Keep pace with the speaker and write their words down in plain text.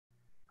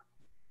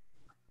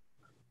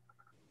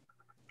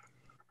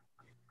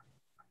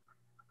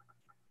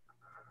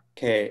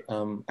Okay,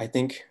 I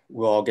think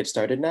we'll all get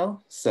started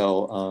now.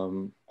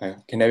 Can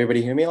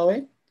everybody hear me all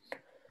right?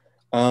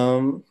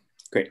 Um,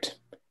 Great.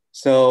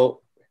 So,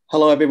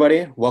 hello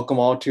everybody. Welcome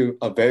all to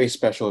a very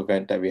special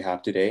event that we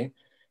have today,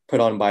 put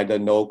on by the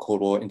No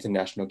Cold War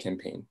International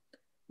Campaign.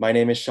 My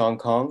name is Sean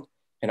Kong,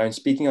 and I'm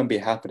speaking on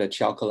behalf of the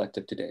Chiao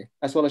Collective today,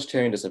 as well as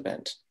chairing this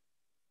event.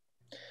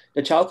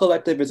 The Chiao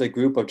Collective is a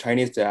group of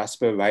Chinese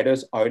diaspora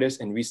writers, artists,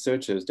 and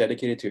researchers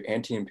dedicated to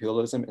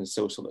anti-imperialism and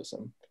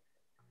socialism.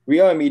 We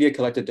are a media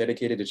collective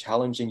dedicated to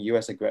challenging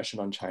US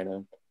aggression on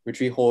China, which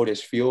we hold as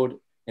fueled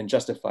and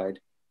justified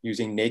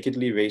using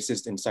nakedly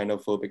racist and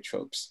xenophobic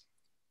tropes.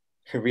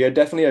 We are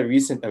definitely a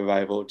recent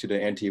arrival to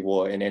the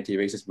anti-war and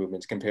anti-racist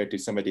movements compared to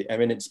some of the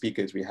eminent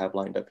speakers we have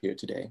lined up here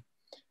today.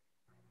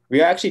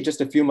 We are actually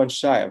just a few months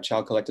shy of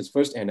Chiao Collective's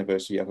first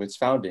anniversary of its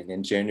founding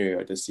in January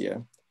of this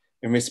year,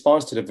 in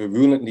response to the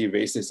virulently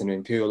racist and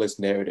imperialist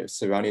narratives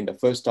surrounding the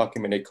first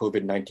documented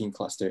COVID-19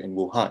 cluster in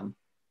Wuhan,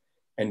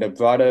 and the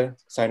broader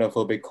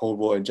xenophobic Cold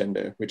War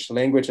agenda, which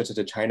language such as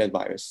the China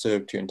virus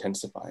served to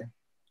intensify.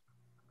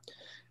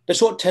 The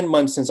short 10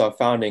 months since our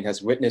founding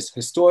has witnessed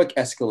historic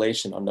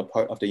escalation on the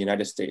part of the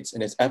United States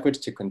in its efforts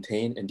to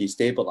contain and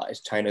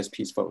destabilize China's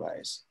peaceful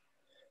rise.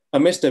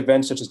 Amidst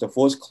events such as the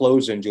forced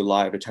closure in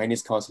July of the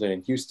Chinese consulate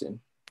in Houston,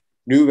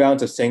 new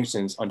rounds of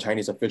sanctions on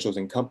Chinese officials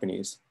and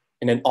companies,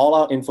 and an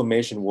all-out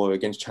information war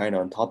against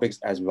China on topics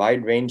as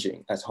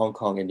wide-ranging as Hong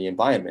Kong and the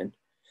environment,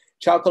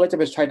 Chiao Collective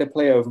has tried to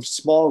play a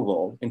small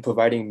role in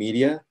providing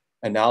media,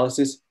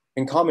 analysis,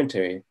 and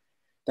commentary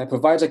that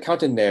provides a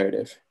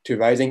counter-narrative to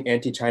rising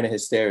anti-China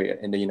hysteria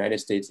in the United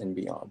States and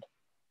beyond.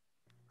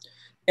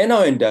 In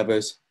our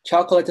endeavors,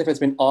 Chiao Collective has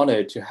been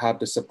honored to have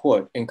the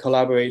support and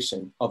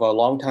collaboration of our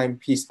longtime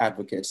peace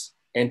advocates,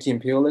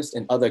 anti-imperialists,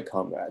 and other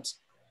comrades.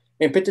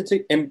 In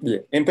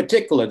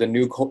particular, the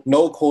new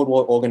No Cold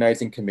War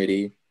Organizing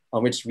Committee,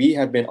 on which we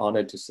have been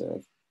honored to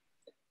serve.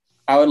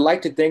 I would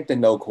like to thank the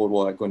No Cold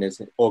War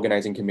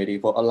Organizing Committee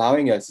for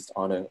allowing us this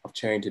honor of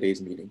chairing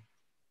today's meeting.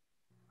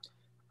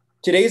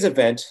 Today's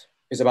event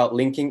is about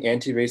linking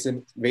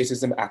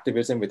anti-racism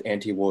activism with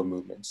anti-war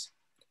movements.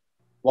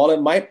 While it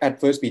might at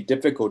first be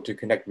difficult to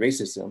connect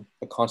racism,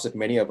 a concept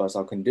many of us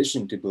are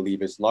conditioned to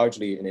believe is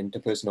largely an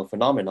interpersonal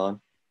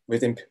phenomenon,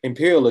 with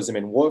imperialism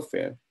and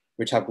warfare,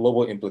 which have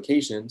global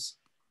implications,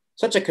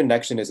 such a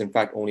connection is in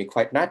fact only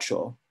quite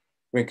natural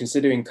when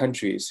considering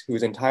countries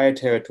whose entire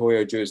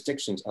territorial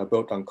jurisdictions are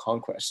built on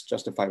conquest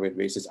justified with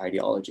racist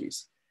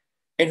ideologies,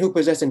 and who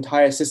possess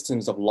entire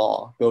systems of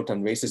law built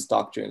on racist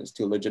doctrines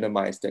to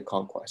legitimize their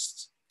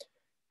conquests.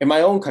 In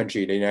my own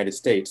country, the United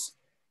States,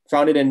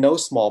 founded in no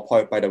small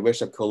part by the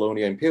wish of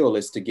colonial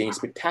imperialists to gain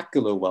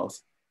spectacular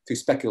wealth through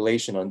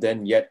speculation on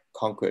then yet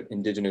conquered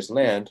indigenous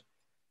land,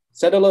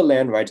 settler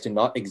land rights do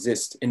not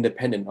exist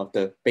independent of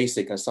the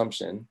basic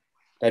assumption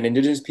that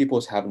indigenous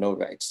peoples have no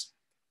rights.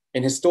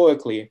 And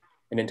historically,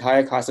 an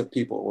entire class of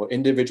people were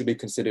individually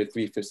considered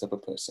 3/5 of a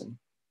person.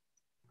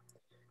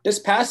 This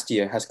past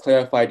year has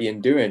clarified the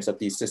endurance of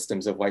these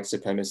systems of white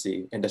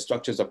supremacy and the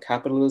structures of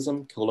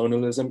capitalism,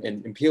 colonialism,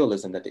 and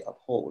imperialism that they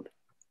uphold.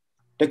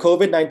 The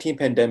COVID-19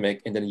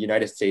 pandemic in the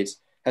United States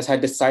has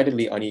had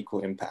decidedly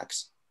unequal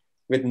impacts,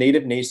 with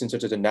Native nations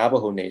such as the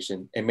Navajo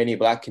Nation and many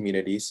Black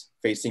communities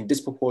facing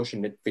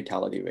disproportionate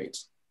fatality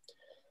rates.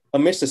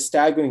 Amidst a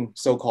staggering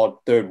so-called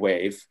third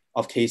wave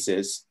of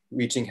cases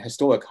reaching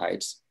historic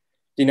heights,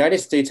 the United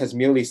States has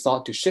merely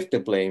sought to shift the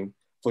blame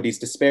for these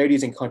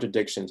disparities and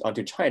contradictions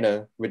onto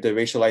China with the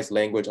racialized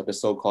language of the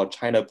so-called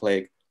China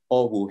plague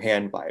or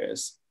Wuhan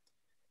virus.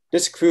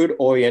 This crude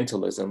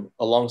Orientalism,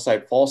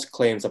 alongside false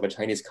claims of a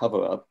Chinese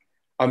cover-up,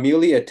 are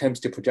merely attempts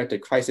to project a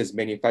crisis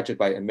manufactured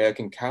by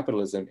American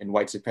capitalism and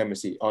white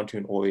supremacy onto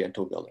an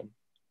Oriental villain.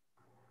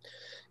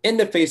 In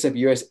the face of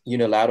US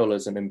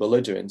unilateralism and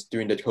belligerence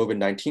during the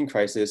COVID-19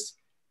 crisis,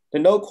 the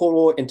No Cold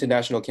War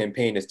International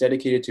Campaign is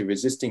dedicated to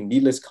resisting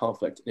needless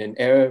conflict in an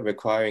era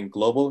requiring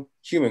global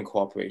human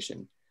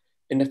cooperation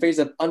in the face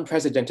of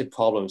unprecedented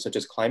problems such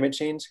as climate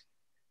change,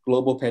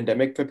 global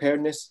pandemic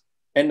preparedness,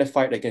 and the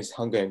fight against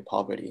hunger and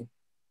poverty.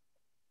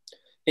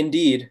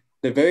 Indeed,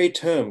 the very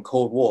term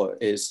Cold War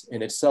is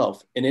in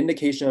itself an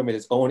indication of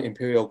its own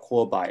imperial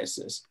core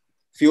biases,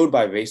 fueled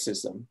by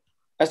racism,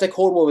 as the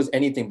Cold War was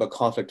anything but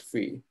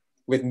conflict-free,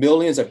 with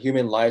millions of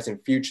human lives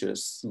and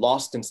futures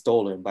lost and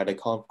stolen by the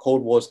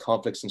Cold War's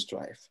conflicts and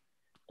strife,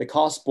 the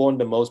cost borne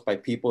the most by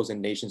peoples and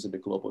nations of the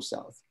global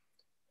South.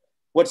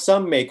 What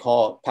some may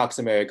call Pax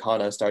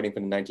Americana starting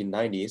from the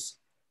 1990s,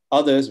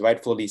 others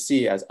rightfully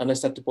see as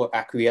unacceptable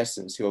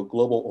acquiescence to a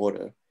global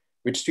order,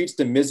 which treats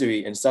the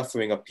misery and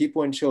suffering of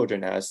people and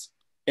children as,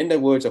 in the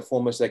words of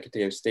former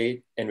Secretary of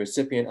State and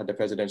recipient of the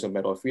Presidential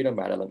Medal of Freedom,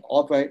 Madeleine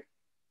Albright,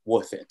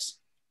 worth it.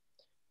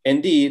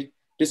 Indeed,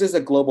 this is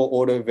a global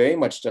order very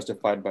much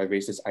justified by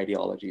racist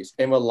ideologies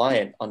and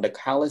reliant on the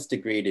callous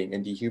degrading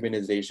and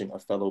dehumanization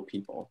of fellow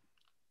people.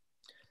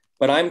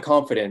 But I'm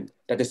confident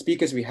that the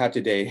speakers we have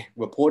today,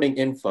 reporting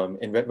in from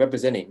and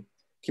representing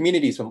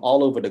communities from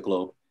all over the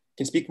globe,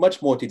 can speak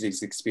much more to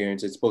these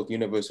experiences, both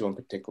universal and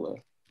particular.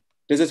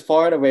 This is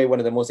far and away one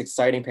of the most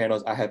exciting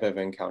panels I have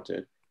ever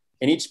encountered.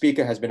 And each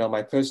speaker has been on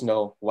my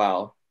personal,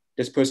 wow,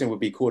 this person would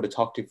be cool to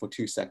talk to for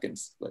 2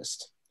 seconds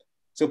list.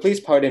 So please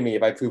pardon me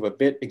if I prove a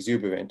bit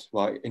exuberant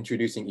while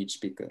introducing each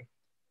speaker.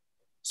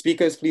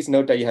 Speakers, please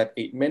note that you have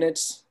 8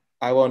 minutes.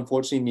 I will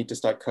unfortunately need to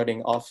start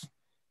cutting off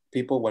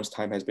people once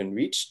time has been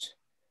reached.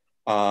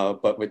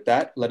 But with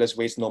that, let us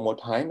waste no more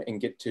time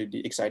and get to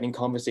the exciting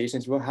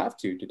conversations we'll have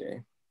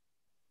today.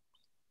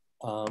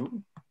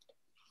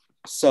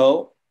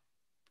 So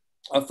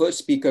our first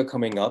speaker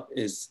coming up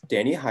is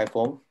Danny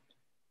Haifeng.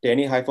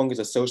 Danny Haifeng is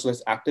a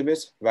socialist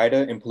activist,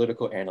 writer, and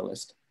political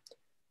analyst.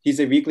 He's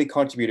a weekly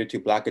contributor to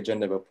Black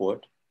Agenda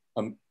Report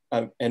and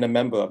a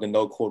member of the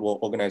No Cold War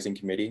Organizing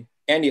Committee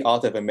and the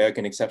author of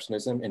American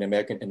Exceptionalism and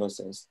American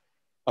Innocence,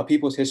 A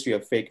People's History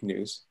of Fake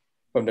News,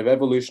 from the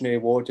Revolutionary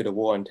War to the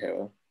War on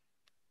Terror.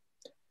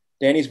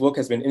 Danny's work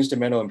has been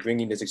instrumental in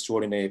bringing this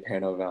extraordinary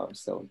panel around.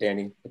 So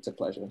Danny, it's a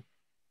pleasure.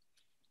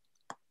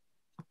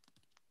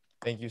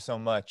 Thank you so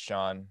much,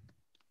 Sean.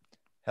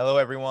 Hello,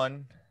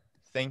 everyone.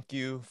 Thank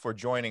you for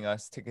joining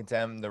us to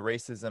condemn the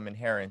racism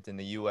inherent in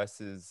the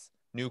US's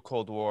new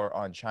Cold War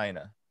on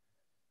China.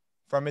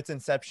 From its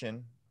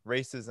inception,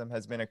 racism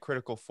has been a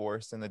critical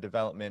force in the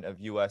development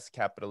of US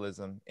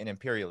capitalism and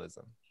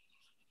imperialism.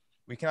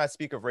 We cannot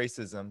speak of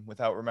racism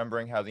without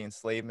remembering how the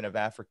enslavement of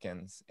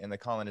Africans and the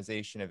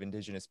colonization of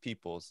indigenous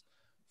peoples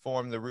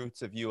formed the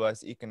roots of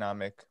US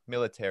economic,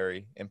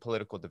 military, and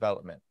political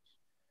development.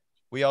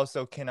 We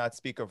also cannot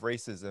speak of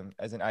racism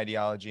as an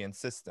ideology and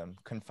system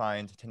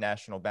confined to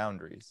national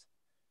boundaries.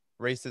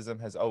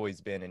 Racism has always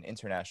been an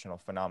international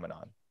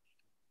phenomenon.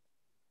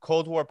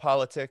 Cold War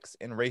politics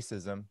and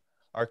racism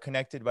are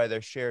connected by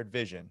their shared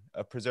vision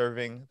of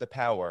preserving the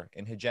power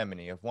and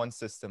hegemony of one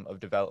system of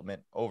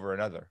development over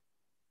another.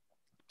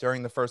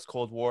 During the first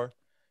Cold War,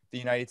 the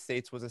United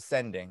States was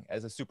ascending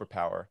as a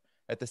superpower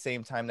at the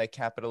same time that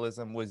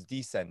capitalism was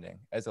descending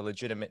as a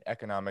legitimate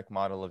economic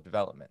model of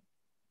development.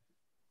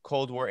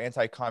 Cold War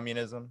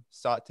anti-communism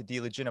sought to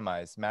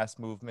delegitimize mass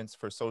movements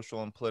for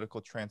social and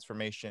political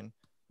transformation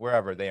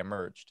wherever they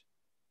emerged.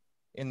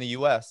 In the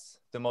US,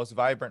 the most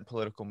vibrant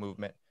political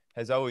movement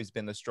has always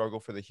been the struggle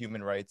for the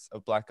human rights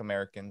of Black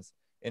Americans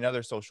and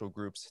other social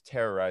groups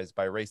terrorized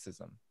by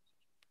racism.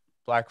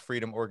 Black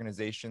freedom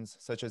organizations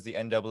such as the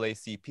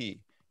NAACP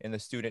and the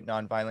Student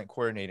Nonviolent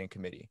Coordinating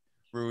Committee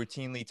were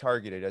routinely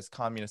targeted as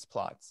communist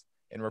plots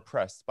and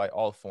repressed by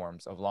all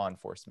forms of law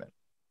enforcement.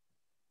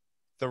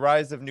 The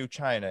rise of New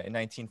China in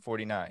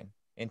 1949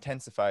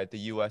 intensified the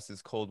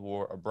US's Cold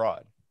War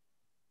abroad.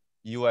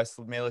 US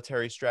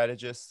military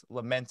strategists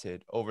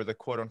lamented over the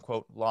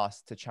quote-unquote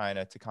loss to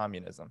China to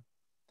communism.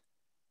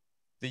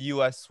 The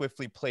US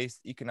swiftly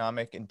placed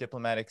economic and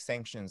diplomatic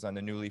sanctions on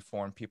the newly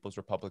formed People's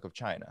Republic of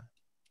China.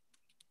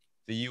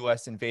 The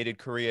US invaded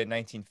Korea in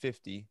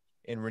 1950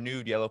 and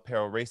renewed Yellow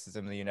Peril racism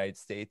in the United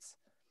States,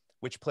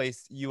 which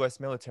placed US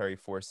military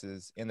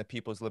forces and the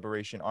People's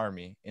Liberation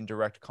Army in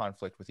direct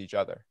conflict with each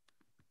other.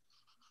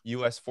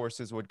 US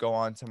forces would go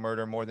on to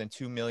murder more than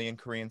 2 million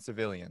Korean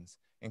civilians,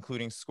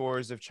 including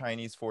scores of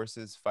Chinese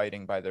forces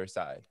fighting by their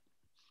side.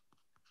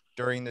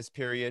 During this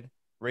period,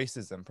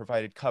 racism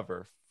provided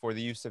cover for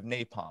the use of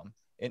napalm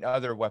and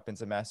other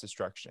weapons of mass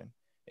destruction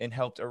and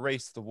helped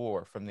erase the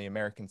war from the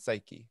American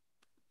psyche.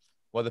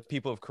 While the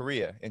people of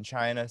Korea and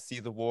China see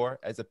the war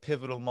as a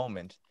pivotal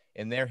moment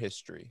in their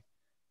history,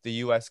 the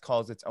US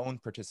calls its own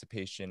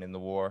participation in the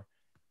war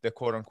the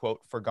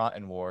quote-unquote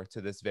forgotten war to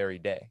this very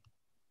day.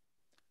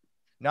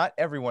 Not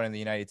everyone in the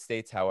United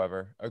States,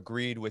 however,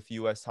 agreed with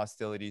US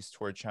hostilities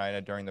toward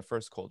China during the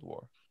first Cold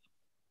War.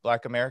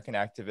 Black American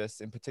activists,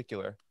 in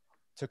particular,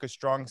 took a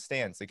strong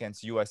stance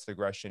against US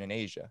aggression in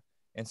Asia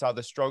and saw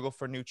the struggle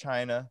for New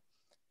China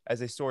as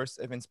a source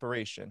of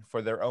inspiration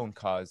for their own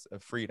cause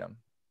of freedom.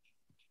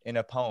 In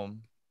a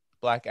poem,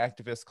 Black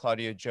activist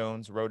Claudia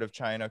Jones wrote of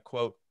China,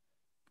 quote,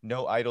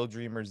 "No idle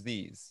dreamers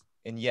these,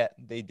 and yet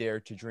they dare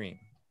to dream.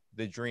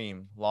 The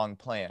dream, long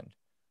planned,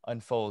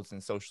 unfolds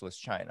in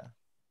socialist China."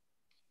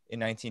 In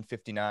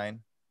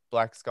 1959,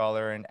 Black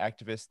scholar and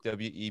activist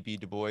W.E.B.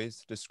 Du Bois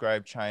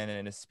described China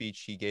in a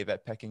speech he gave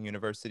at Peking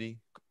University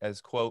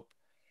as, quote,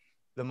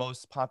 "The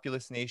most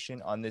populous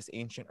nation on this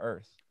ancient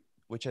earth,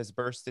 which has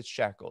burst its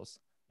shackles,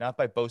 not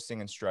by boasting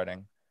and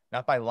strutting,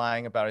 not by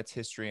lying about its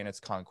history and its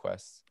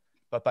conquests,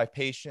 but by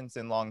patience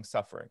and long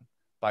suffering,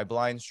 by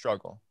blind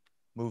struggle,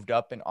 moved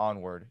up and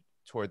onward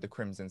toward the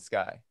crimson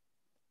sky."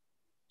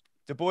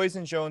 Du Bois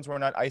and Jones were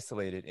not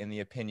isolated in the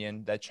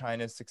opinion that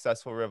China's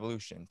successful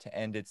revolution to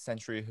end its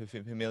century of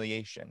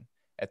humiliation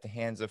at the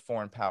hands of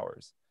foreign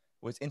powers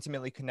was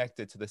intimately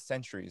connected to the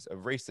centuries of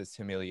racist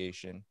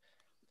humiliation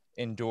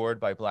endured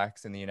by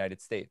Blacks in the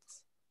United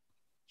States.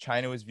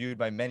 China was viewed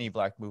by many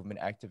Black movement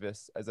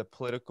activists as a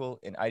political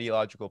and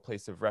ideological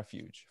place of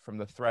refuge from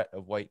the threat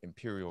of white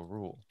imperial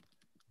rule.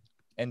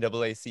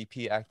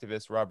 NAACP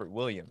activist Robert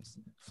Williams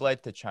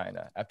fled to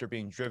China after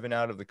being driven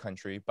out of the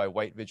country by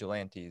white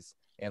vigilantes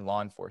and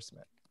law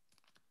enforcement.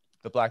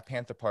 The Black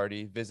Panther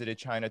Party visited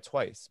China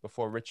twice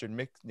before Richard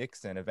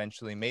Nixon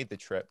eventually made the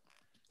trip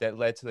that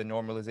led to the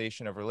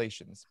normalization of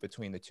relations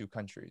between the two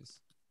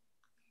countries.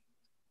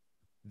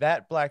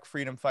 That Black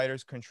freedom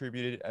fighters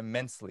contributed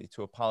immensely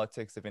to a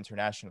politics of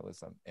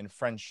internationalism and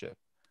friendship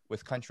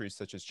with countries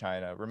such as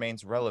China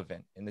remains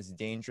relevant in this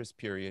dangerous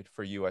period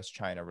for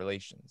US-China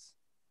relations.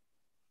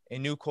 A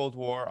new Cold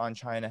War on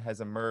China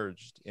has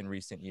emerged in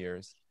recent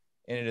years,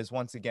 and it is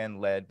once again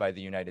led by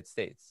the United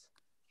States.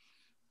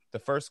 The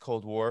first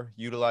Cold War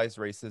utilized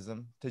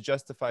racism to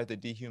justify the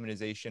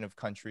dehumanization of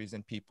countries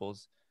and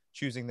peoples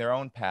choosing their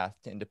own path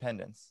to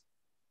independence.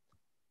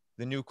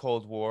 The new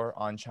Cold War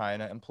on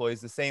China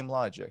employs the same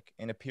logic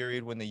in a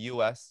period when the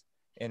US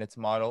and its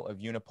model of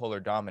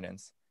unipolar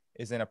dominance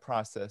is in a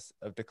process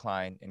of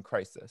decline and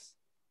crisis.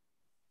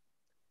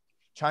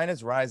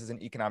 China's rise as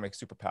an economic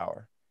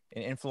superpower,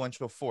 an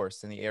influential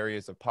force in the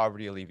areas of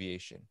poverty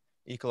alleviation,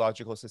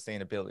 ecological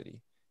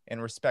sustainability,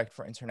 and respect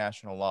for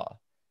international law,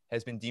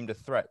 has been deemed a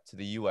threat to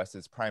the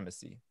US's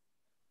primacy.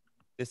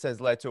 This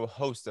has led to a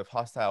host of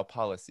hostile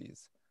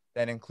policies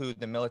that include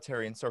the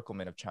military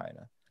encirclement of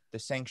China, the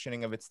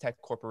sanctioning of its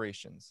tech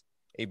corporations,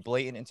 a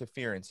blatant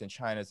interference in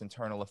China's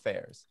internal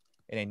affairs,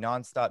 and a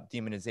nonstop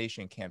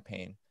demonization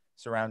campaign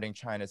surrounding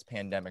China's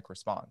pandemic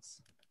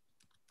response.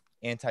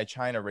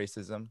 Anti-China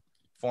racism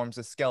forms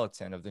a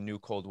skeleton of the new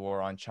Cold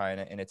War on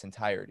China in its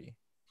entirety.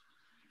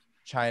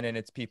 China and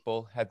its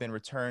people have been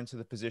returned to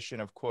the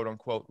position of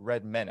quote-unquote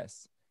red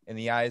menace in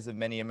the eyes of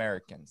many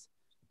Americans,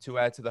 to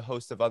add to the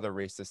host of other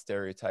racist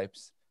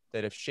stereotypes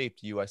that have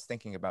shaped US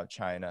thinking about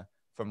China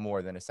for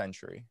more than a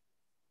century.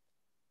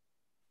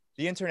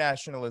 The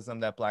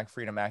internationalism that Black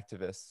freedom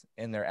activists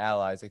and their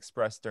allies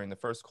expressed during the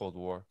first Cold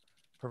War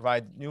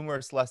provide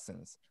numerous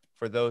lessons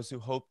for those who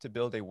hope to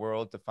build a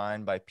world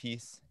defined by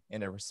peace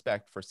and a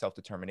respect for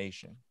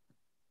self-determination.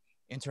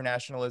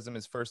 Internationalism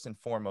is first and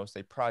foremost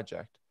a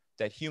project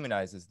that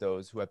humanizes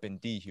those who have been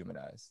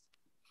dehumanized.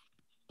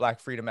 Black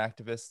freedom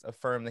activists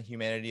affirm the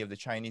humanity of the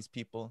Chinese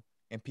people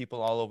and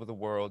people all over the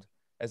world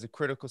as a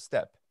critical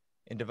step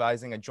in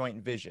devising a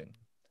joint vision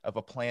of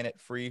a planet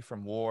free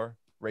from war,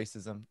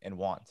 racism, and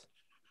want.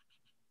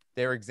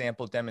 Their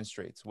example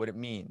demonstrates what it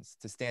means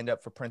to stand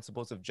up for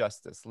principles of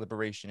justice,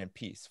 liberation, and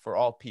peace for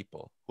all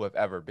people who have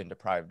ever been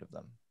deprived of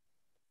them.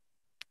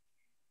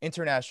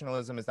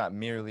 Internationalism is not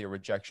merely a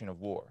rejection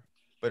of war,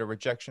 but a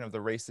rejection of the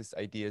racist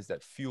ideas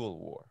that fuel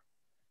war.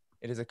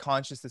 It is a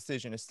conscious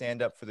decision to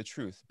stand up for the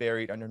truth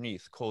buried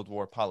underneath Cold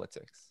War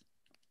politics.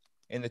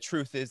 And the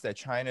truth is that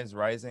China is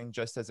rising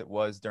just as it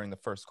was during the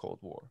first Cold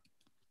War.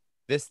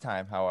 This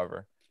time,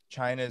 however,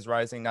 China is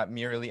rising not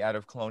merely out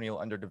of colonial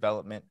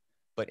underdevelopment,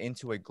 but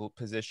into a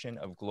position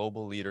of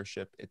global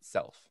leadership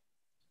itself.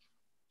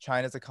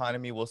 China's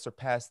economy will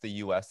surpass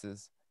the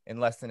US's in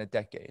less than a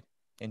decade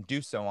and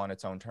do so on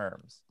its own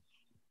terms.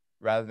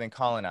 Rather than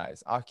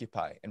colonize,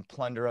 occupy, and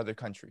plunder other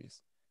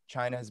countries,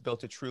 China has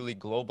built a truly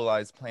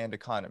globalized planned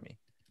economy,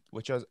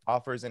 which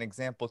offers an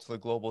example to the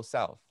global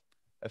South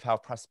of how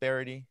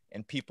prosperity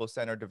and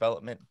people-centered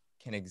development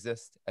can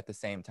exist at the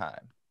same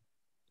time.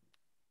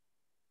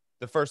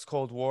 The first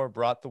Cold War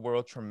brought the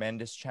world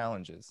tremendous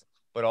challenges,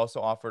 but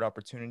also offered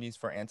opportunities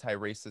for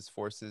anti-racist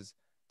forces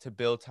to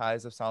build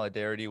ties of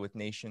solidarity with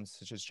nations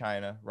such as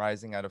China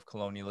rising out of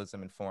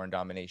colonialism and foreign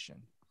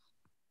domination.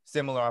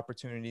 Similar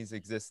opportunities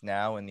exist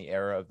now in the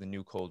era of the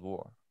new Cold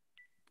War.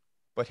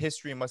 But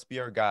history must be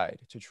our guide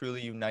to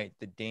truly unite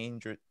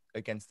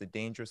against the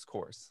dangerous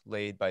course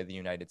laid by the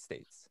United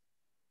States.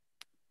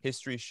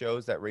 History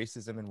shows that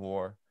racism and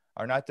war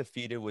are not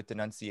defeated with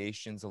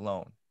denunciations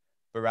alone,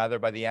 but rather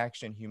by the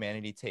action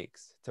humanity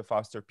takes to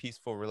foster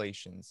peaceful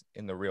relations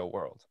in the real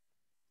world.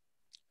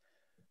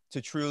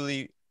 To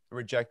truly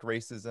reject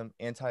racism,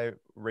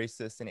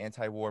 anti-racist and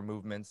anti-war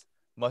movements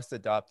must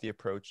adopt the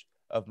approach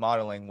of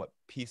modeling what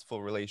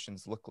peaceful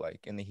relations look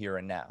like in the here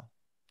and now.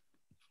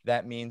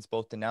 That means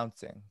both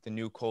denouncing the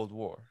new Cold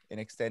War and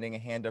extending a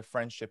hand of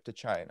friendship to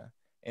China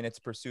in its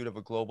pursuit of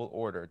a global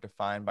order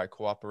defined by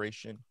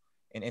cooperation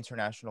and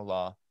international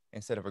law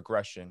instead of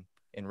aggression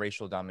and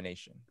racial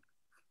domination.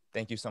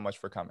 Thank you so much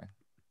for coming.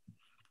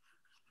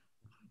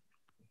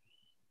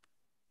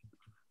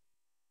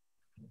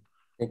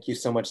 Thank you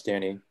so much,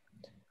 Danny.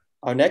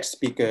 Our next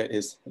speaker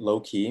is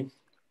Low-Key.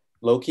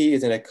 Low-Key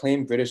is an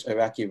acclaimed British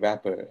Iraqi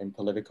rapper and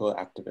political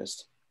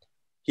activist.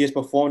 He has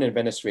performed in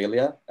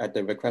Venezuela at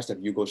the request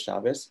of Hugo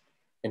Chavez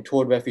and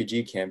toured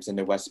refugee camps in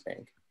the West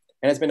Bank,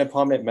 and has been a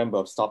prominent member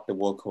of Stop the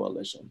War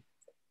Coalition.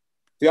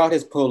 Throughout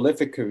his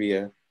prolific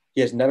career,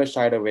 he has never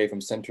shied away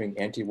from centering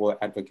anti-war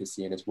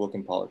advocacy in his work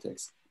in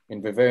politics,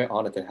 and we're very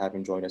honored to have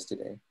him join us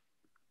today.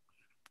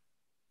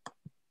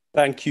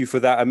 Thank you for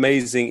that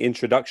amazing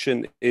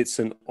introduction. It's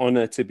an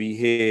honor to be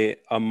here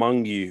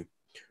among you.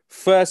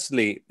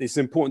 Firstly, it's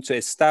important to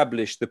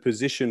establish the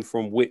position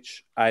from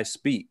which I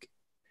speak.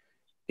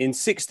 In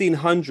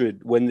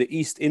 1600, when the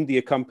East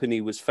India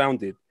Company was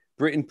founded,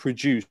 Britain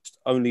produced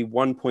only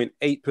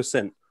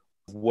 1.8%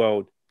 of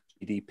world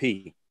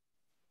GDP.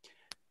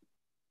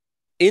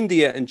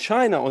 India and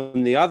China,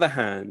 on the other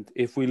hand,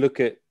 if we look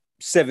at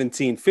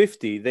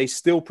 1750, they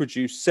still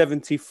produce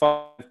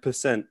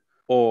 75%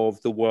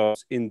 of the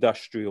world's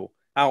industrial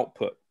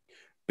output.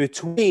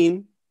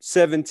 Between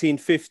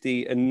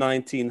 1750 and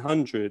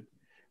 1900,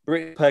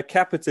 per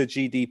capita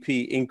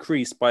GDP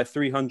increased by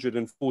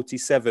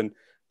 347%.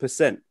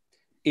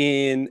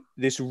 In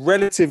this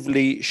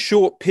relatively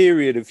short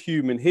period of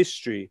human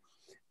history,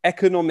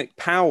 economic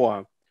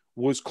power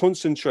was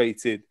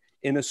concentrated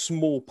in a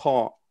small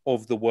part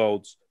of the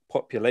world's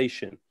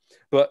population.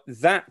 But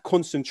that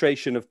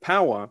concentration of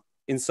power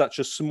in such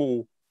a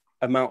small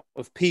amount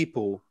of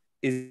people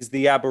is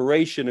the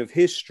aberration of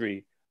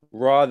history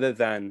rather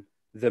than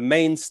the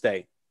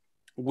mainstay.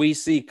 We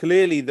see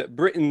clearly that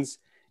Britain's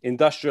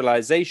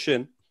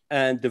industrialization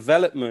and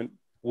development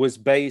was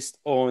based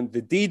on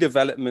the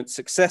de-development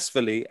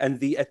successfully and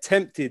the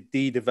attempted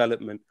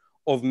de-development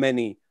of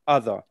many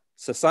other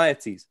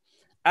societies.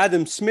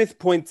 Adam Smith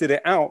pointed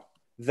it out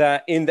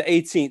that in the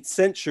 18th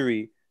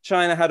century,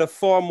 China had a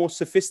far more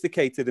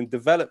sophisticated and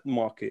developed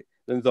market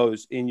than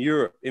those in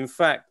Europe. In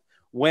fact,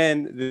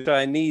 when the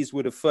Chinese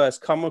would have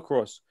first come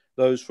across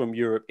those from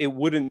Europe, it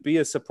wouldn't be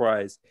a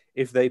surprise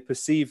if they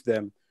perceived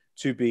them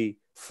to be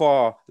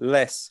far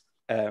less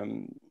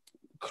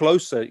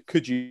closer,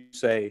 could you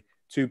say,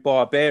 to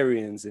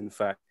barbarians, in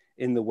fact,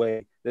 in the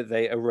way that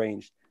they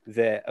arranged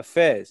their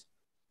affairs.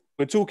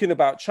 We're talking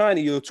about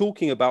China, you're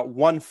talking about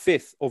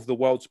 1/5 of the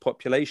world's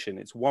population.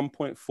 It's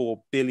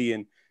 1.4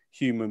 billion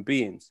human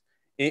beings.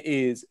 It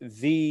is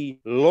the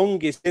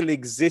longest still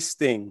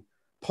existing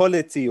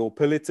polity or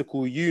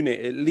political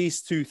unit, at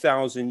least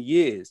 2,000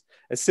 years,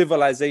 a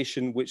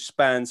civilization which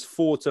spans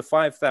 4,000 to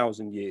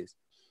 5,000 years.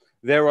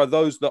 There are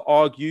those that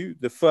argue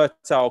the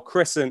Fertile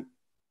Crescent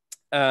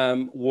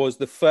was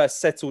the first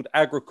settled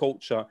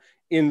agriculture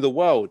in the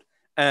world.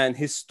 And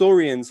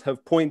historians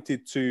have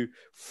pointed to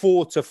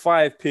 4 to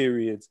 5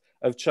 periods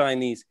of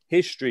Chinese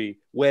history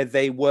where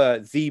they were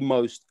the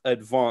most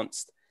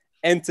advanced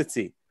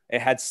entity.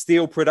 It had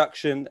steel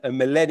production a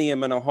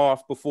millennium and a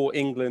half before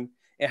England.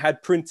 It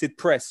had printed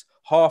press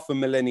half a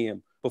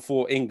millennium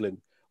before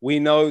England. We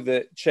know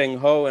that Cheng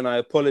Ho, and I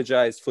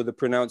apologize for the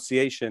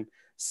pronunciation,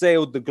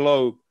 sailed the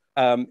globe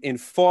in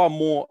far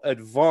more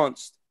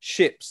advanced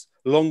ships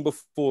long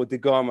before Da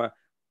Gama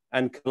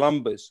and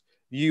Columbus.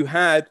 You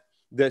had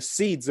the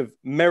seeds of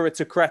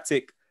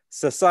meritocratic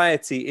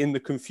society in the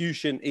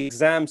Confucian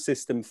exam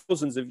system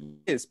thousands of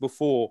years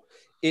before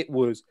it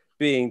was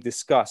being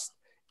discussed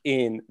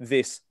in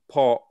this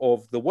part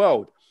of the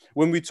world.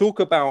 When we talk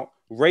about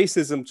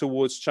racism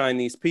towards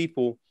Chinese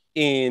people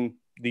in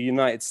the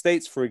United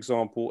States, for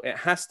example, it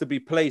has to be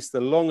placed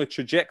along a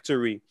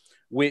trajectory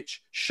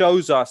which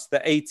shows us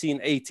the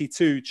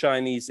 1882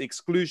 Chinese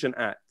Exclusion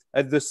Act.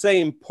 At the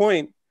same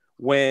point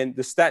when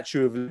the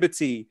Statue of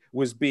Liberty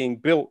was being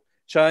built,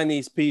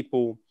 Chinese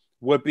people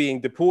were being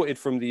deported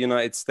from the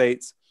United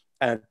States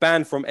and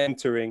banned from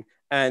entering.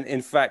 And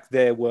in fact,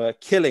 there were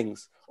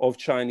killings of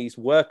Chinese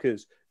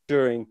workers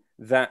during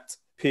that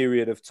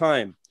period of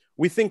time.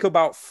 We think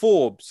about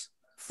Forbes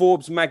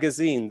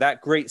magazine,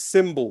 that great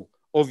symbol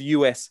of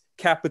US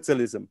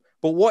capitalism.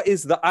 But what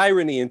is the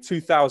irony in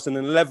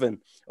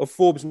 2011 of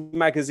Forbes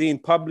magazine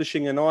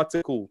publishing an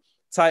article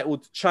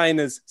titled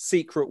China's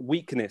Secret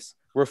Weakness,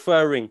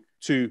 referring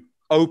to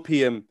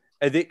opium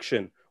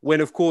addiction,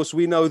 when of course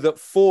we know that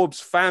Forbes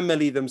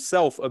family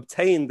themselves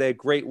obtained their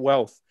great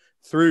wealth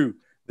through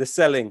the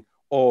selling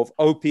of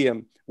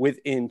opium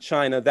within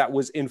China that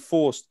was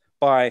enforced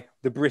by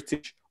the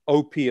British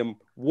Opium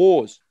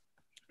Wars.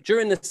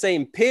 During the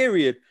same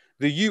period,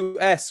 the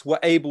US were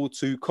able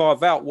to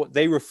carve out what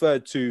they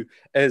referred to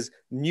as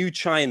new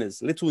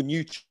Chinas, little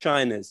new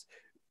Chinas,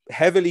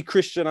 heavily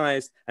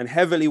Christianized and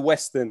heavily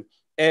Western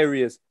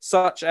areas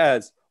such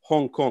as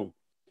Hong Kong.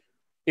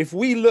 If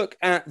we look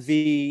at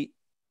the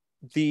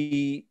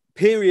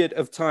period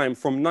of time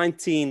from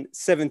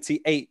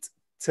 1978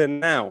 to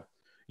now,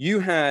 you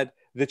had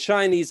the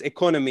Chinese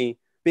economy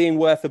being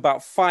worth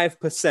about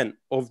 5%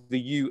 of the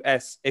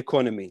US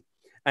economy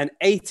and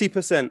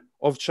 80%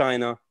 of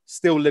China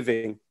still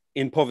living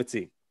in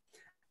poverty.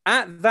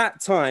 At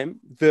that time,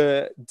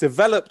 the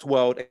developed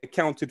world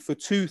accounted for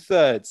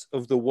 2/3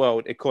 of the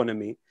world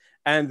economy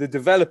and the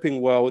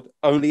developing world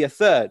only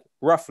 1/3,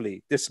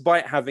 roughly,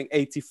 despite having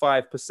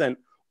 85%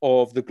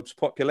 of the globe's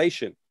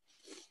population.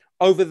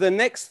 Over the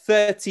next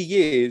 30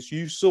 years,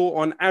 you saw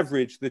on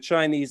average the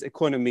Chinese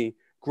economy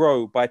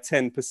grow by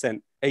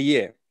 10% a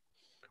year.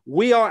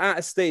 We are at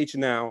a stage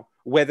now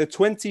where the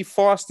 20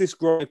 fastest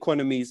growing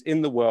economies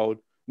in the world,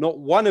 not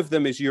one of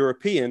them is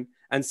European,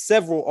 and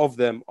several of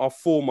them are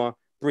former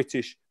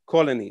British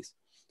colonies.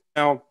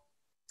 Now,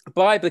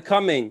 by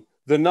becoming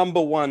the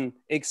 #1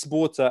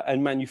 exporter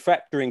and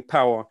manufacturing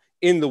power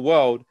in the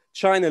world,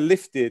 China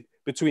lifted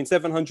between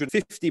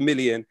 750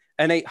 million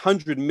and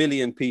 800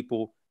 million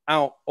people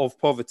out of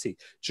poverty.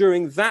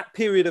 During that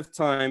period of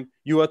time,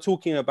 you are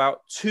talking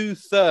about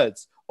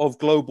 2/3 of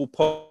global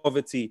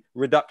poverty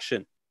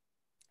reduction.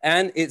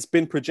 And it's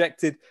been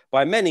projected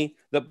by many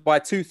that by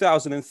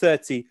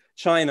 2030,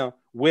 China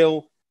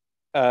will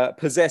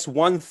possess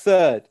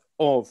 1/3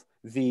 of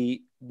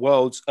the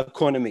world's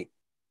economy.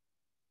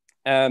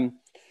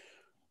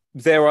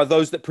 There are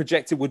those that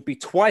project it would be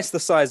twice the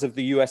size of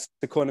the US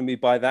economy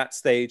by that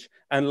stage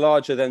and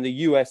larger than the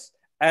US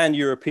and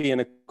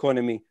European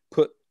economy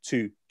put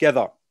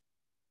together.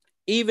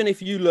 Even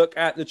if you look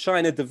at the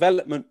China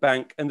Development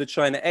Bank and the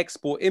China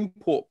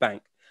Export-Import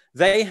Bank,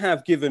 they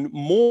have given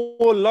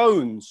more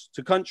loans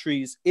to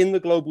countries in the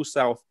global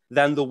south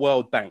than the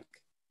World Bank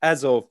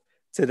as of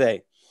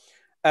today.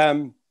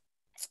 And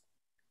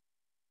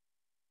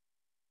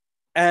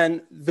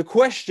the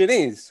question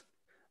is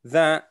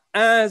that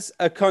as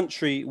a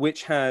country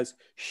which has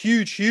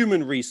huge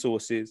human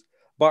resources,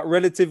 but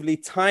relatively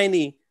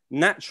tiny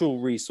natural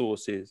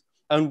resources,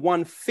 and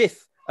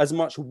 1/5 as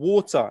much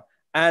water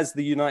as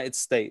the United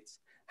States,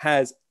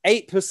 has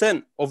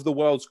 8% of the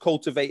world's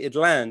cultivated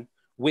land,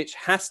 which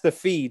has to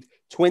feed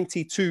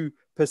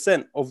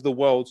 22% of the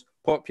world's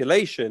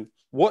population,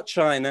 what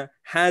China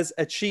has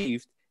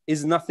achieved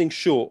is nothing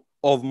short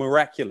of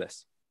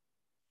miraculous.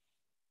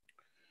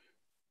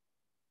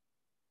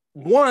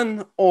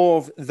 One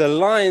of the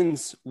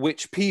lines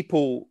which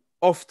people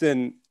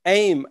often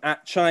aim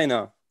at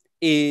China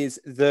is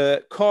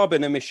the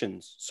carbon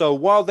emissions. So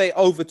while they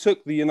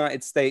overtook the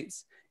United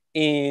States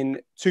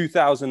in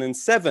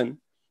 2007,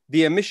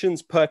 the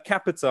emissions per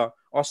capita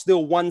are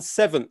still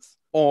 1/7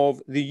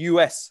 of the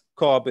US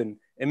carbon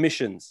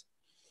emissions.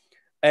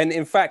 And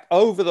in fact,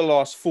 over the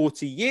last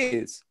 40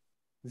 years,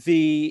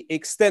 the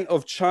extent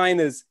of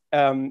China's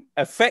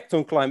effect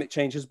on climate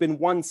change has been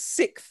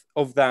 1/6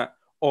 of that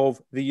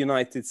of the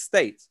United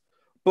States.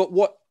 But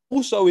what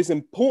also is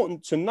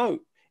important to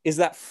note is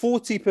that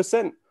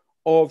 40%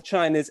 of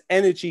China's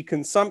energy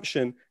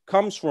consumption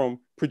comes from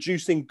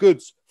producing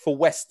goods for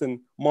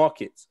Western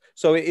markets.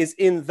 So it is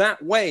in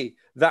that way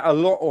that a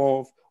lot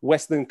of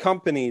Western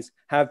companies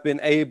have been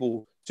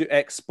able to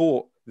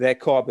export their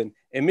carbon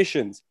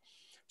emissions.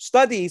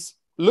 Studies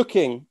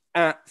looking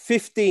at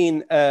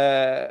 15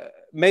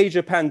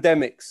 major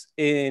pandemics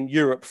in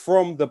Europe,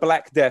 from the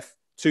Black Death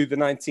to the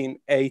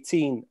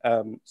 1918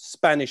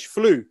 Spanish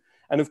flu.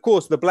 And of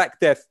course, the Black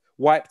Death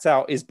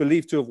is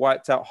believed to have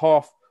wiped out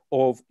half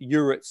of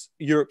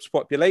Europe's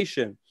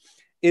population,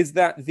 is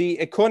that the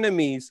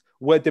economies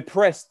were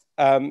depressed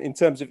in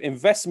terms of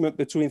investment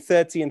between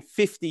 30 and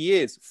 50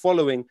 years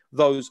following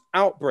those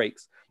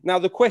outbreaks. Now,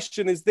 the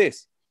question is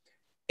this: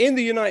 in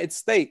the United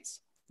States,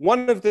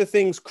 one of the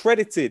things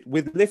credited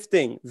with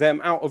lifting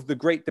them out of the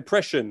Great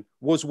Depression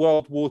was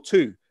World War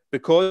II,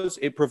 because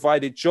it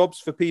provided jobs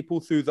for people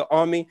through the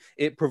army.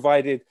 It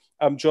provided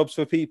jobs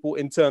for people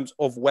in terms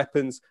of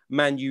weapons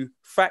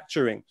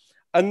manufacturing.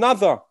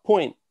 Another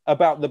point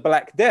about the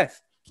Black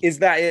Death is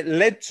that it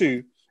led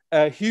to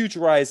a huge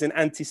rise in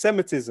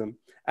anti-Semitism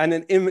and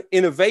an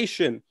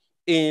innovation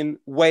in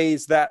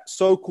ways that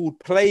so-called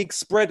plague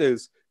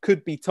spreaders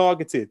could be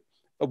targeted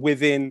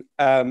within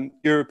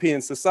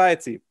European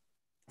society,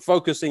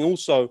 focusing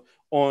also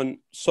on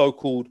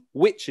so-called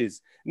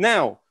witches.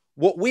 Now,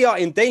 what we are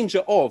in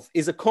danger of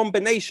is a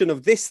combination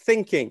of this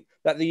thinking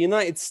that the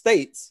United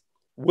States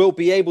will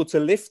be able to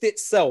lift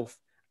itself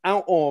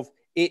out of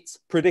its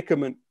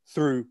predicament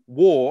through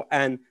war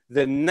and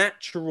the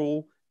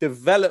natural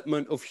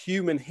development of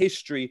human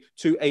history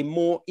to a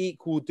more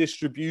equal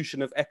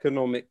distribution of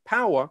economic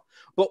power,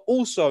 but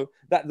also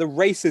that the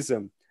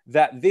racism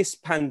that this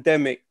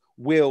pandemic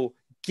will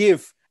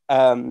give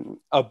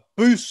a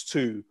boost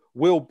to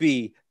will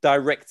be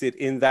directed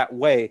in that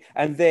way.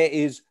 And there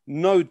is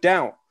no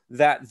doubt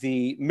that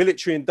the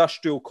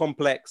military-industrial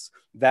complex,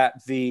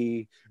 that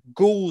the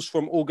ghouls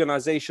from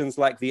organizations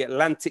like the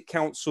Atlantic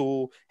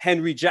Council,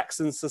 Henry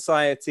Jackson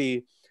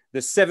Society,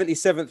 the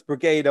 77th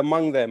Brigade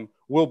among them,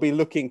 will be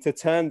looking to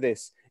turn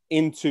this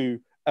into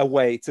a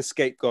way to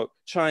scapegoat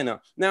China.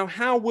 Now,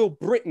 how will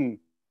Britain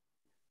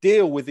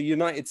deal with the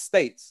United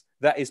States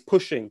that is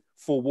pushing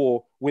for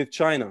war with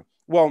China?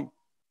 Well,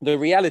 the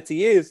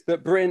reality is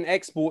that Britain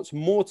exports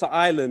more to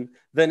Ireland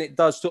than it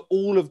does to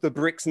all of the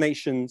BRICS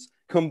nations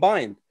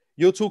combined.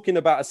 You're talking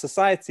about a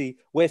society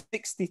where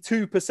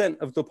 62%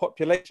 of the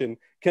population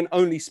can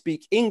only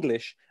speak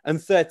English, and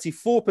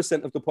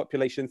 34% of the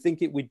population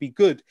think it would be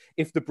good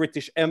if the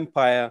British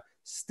Empire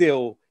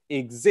still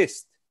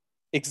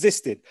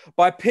existed.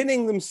 By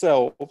pinning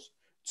themselves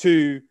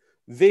to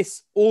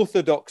this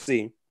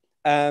orthodoxy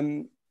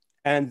and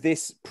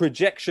this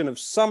projection of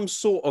some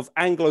sort of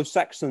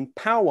Anglo-Saxon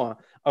power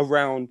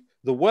around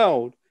the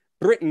world,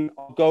 Britain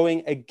are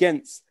going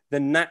against the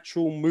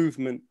natural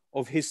movement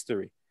of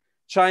history.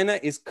 China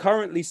is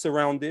currently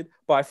surrounded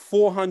by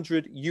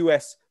 400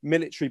 US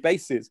military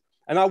bases.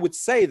 And I would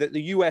say that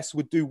the US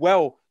would do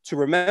well to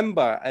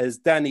remember, as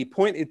Danny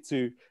pointed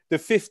to, the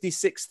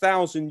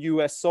 56,000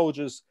 US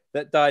soldiers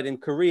that died in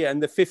Korea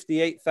and the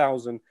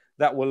 58,000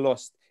 that were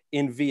lost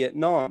in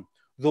Vietnam.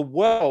 The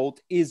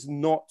world is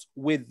not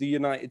with the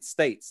United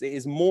States. It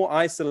is more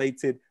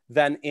isolated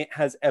than it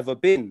has ever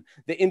been.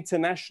 The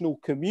international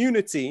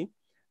community,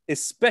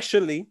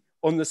 especially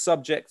on the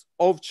subject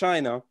of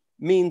China,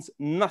 means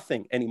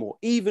nothing anymore,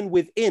 even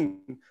within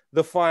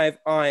the Five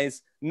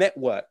Eyes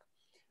network,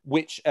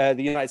 which the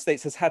United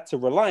States has had to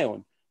rely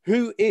on.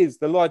 Who is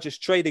the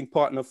largest trading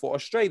partner for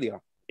Australia?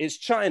 It's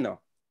China.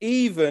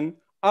 Even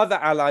other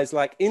allies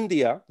like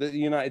India that the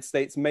United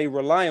States may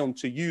rely on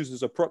to use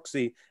as a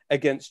proxy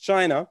against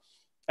China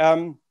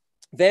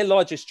their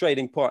largest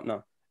trading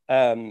partner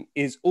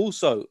is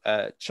also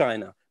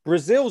China.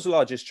 Brazil's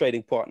largest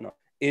trading partner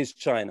is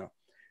China.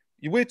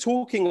 We're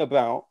talking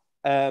about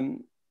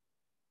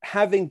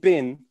having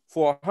been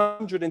for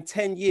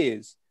 110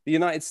 years, the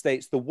United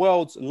States, the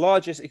world's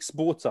largest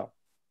exporter,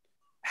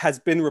 has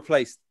been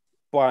replaced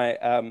by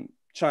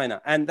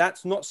China. And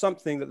that's not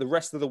something that the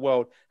rest of the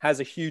world has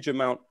a huge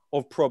amount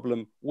of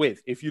problem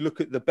with. If you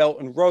look at the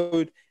Belt and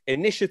Road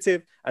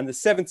Initiative and the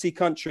 70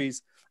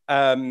 countries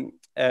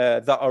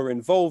that are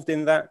involved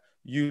in that,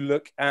 you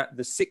look at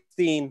the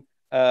 16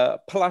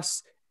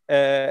 plus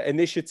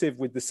initiative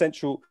with the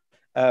Central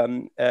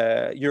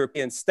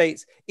European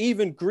states,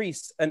 even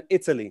Greece and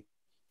Italy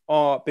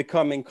are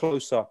becoming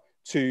closer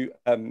to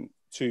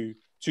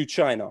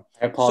China.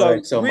 I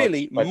apologize so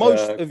really, much, but,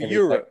 most of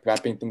Europe.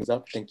 Wrapping things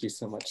up. Thank you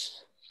so much.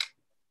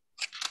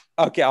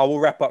 Okay, I will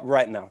wrap up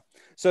right now.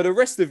 So the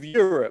rest of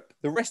Europe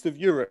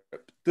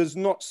does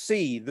not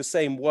see the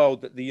same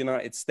world that the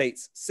United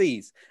States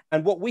sees.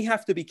 And what we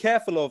have to be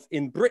careful of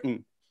in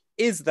Britain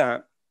is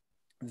that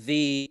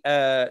the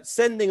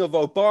sending of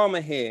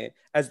Obama here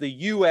as the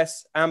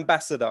US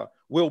ambassador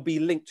will be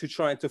linked to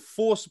trying to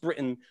force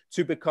Britain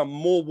to become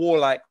more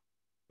warlike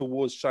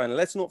towards China.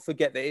 Let's not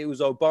forget that it was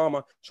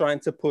Obama trying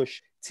to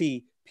push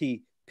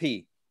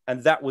TPP,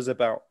 and that was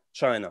about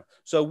China.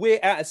 So we're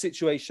at a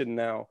situation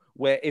now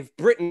where if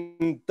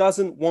Britain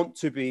doesn't want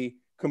to be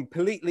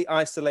completely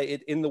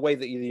isolated in the way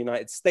that the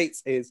United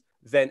States is,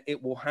 then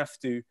it will have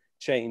to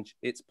change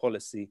its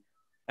policy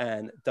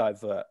and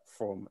divert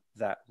from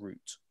that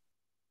route.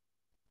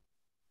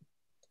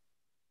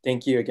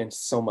 Thank you again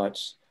so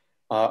much.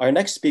 Our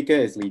next speaker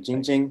is Li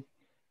Jingjing.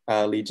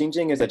 Li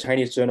Jingjing is a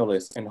Chinese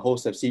journalist and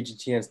host of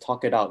CGTN's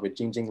Talk It Out with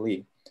Jingjing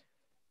Li,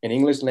 an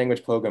English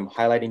language program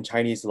highlighting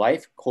Chinese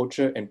life,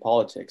 culture, and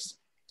politics.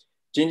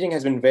 Jingjing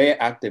has been very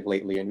active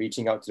lately in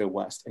reaching out to the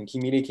West and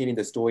communicating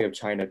the story of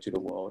China to the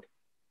world.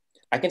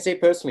 I can say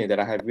personally that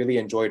I have really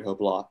enjoyed her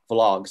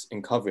vlogs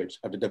and coverage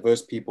of the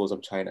diverse peoples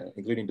of China,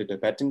 including the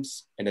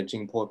Tibetans and the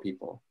Jingpo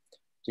people.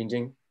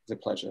 Jingjing, it's a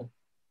pleasure.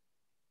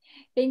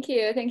 Thank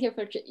you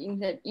for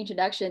the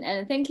introduction,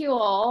 and thank you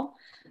all.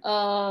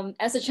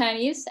 As a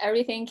Chinese, I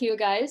really thank you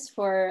guys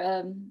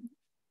for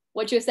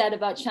what you said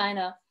about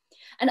China.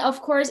 And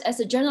of course, as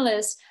a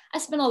journalist, I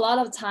spend a lot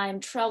of time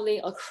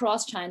traveling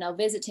across China,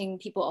 visiting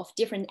people of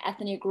different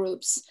ethnic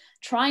groups,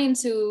 trying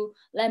to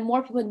let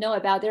more people know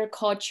about their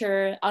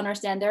culture,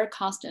 understand their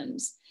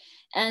customs.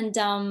 And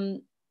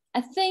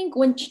I think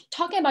when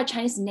talking about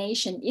Chinese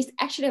nation, it's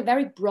actually a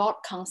very broad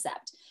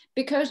concept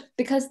because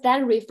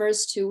that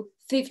refers to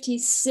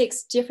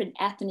 56 different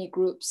ethnic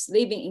groups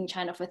living in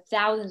China for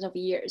thousands of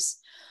years.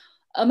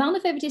 Among the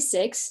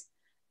 56,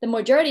 the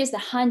majority is the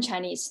Han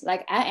Chinese,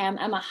 like I'm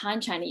a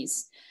Han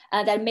Chinese,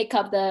 that make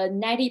up the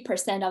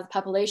 90% of the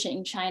population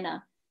in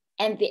China.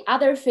 And the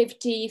other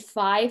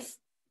 55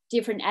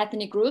 different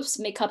ethnic groups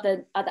make up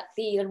the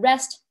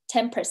rest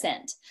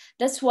 10%.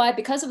 That's why,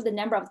 because of the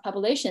number of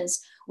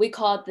populations, we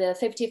call the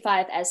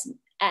 55 as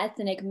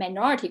ethnic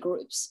minority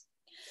groups.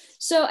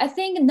 So I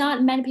think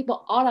not many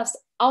people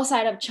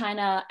outside of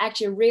China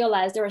actually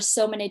realize there are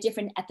so many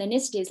different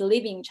ethnicities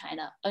living in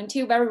China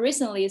until very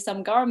recently,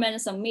 some government,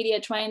 some media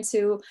trying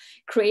to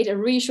create a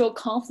racial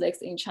conflicts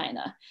in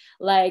China.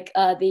 Like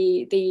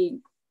they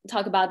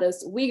talk about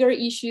those Uyghur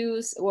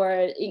issues or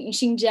in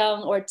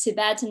Xinjiang or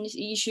Tibetan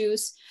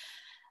issues.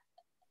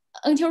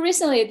 Until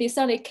recently, they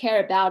suddenly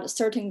care about a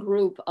certain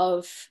group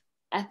of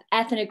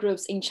ethnic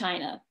groups in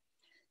China.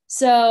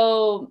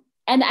 So,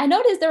 and I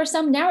noticed there are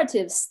some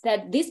narratives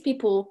that these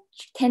people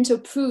tend to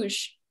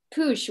push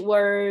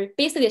were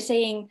basically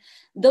saying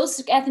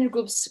those ethnic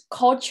groups'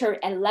 culture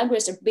and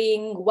language are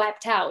being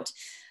wiped out.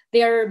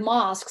 Their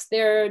mosques,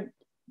 their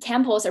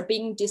temples are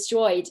being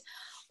destroyed,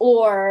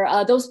 or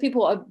those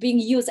people are being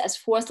used as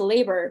forced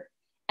labor.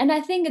 And I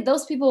think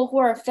those people who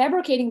are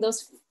fabricating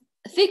those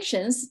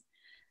fictions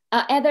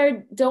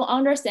either don't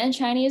understand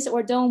Chinese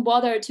or don't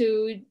bother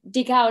to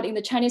dig out in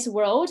the Chinese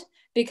world,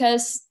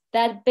 because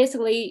that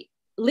basically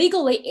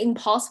legally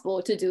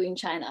impossible to do in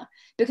China,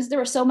 because there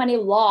are so many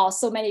laws,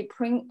 so many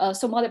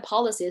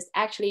policies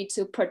actually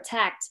to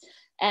protect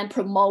and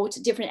promote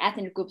different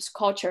ethnic groups'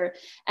 culture.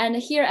 And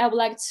here I would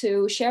like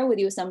to share with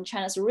you some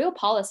China's real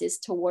policies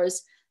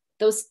towards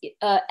those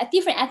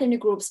different ethnic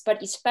groups,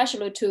 but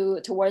especially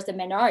towards the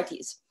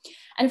minorities.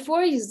 And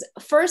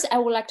first, I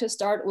would like to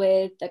start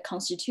with the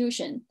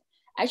Constitution.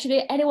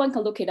 Actually, anyone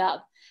can look it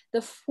up.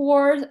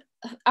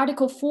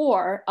 Article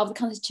 4 of the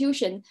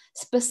Constitution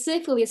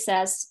specifically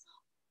says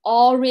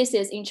all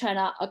races in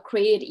China are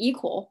created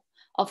equal,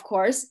 of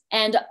course,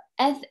 and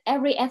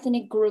every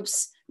ethnic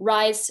group's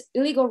rights,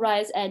 legal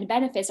rights, and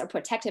benefits are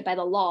protected by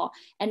the law.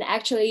 And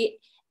actually,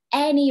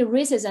 any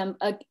racism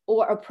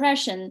or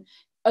oppression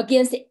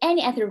against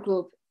any ethnic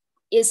group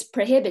is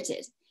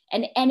prohibited,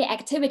 and any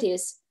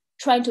activities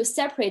trying to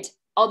separate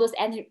all those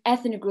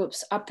ethnic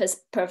groups are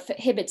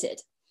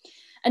prohibited.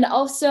 And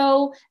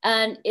also,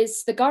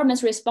 it's the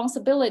government's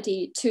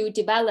responsibility to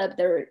develop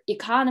their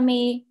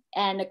economy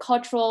and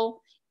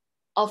cultural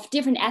of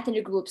different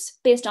ethnic groups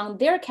based on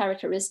their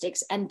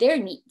characteristics and their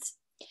needs.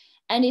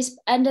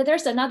 And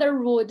there's another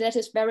rule that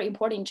is very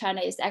important in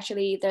China is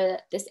actually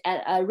this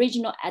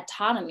regional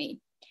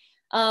autonomy.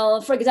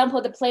 For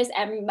example, the place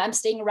I'm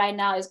staying right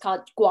now is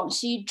called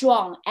Guangxi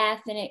Zhuang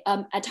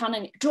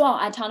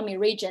Autonomy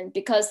Region,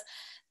 because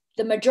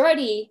the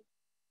majority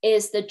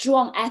is the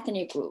Zhuang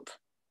ethnic group.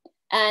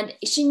 And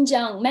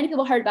Xinjiang, many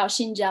people heard about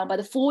Xinjiang, but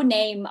the full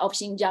name of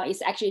Xinjiang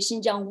is actually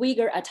Xinjiang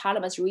Uyghur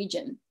Autonomous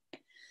Region.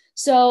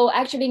 So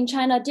actually in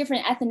China,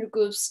 different ethnic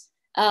groups,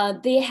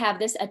 they have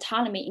this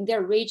autonomy in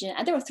their region.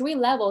 And there are 3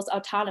 levels of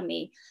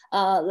autonomy.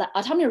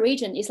 Autonomy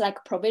region is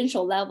like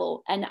provincial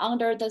level. And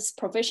under this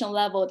provincial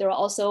level, there are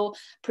also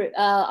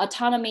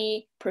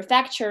autonomy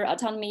prefecture,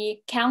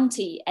 autonomy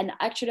county, and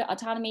actually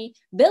autonomy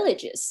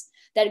villages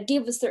that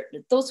give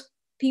those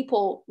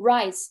people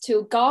rights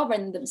to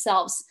govern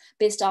themselves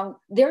based on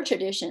their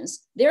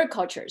traditions, their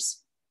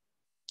cultures.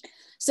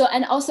 So,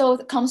 and also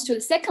comes to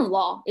the second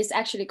law, is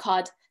actually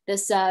called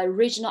this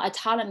regional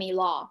autonomy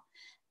law.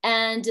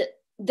 And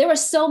there are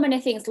so many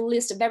things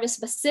listed very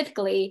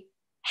specifically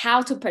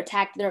how to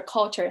protect their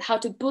culture, how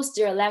to boost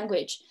their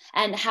language,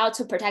 and how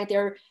to protect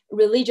their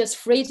religious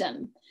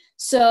freedom.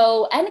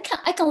 So, and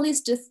I can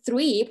list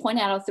 3, point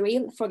out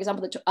 3. For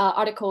example, the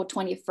Article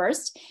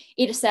 21st,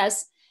 it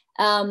says,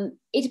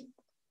 it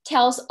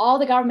tells all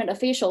the government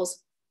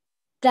officials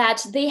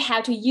that they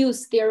have to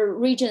use their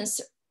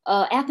region's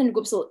ethnic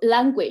groups'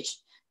 language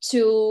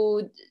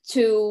to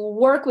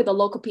work with the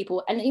local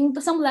people. And in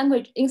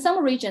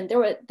some region, there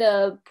were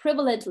the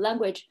prevalent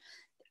language.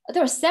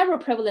 There are several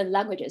prevalent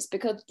languages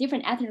because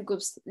different ethnic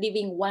groups live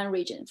in one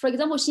region. For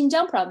example,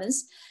 Xinjiang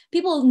province,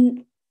 people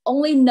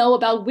only know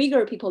about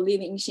Uyghur people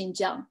living in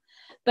Xinjiang,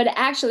 but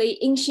actually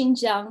in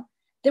Xinjiang,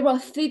 there were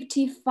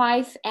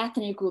 55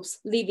 ethnic groups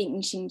living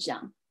in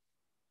Xinjiang.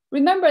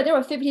 Remember, there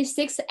were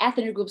 56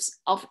 ethnic groups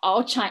of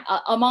all China.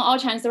 Among all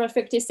Chinese, there were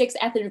 56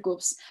 ethnic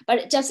groups,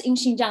 but just in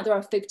Xinjiang, there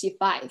are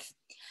 55.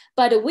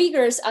 But the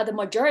Uyghurs are the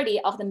majority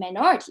of the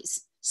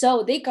minorities,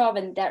 so they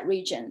govern that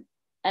region.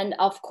 And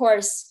of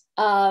course,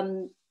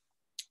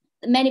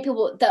 many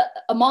people,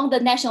 among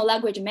the national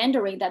language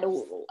Mandarin that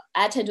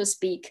I tend to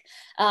speak,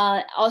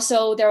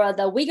 also there are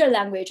the Uyghur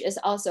language is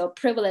also a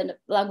prevalent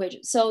language.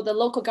 So the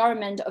local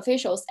government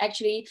officials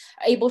actually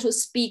are able to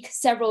speak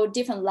several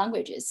different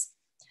languages.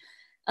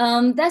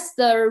 That's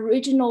the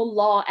regional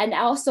law. And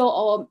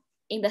also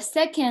in the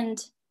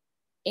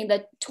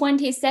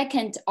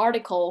 22nd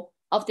article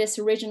of this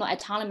regional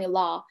autonomy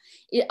law,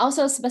 it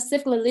also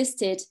specifically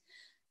listed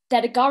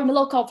that the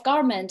local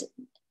government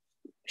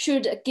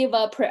should give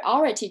a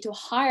priority to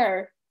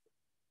hire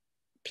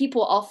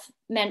people of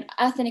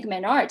ethnic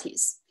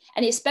minorities,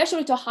 and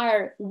especially to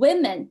hire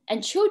women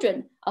and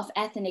children of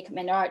ethnic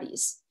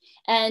minorities,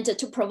 and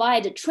to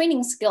provide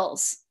training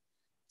skills,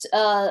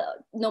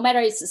 no matter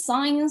it's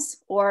science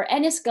or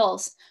any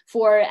skills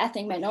for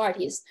ethnic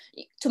minorities,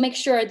 to make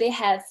sure they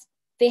have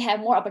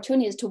more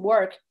opportunities to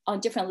work on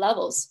different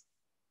levels.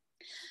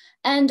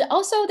 And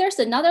also there's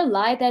another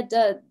lie that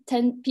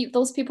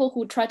those people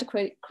who try to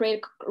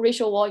create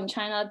racial wall in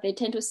China, they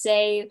tend to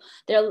say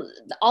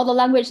all the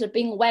languages are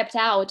being wiped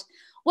out.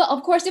 Well,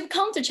 of course, if you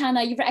come to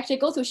China, if you actually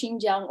go to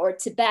Xinjiang or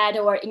Tibet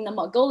or in the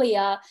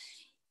Mongolia,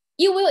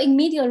 you will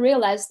immediately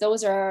realize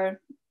those are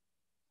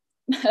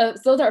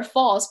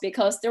false,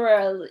 because there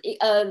are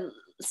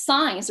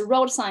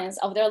road signs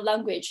of their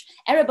language.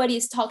 Everybody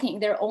is talking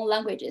their own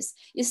languages.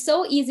 It's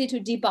so easy to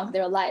debunk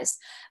their lies.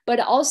 But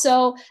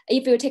also,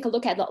 if you take a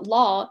look at the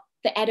law,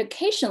 the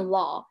education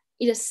law,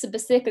 it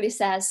specifically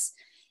says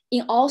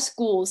in all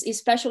schools,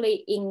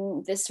 especially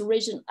in this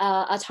region,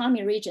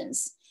 autonomy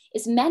regions,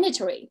 it's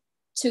mandatory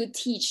to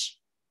teach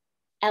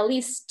at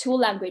least 2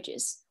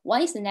 languages.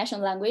 One is the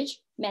national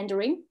language,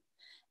 Mandarin,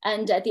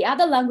 and the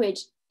other language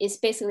is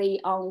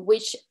basically on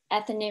which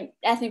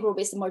ethnic group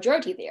is the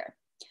majority there.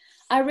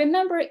 I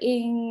remember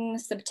in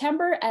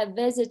September, I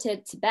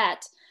visited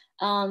Tibet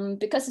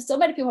because so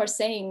many people are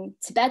saying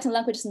Tibetan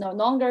languages no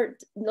longer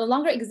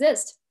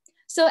exist.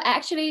 So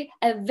actually,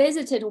 I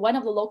visited one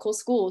of the local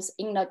schools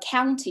in the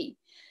county.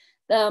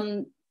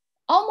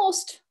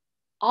 Almost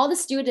all the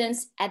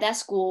students at that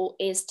school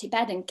is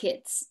Tibetan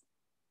kids.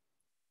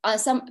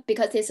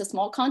 Because it's a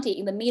small county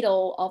in the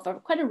middle of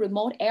quite a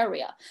remote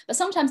area, but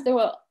sometimes there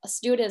were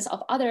students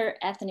of other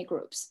ethnic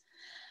groups.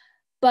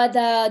 But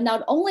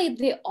not only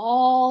they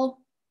all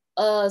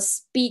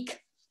speak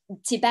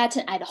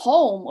Tibetan at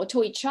home or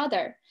to each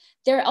other,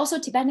 there are also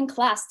Tibetan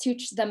class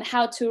teach them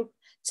how to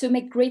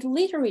make great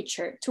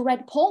literature, to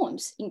write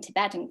poems in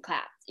Tibetan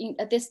class, in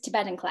this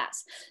Tibetan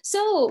class.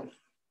 So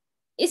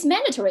it's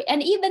mandatory.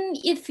 And even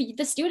if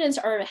the students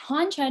are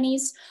Han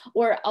Chinese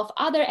or of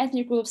other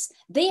ethnic groups,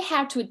 they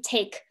have to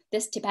take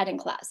this Tibetan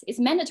class. It's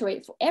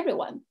mandatory for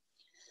everyone.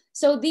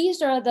 So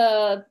these are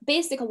the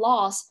basic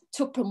laws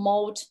to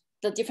promote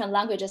the different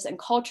languages and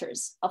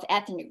cultures of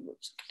ethnic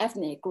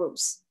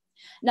groups.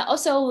 Now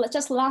also,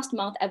 just last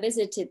month, I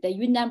visited the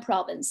Yunnan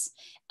province,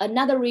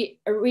 another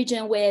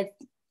region with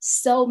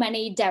so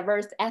many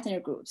diverse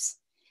ethnic groups.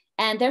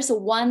 And there's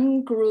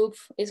one group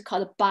is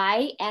called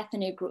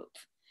bi-ethnic group.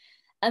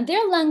 And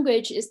their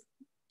language is,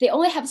 they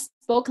only have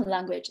spoken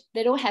language.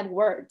 They don't have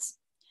words.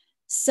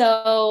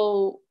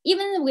 So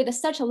even with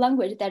such a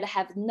language that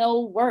have no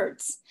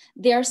words,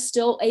 they're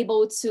still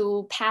able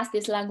to pass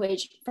this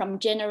language from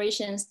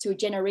generations to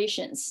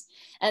generations.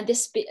 And they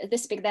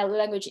speak that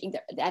language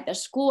at their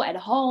school, at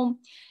home.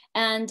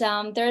 And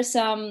there's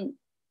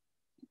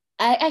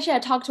I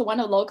talked to one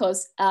of the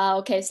locals.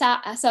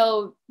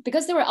 So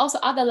because there were also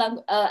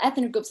other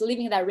ethnic groups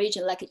living in that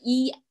region, like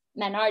Yi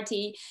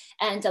minority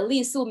and the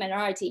Li Su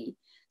minority.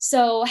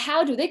 So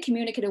how do they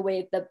communicate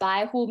with the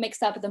Bai who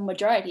makes up the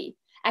majority?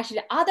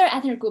 Actually, other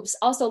ethnic groups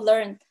also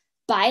learn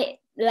Bai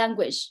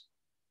language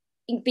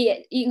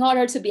in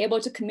order to be able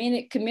to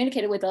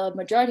communicate with the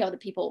majority of the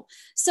people.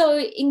 So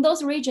in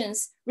those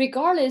regions,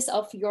 regardless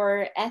of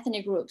your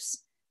ethnic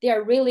groups, they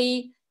are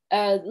really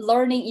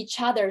learning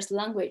each other's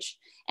language.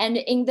 And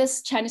in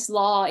this Chinese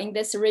law, in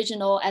this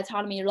regional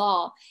autonomy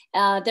law,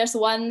 there's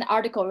one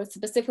article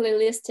specifically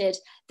listed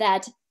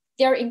that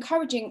they're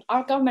encouraging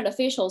our government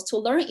officials to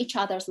learn each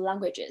other's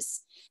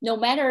languages. No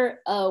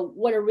matter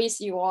what race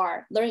you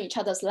are, learn each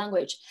other's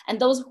language. And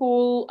those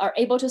who are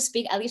able to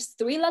speak at least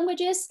 3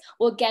 languages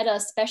will get a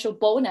special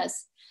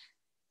bonus.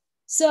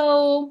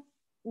 So,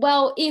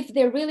 well, if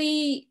they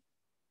really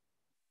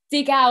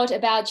dig out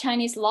about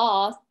Chinese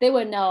law, they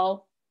will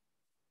know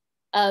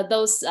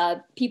those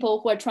people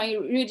who are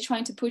really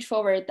trying to push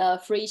forward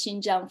the free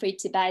Xinjiang, free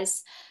Tibet,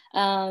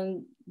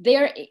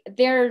 their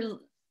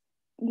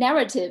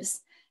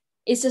narratives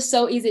is just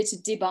so easy to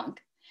debunk.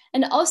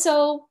 And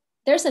also,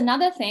 there's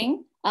another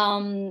thing,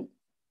 and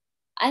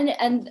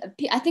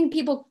I think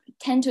people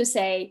tend to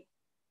say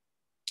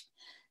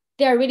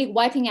they're really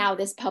wiping out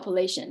this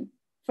population.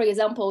 For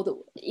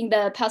example, in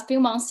the past few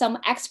months, some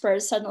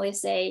experts suddenly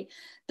say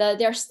that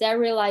they're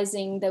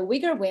sterilizing the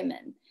Uyghur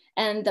women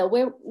and the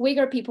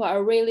Uyghur people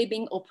are really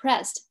being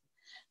oppressed.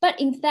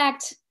 But in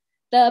fact,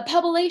 the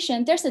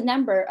population, there's a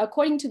number,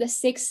 according to the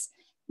 6th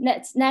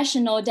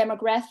National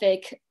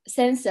Demographic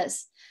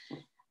Census,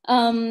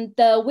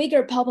 the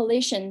Uyghur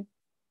population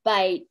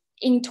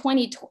in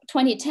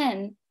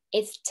 2010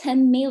 is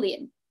 10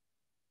 million.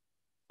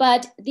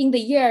 But in the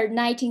year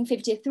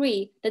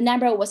 1953, the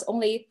number was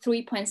only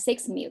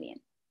 3.6 million.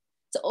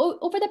 So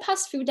over the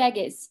past few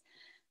decades,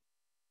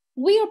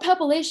 Uyghur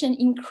population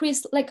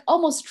increased, like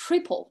almost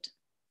tripled.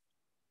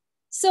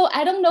 So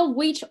I don't know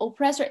which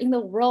oppressor in the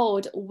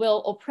world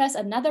will oppress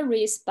another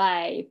race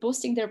by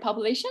boosting their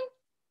population.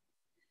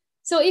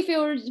 So if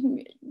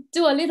you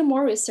do a little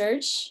more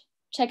research,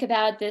 check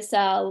about this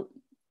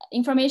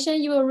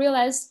information, you will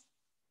realize,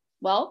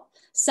 well,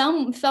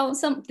 some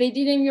they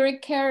didn't really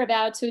care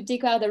about to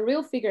dig out the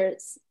real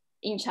figures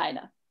in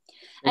China.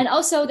 And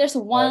also there's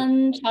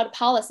one child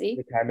policy.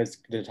 The time is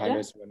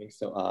running,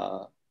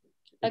 so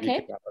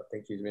okay.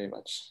 Thank you very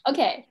much.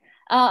 Okay.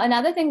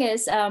 Another thing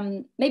is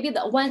maybe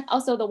the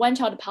one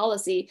child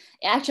policy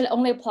actually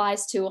only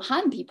applies to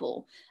Han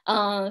people.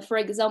 For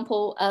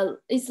example,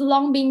 it's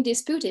long been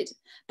disputed,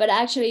 but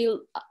actually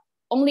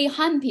only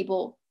Han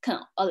people can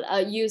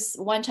use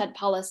one child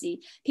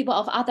policy. People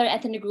of other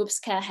ethnic groups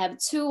can have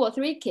 2 or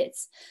 3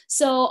 kids.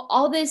 So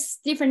all these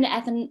different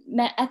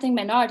ethnic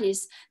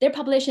minorities, their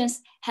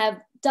populations have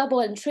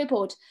doubled and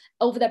tripled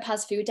over the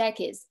past few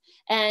decades.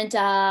 And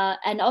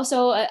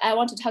also I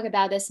want to talk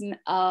about this,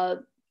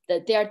 that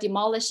they are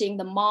demolishing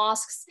the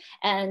mosques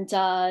and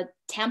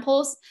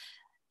temples.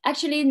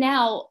 Actually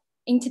now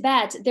in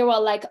Tibet, there were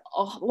like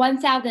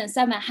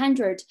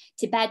 1,700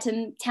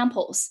 Tibetan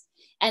temples,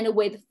 and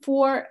with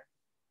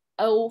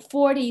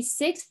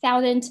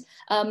 46,000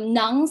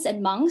 nuns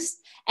and monks.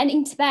 And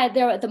in Tibet,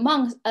 there are the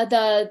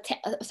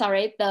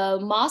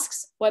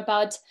mosques were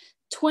about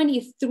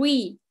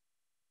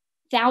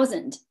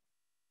 23,000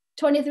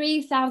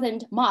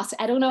 mosques.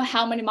 I don't know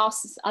how many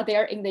mosques are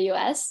there in the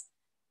US.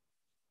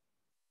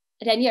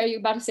 Danny, are you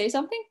about to say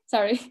something?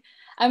 Sorry,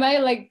 I might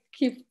like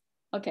keep,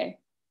 okay.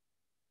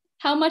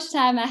 How much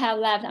time I have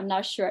left, I'm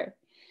not sure.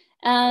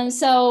 And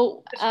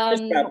so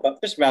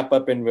just wrap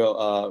up and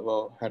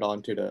we'll head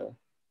on to the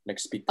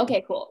next speaker.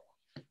 Okay, cool.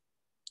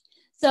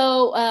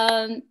 So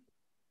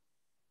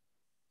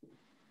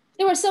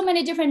there were so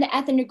many different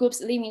ethnic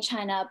groups living in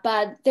China,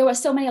 but there were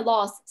so many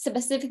laws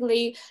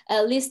specifically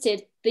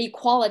listed the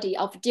equality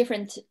of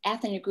different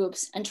ethnic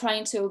groups and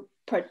trying to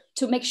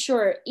make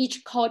sure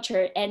each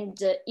culture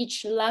and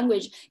each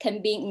language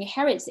can be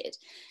inherited.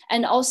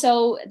 And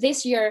also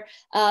this year,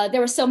 there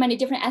were so many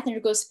different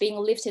ethnic groups being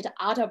lifted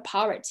out of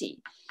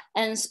poverty.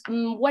 And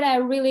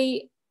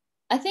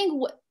I think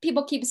what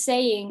people keep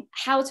saying,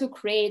 how to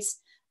create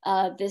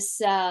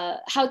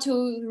how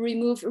to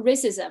remove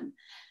racism,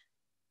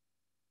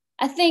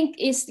 I think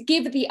is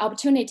give the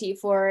opportunity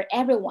for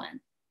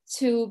everyone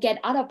to get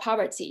out of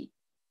poverty,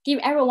 give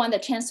everyone the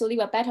chance to live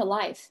a better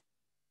life.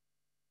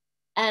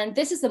 And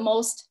this is the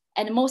most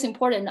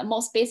important, the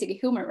most basic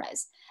human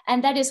rights.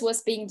 And that is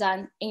what's being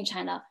done in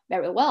China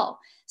very well.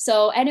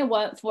 So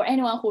for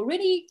anyone who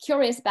really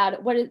curious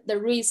about what the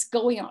race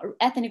going on,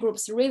 ethnic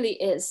groups really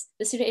is,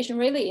 the situation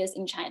really is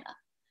in China,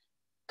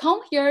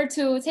 come here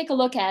to take a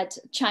look at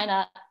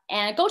China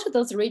and go to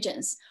those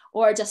regions,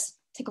 or just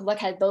take a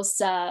look at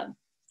those,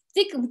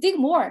 dig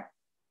more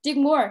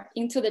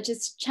into the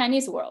just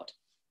Chinese world.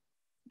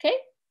 Okay?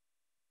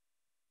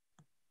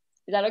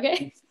 Is that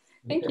okay?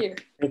 Thank you.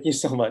 Thank you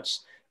so much.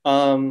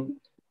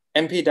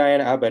 MP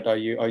Diana Abbott, are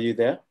you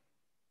there?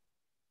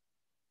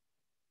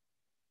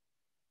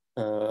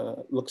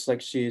 Looks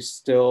like she's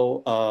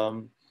still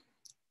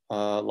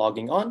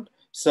logging on.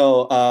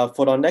 So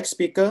for our next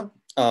speaker,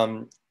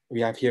 we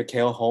have here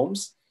Cale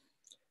Holmes.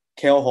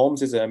 Cale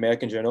Holmes is an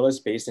American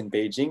journalist based in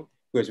Beijing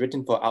who has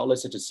written for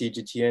outlets such as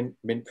CGTN,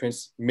 Mint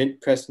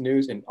Press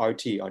News, and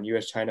RT on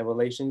US-China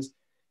relations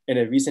and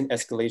a recent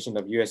escalation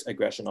of US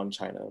aggression on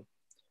China.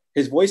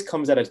 His voice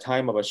comes at a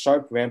time of a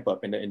sharp ramp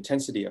up in the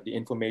intensity of the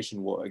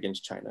information war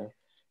against China,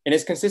 and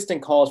his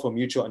consistent calls for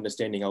mutual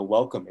understanding are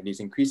welcome in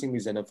these increasingly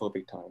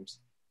xenophobic times.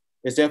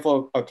 It's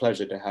therefore our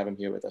pleasure to have him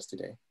here with us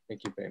today.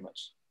 Thank you very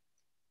much.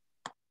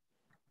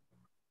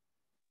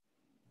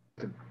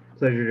 It's a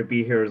pleasure to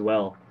be here as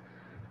well.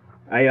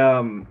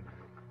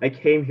 I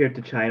came here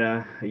to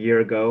China a year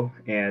ago,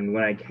 and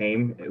when I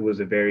came, it was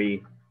a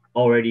very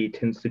already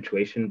tense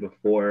situation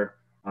before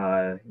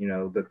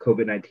the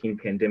COVID-19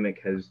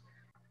 pandemic has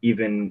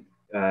even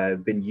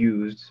been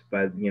used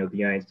by the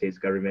United States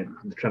government,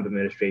 the Trump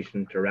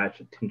administration, to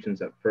ratchet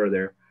tensions up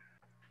further.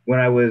 When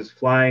I was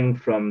flying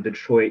from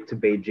Detroit to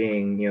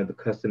Beijing, the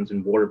Customs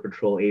and Border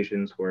Patrol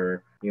agents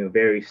were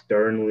very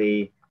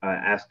sternly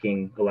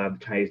asking a lot of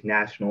the Chinese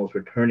nationals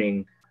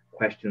returning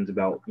questions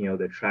about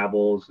their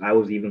travels. I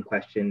was even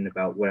questioned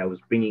about what I was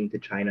bringing to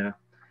China.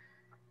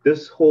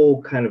 This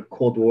whole kind of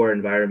Cold War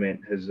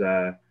environment has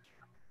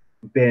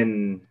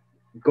been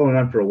going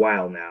on for a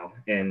while now,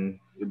 and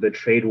the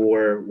trade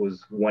war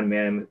was one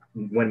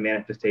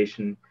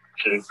manifestation,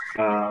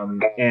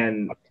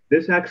 and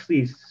this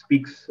actually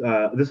speaks.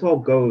 This all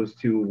goes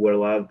to what a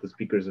lot of the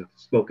speakers have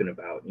spoken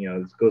about.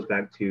 This goes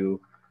back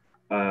to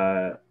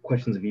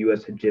questions of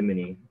U.S.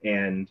 hegemony,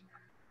 and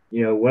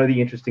one of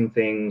the interesting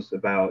things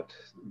about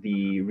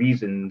the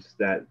reasons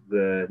that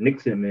the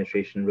Nixon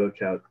administration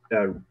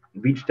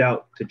reached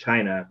out to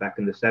China back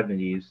in the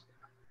 70s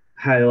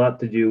had a lot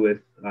to do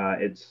with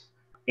its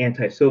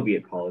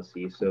anti-Soviet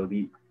policy. So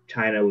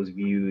China was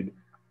viewed,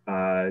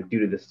 due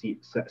to the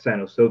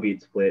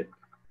Sino-Soviet split,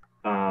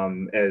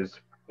 as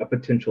a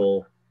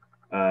potential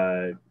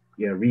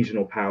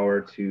regional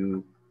power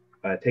to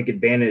take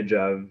advantage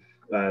of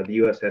the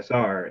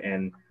USSR,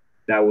 and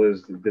that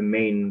was the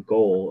main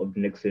goal of the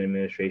Nixon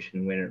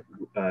administration when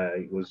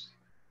it was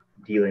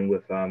dealing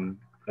with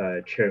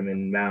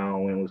Chairman Mao,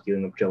 when it was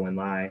dealing with Zhou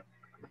Enlai.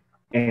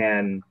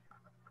 And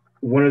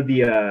one of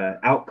the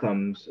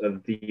outcomes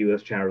of the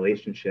U.S.-China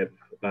relationship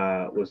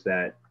was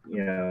that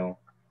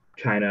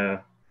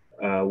China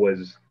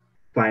was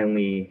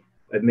finally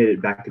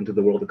admitted back into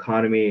the world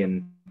economy,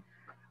 and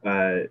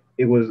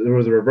there was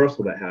a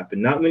reversal that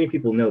happened. Not many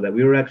people know that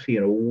we were actually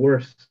in a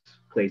worse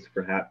place,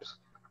 perhaps,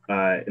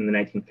 in the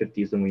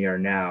 1950s than we are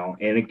now,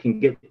 and it can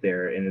get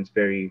there, and it's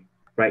very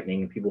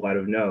frightening. And people ought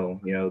to know,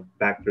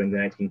 back during the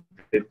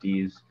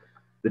 1950s,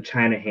 the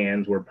China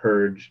hands were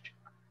purged.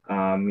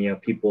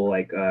 People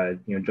like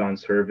John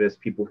Service,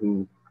 people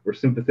who were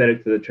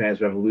sympathetic to the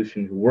Chinese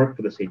Revolution, who worked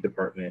for the State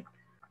Department,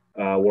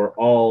 were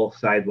all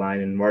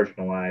sidelined and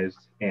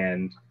marginalized,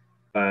 and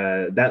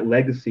that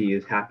legacy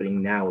is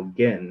happening now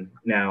again.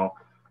 Now,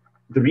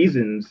 the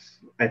reasons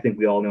I think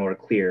we all know are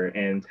clear,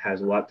 and has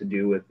a lot to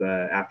do with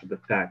after the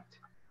fact,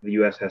 the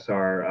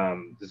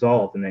USSR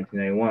dissolved in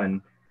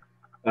 1991.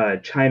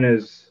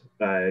 China's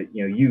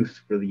use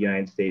for the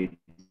United States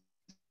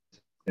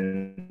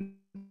and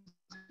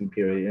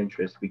imperial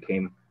interests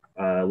became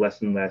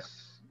less and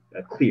less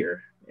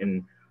clear.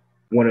 And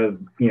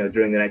during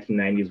the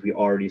 1990s, we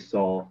already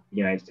saw the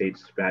United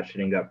States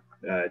ratcheting up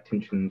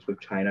tensions with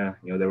China.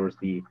 There was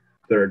the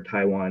third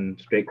Taiwan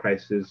Strait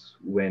crisis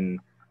when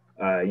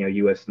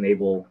U.S.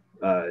 naval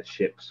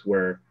ships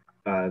were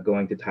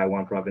going to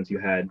Taiwan province. You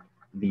had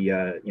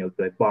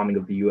the bombing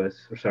of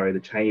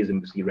the Chinese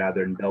embassy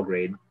rather in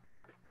Belgrade,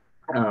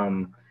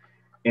 and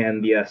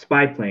the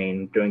spy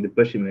plane during the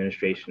Bush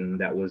administration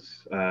that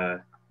was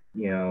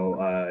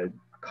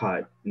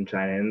caught in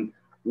China. And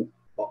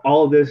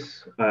all of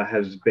this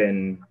has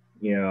been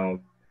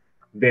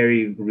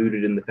very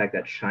rooted in the fact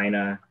that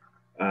China,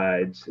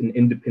 it's an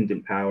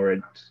independent power.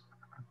 It's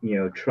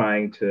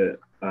trying to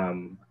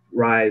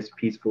rise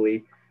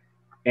peacefully,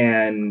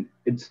 and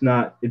it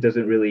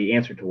doesn't really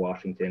answer to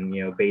Washington.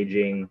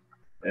 Beijing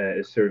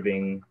is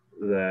serving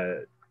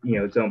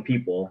its own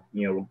people,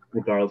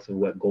 regardless of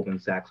what Goldman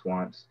Sachs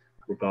wants,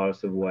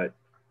 regardless of what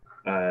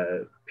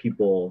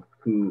people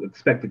who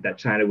expected that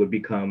China would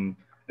become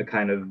a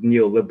kind of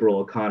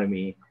neoliberal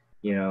economy,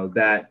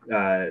 that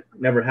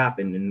never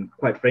happened. And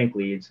quite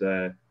frankly, it's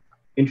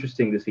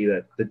interesting to see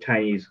that the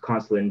Chinese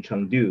consulate in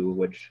Chengdu,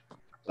 which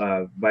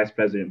Vice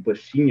President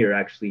Bush Sr.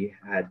 actually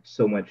had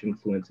so much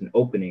influence in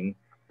opening,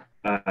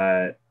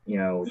 that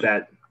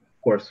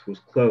of course was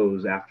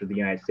closed after the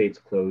United States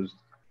closed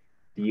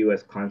the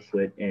U.S.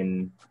 consulate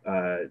in,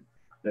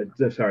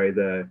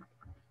 the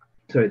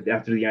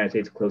after the United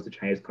States closed the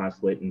Chinese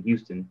consulate in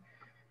Houston.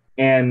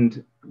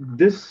 And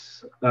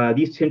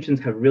these tensions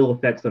have real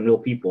effects on real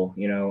people.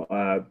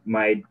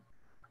 My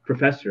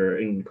professor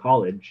in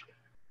college,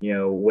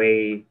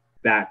 way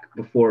back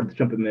before the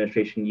Trump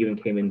administration even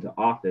came into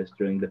office,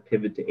 during the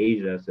pivot to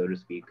Asia, so to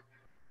speak,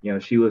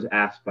 she was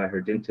asked by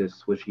her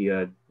dentist, was she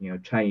a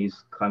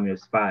Chinese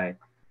communist spy?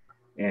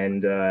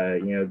 And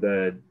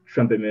the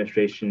Trump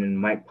administration and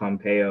Mike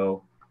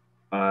Pompeo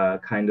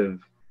kind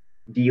of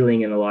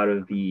dealing in a lot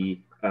of the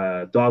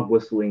dog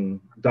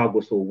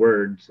whistle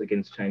words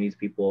against Chinese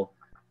people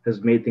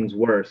has made things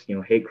worse.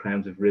 Hate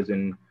crimes have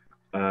risen.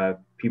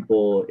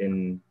 People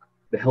in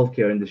the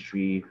healthcare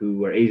industry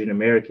who are Asian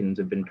Americans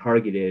have been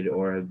targeted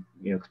or have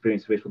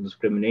experienced racial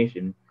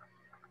discrimination.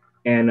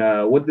 And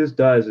what this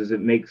does is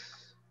it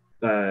makes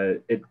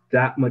it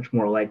that much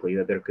more likely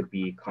that there could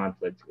be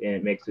conflict, and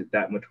it makes it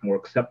that much more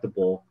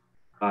acceptable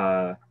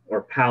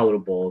or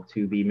palatable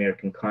to the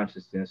American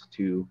consciousness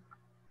to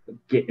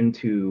get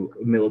into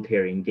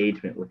military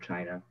engagement with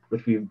China,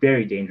 which would be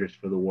very dangerous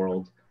for the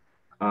world.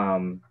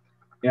 And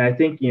I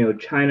think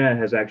China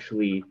has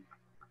actually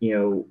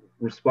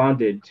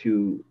responded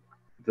to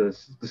the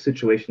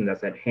situation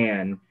that's at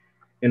hand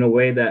in a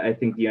way that I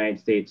think the United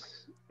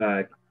States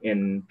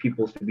and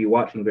people should be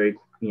watching very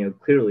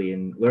clearly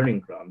and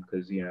learning from,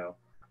 because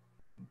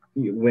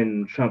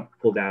when Trump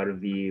pulled out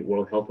of the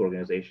World Health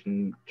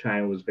Organization,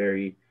 China was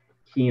very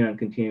keen on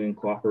continuing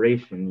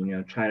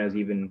cooperation. China's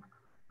even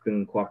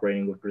been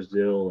cooperating with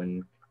Brazil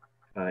and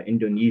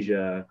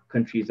Indonesia,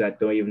 countries that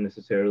don't even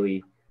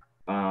necessarily,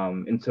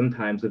 and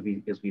sometimes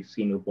as we've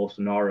seen with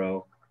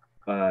Bolsonaro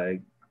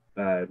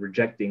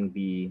rejecting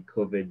the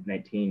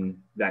COVID-19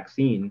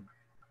 vaccine,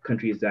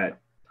 countries that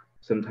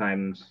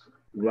sometimes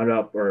run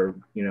up or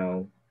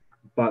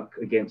buck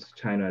against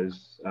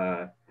China's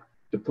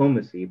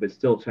diplomacy, but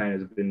still China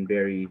has been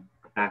very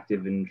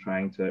active in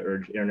trying to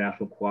urge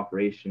international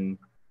cooperation,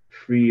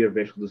 free of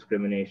racial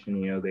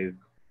discrimination. They've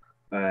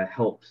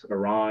helped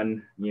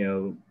Iran,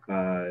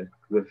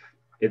 with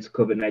its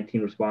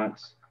COVID-19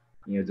 response,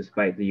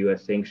 despite the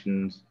U.S.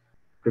 sanctions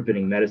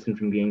preventing medicine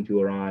from getting to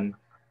Iran.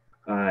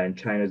 And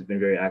China has been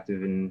very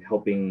active in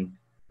helping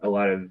a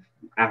lot of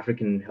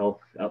African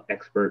health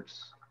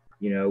experts,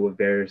 with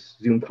various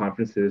Zoom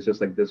conferences,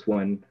 just like this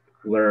one,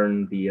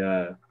 learn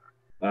the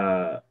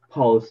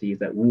policies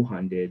that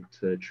Wuhan did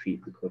to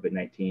treat the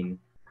COVID-19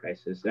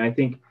 crisis. And I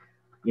think,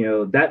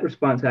 that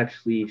response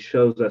actually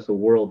shows us a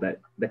world that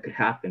could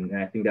happen. And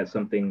I think that's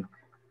something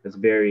that's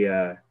very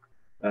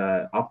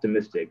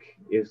optimistic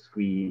if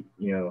we,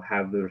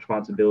 have the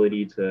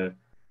responsibility to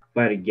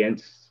fight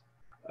against,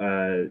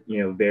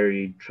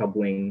 very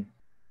troubling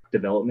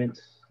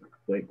developments,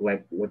 like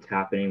what's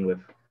happening with,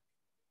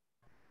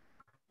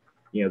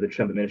 the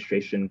Trump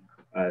administration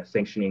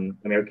sanctioning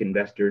American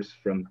investors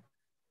from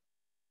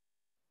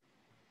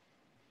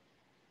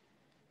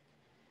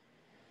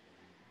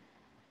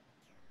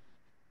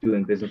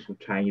doing business with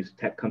Chinese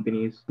tech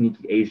companies,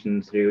 sneaky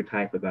Asian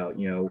stereotype about,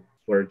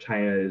 where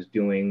China is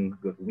doing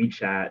with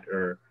WeChat,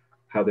 or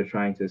how they're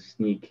trying to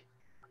sneak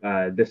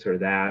this or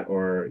that,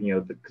 or,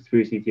 the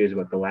conspiracy theories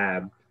about the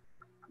lab,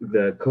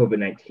 the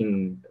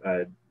COVID-19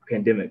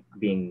 pandemic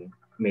being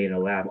made in a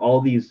lab.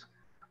 All these,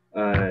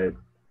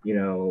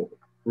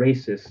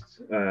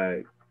 racist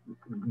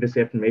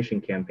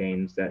disinformation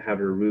campaigns that have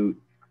a root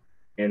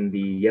in the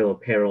yellow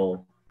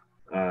peril,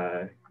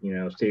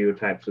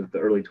 stereotypes of the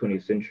early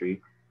 20th century,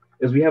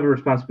 is we have a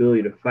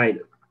responsibility to fight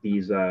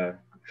these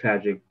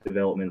tragic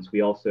developments.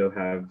 We also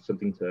have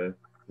something to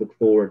look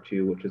forward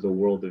to, which is a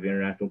world of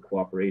international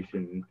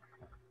cooperation.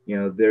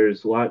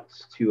 There's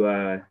lots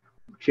to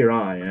cheer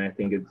on, and I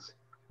think it's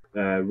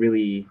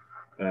really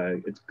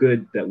it's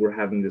good that we're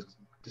having this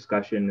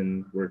discussion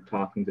and we're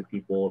talking to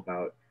people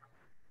about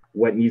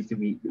what needs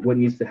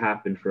to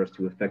happen for us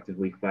to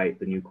effectively fight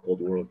the new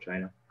Cold War of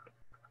China.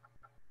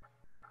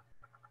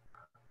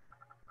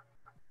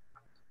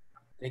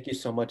 Thank you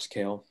so much,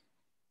 Cale.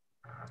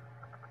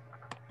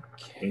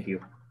 Thank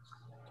you.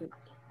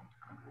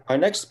 Our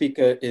next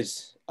speaker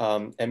is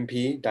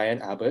MP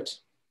Diane Abbott.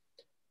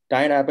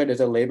 Diane Abbott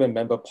is a Labour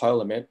Member of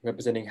Parliament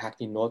representing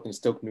Hackney North and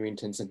Stoke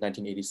Newington since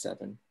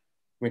 1987,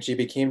 when she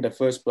became the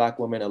first Black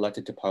woman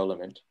elected to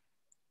Parliament.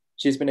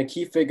 She has been a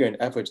key figure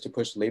in efforts to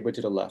push Labour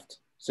to the left,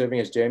 serving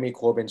as Jeremy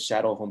Corbyn's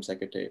Shadow Home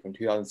Secretary from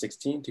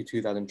 2016 to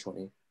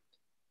 2020.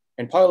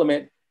 In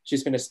Parliament,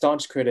 she's been a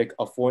staunch critic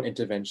of foreign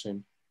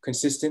intervention,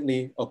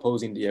 consistently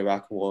opposing the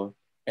Iraq War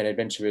and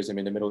adventurism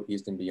in the Middle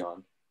East and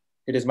beyond.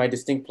 It is my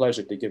distinct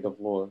pleasure to give the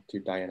floor to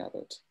Diane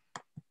Abbott.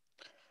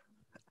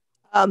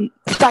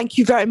 Thank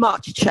you very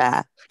much,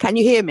 Chair. Can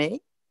you hear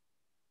me?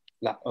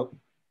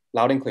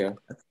 Loud and clear.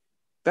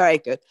 Very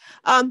good.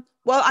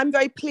 Well, I'm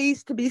very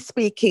pleased to be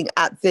speaking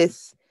at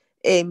this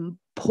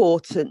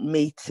important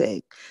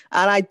meeting.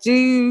 And I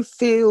do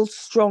feel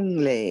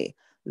strongly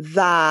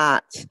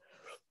that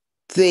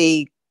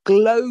the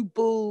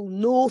global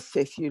north,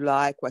 if you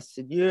like,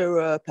 Western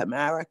Europe,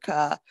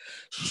 America,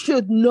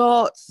 should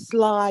not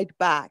slide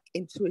back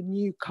into a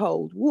new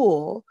Cold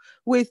War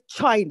with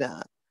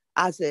China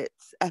as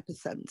its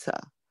epicenter.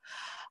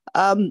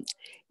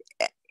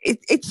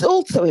 It's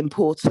also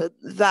important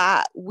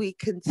that we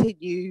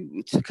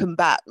continue to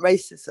combat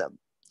racism.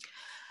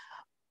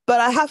 But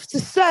I have to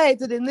say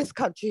that in this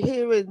country,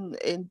 here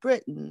in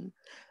Britain,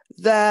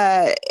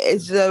 there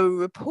is a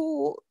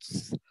report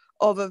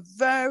of a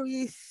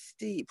very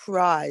steep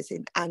rise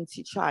in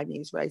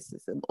anti-Chinese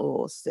racism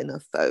or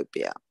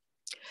xenophobia.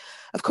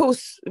 Of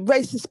course,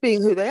 racists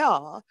being who they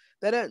are,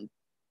 they don't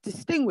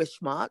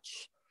distinguish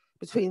much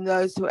between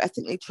those who are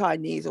ethnically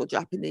Chinese or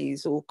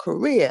Japanese or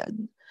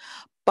Korean,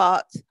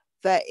 but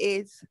there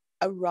is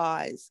a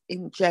rise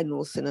in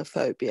general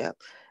xenophobia.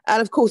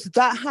 And of course,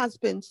 that has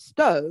been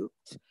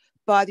stoked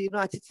by the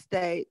United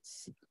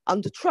States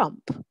under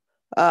Trump.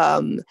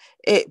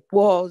 It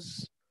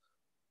was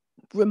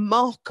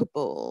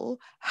remarkable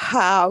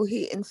how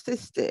he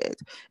insisted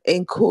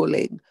in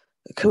calling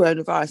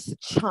coronavirus a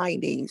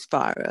Chinese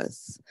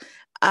virus.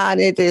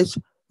 And it is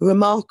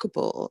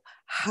remarkable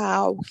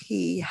how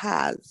he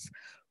has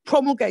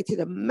promulgated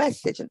a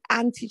message, an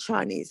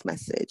anti-Chinese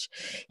message.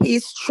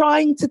 He's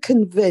trying to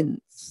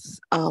convince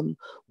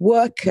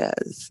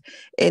workers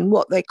in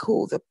what they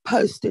call the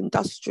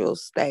post-industrial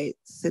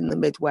states in the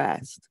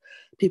Midwest,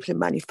 people in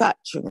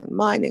manufacturing and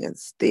mining and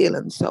steel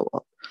and so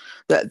on,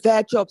 that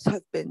their jobs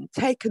have been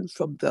taken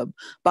from them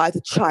by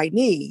the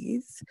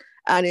Chinese,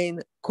 and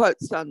in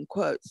quotes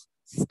unquote,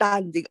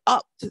 standing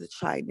up to the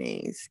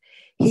Chinese,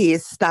 he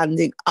is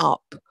standing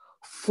up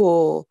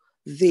for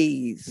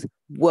these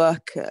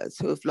workers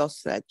who have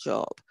lost their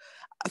job.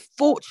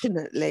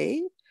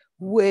 Fortunately,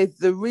 with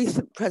the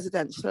recent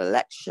presidential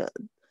election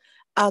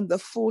and the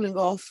falling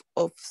off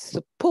of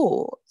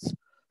support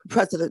for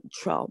President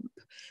Trump,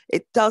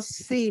 it does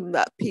seem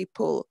that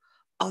people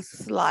are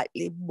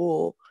slightly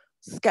more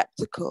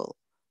skeptical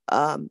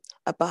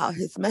about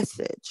his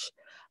message.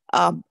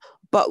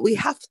 But we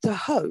have to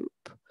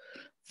hope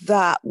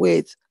that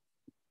with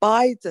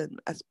Biden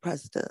as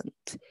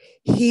president,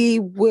 he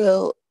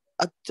will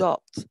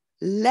adopt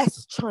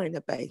less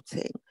China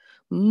baiting,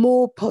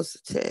 more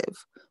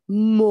positive,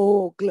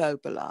 more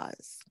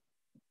globalized.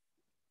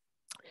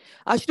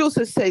 I should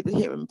also say that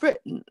here in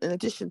Britain, in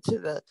addition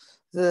to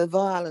the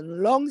violent,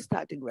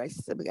 long-standing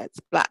racism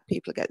against Black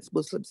people, against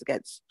Muslims,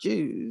 against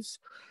Jews,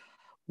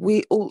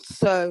 we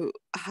also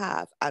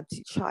have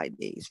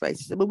anti-Chinese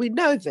racism. And we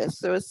know this.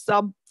 There are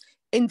some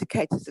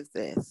indicators of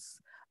this.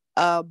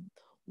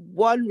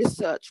 One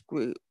research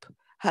group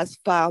has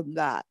found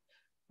that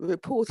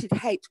reported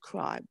hate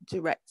crime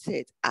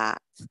directed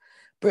at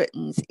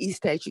Britain's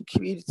East Asian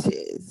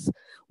communities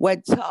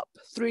went up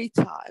 3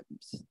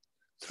 times,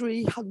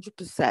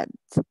 300%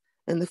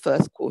 in the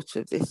first quarter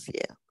of this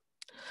year.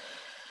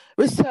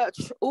 Research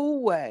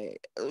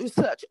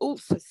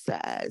also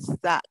says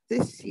that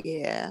this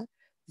year,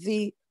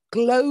 the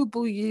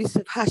global use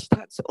of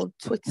hashtags on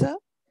Twitter,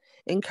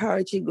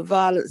 encouraging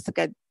violence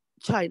against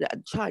China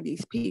and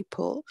Chinese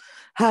people,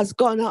 has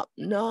gone up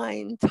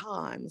 9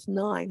 times,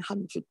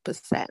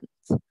 900%.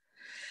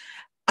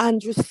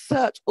 And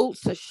research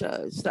also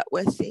shows that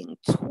we're seeing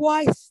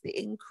twice the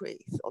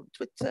increase on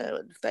Twitter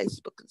and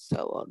Facebook and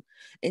so on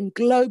in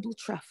global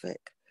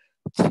traffic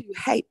to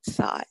hate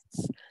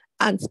sites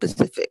and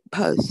specific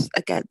posts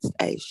against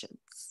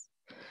Asians.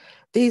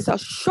 These are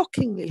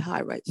shockingly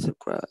high rates of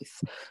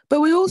growth, but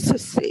we also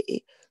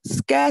see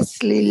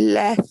scarcely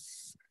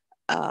less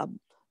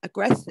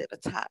aggressive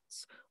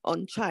attacks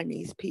on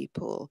Chinese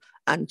people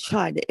and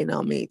China in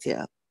our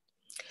media.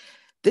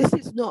 This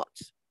is not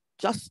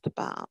just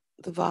about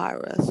the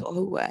virus or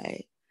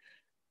Huawei.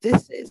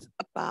 This is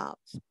about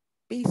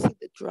beating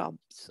the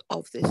drums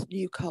of this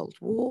new Cold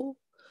War.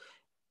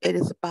 It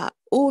is about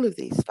all of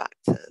these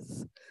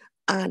factors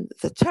and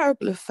the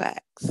terrible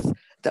effects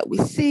that we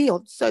see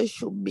on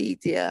social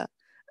media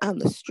and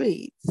the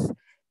streets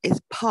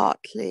is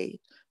partly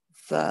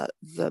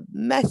the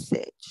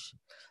message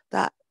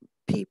that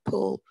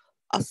people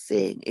are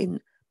seeing in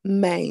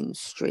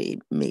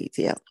mainstream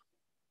media.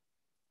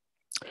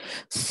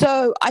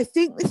 So I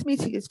think this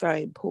meeting is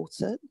very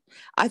important.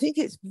 I think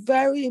it's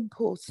very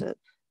important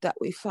that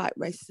we fight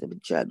racism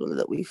in general,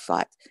 that we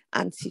fight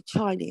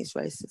anti-Chinese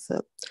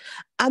racism,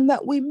 and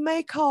that we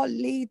make our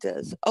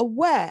leaders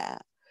aware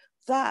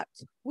that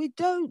we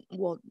don't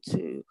want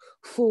to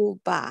fall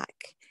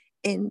back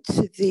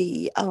into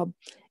the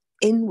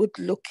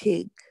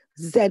inward-looking,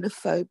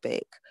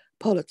 xenophobic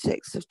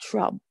politics of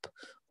Trump,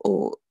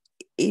 or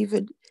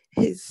even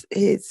his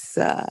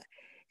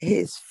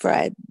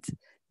friend,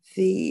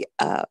 the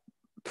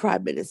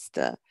Prime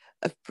Minister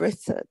of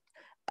Britain.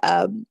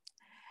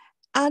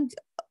 And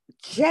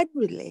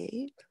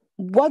generally,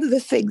 one of the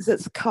things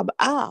that's come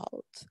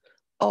out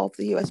of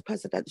the US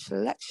presidential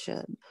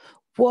election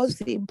was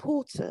the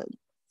importance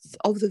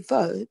of the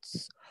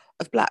votes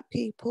of Black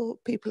people,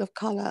 people of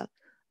colour,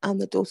 and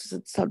the daughters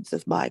and sons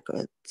of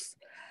migrants.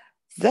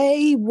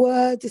 They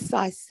were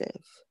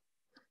decisive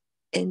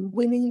in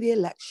winning the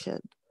election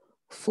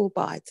for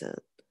Biden.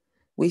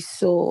 We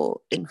saw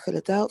in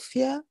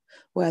Philadelphia,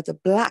 where the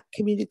Black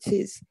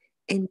communities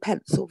in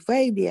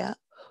Pennsylvania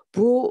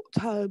brought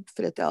home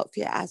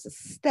Philadelphia as a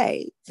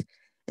state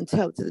in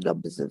terms of the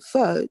numbers of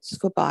votes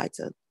for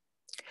Biden.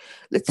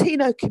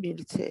 Latino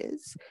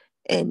communities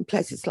in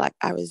places like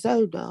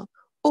Arizona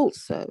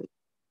also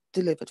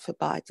delivered for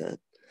Biden.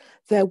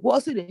 There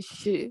was an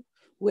issue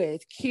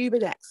with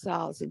Cuban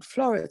exiles in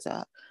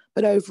Florida,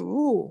 but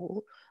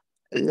overall,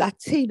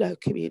 Latino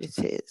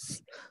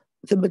communities,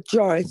 the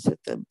majority of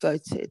them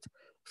voted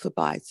for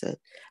Biden.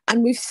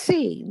 And we've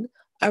seen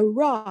a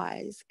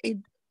rise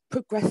in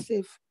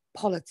progressive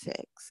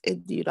politics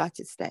in the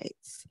United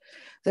States.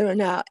 There are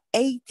now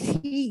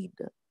 18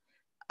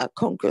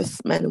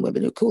 congressmen and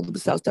women who call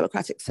themselves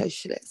Democratic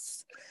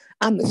Socialists.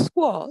 And the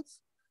Squad,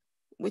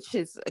 which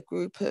is a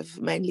group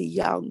of mainly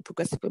young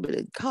progressive women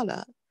in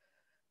color,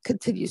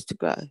 continues to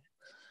grow.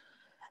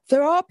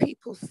 There are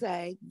people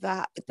saying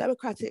that the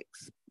Democratic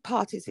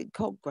parties in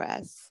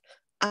Congress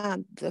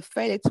and the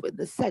failure to win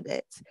the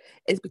Senate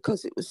is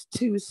because it was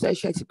too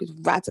associated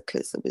with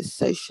radicalism, with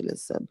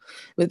socialism,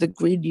 with the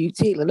Green New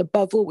Deal, and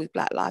above all with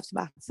Black Lives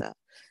Matter.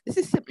 This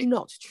is simply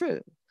not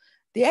true.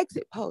 The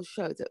exit polls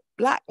show that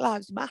Black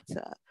Lives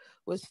Matter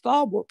was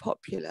far more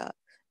popular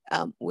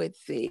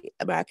with the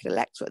American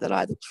electorate than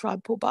either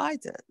Trump or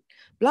Biden.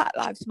 Black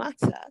Lives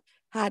Matter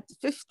had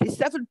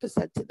 57%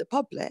 in the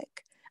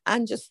public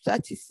and just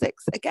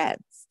 36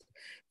 against.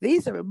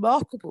 These are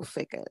remarkable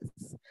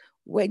figures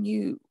when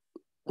you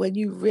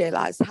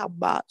realize how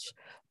much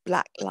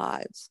Black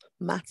Lives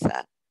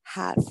Matter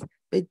has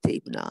been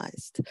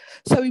demonized.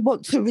 So we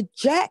want to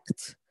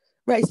reject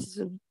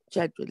racism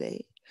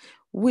generally.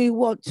 We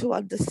want to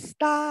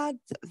understand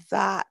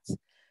that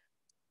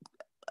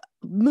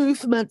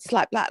movements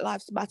like Black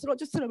Lives Matter, not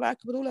just in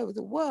America, but all over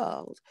the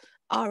world,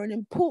 are an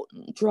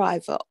important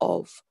driver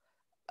of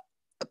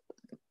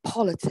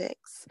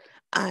politics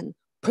and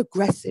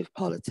progressive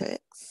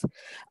politics.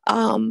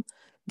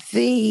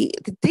 The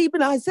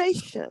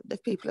demonization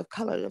of people of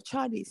color and of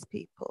Chinese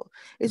people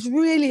is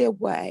really a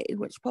way in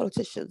which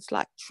politicians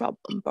like Trump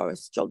and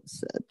Boris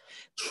Johnson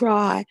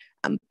try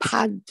and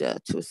pander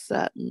to a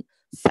certain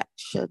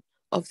section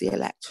of the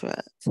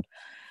electorate.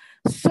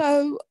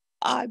 So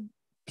I'm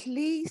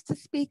pleased to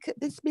speak at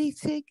this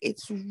meeting.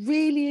 It's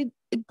really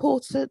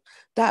important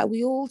that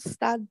we all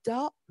stand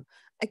up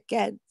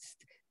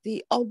against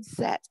the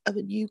onset of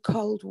a new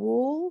Cold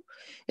War.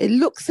 It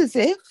looks as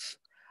if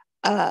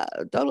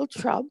Donald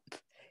Trump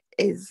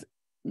is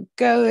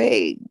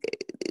going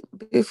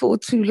before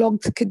too long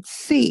to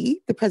concede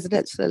the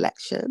presidential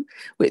election,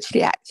 which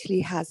he actually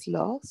has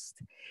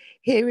lost.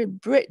 Here in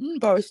Britain,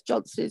 Boris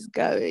Johnson is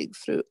going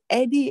through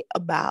any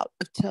amount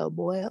of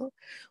turmoil.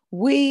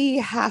 We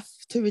have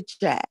to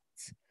reject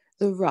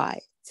the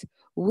right.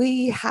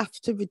 We have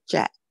to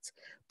reject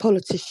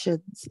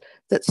politicians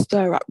that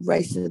stir up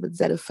racism and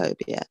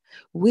xenophobia.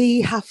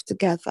 We have to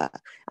gather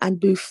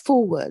and move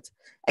forward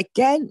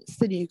against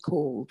the new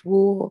Cold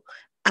War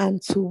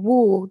and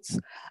towards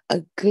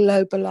a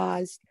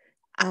globalized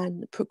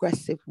and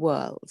progressive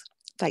world.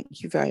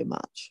 Thank you very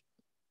much.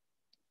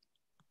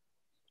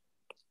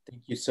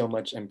 Thank you so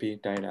much,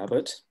 MP Diane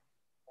Abbott.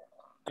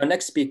 Our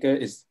next speaker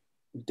is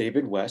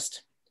David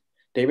West.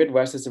 David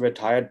West is a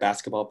retired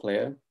basketball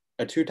player,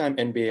 a two-time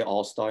NBA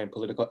All-Star and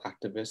political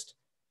activist.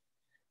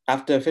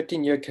 After a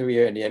 15-year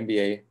career in the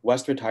NBA,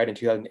 West retired in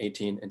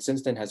 2018 and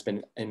since then has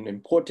been an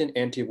important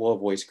anti-war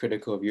voice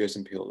critical of US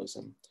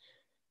imperialism.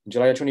 In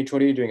July of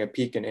 2020, during a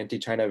peak in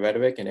anti-China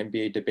rhetoric and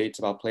NBA debates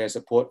about player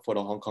support for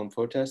the Hong Kong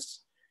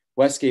protests,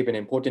 West gave an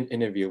important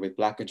interview with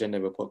Black Agenda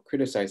Report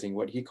criticizing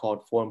what he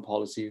called foreign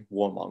policy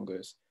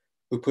warmongers,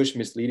 who push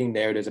misleading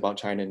narratives about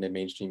China in the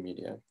mainstream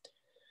media.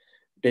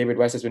 David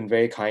West has been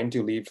very kind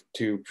to leave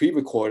to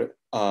pre-record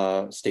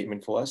a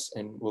statement for us,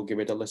 and we'll give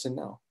it a listen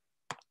now.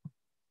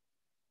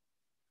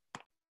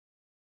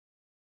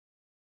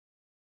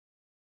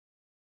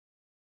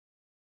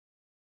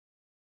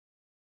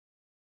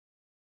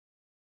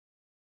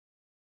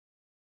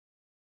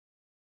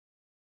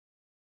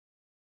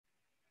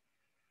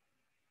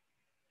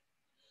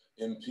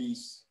 In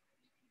peace,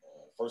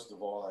 first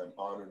of all, I'm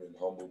honored and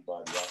humbled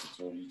by the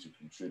opportunity to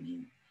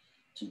contribute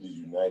to the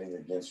Uniting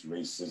Against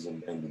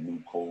Racism and the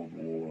New Cold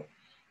War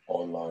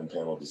online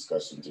panel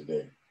discussion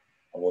today.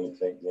 I want to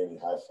thank Danny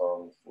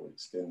Haifang for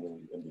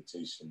extending the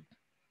invitation.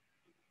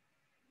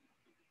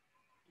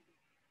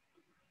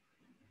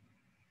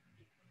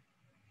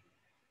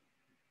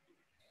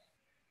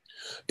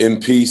 In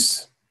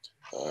peace,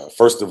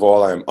 first of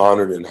all, I'm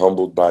honored and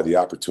humbled by the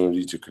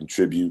opportunity to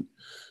contribute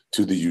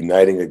to the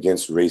Uniting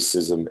Against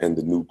Racism and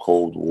the New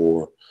Cold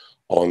War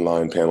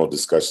online panel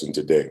discussion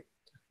today.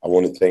 I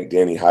want to thank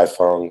Danny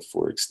Haifang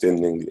for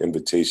extending the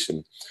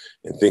invitation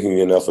and thinking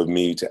enough of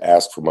me to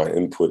ask for my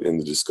input in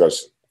the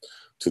discussion.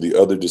 To the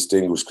other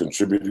distinguished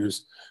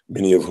contributors,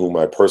 many of whom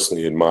I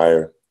personally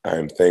admire, I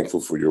am thankful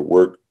for your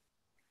work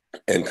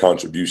and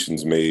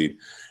contributions made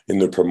in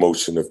the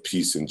promotion of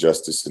peace and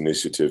justice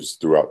initiatives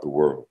throughout the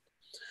world.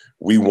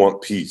 We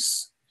want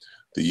peace.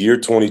 The year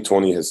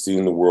 2020 has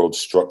seen the world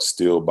struck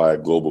still by a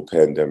global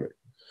pandemic.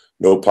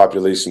 No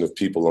population of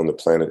people on the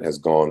planet has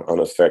gone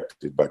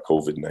unaffected by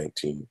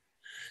COVID-19.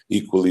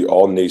 Equally,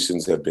 all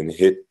nations have been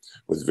hit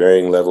with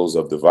varying levels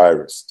of the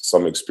virus,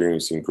 some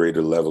experiencing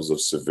greater levels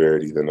of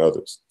severity than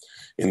others.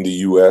 In the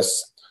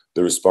US,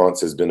 the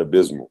response has been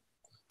abysmal.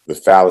 The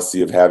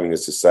fallacy of having a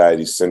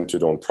society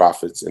centered on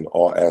profits in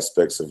all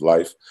aspects of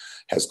life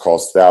has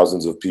cost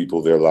thousands of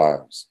people their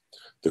lives.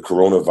 The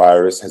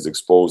coronavirus has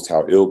exposed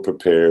how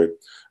ill-prepared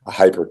a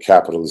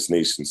hyper-capitalist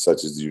nation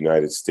such as the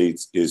United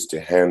States is to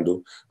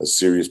handle a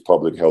serious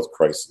public health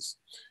crisis.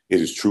 It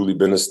has truly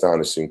been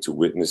astonishing to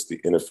witness the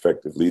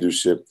ineffective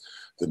leadership,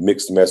 the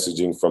mixed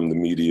messaging from the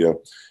media,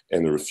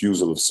 and the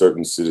refusal of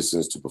certain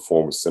citizens to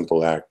perform a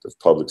simple act of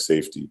public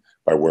safety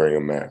by wearing a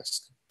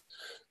mask.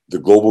 The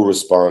global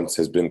response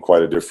has been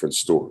quite a different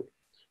story.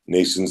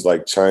 Nations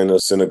like China,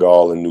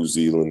 Senegal, and New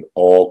Zealand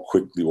all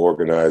quickly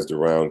organized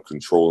around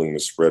controlling the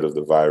spread of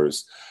the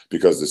virus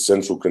because the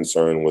central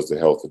concern was the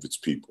health of its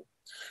people.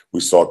 We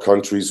saw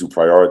countries who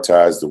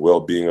prioritized the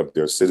well-being of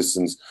their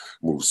citizens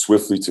move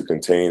swiftly to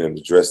contain and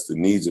address the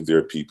needs of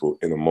their people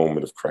in a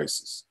moment of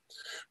crisis.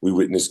 We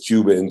witnessed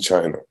Cuba and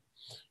China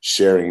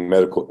sharing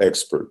medical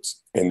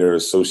experts and their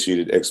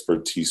associated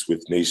expertise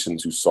with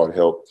nations who sought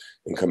help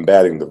in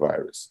combating the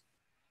virus.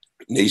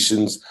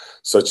 Nations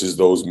such as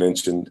those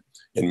mentioned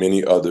and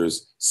many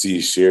others see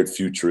a shared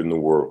future in the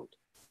world.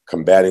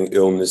 Combating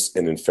illness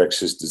and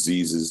infectious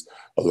diseases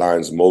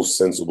aligns most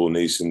sensible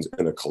nations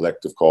in a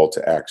collective call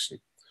to action.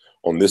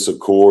 On this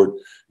accord,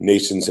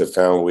 nations have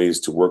found ways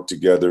to work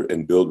together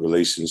and build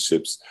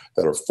relationships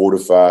that are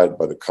fortified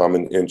by the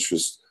common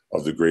interest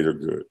of the greater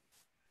good.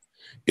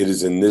 It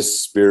is in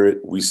this spirit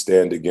we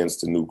stand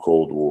against the new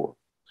Cold War.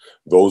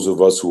 Those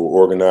of us who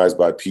are organized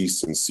by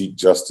peace and seek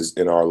justice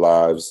in our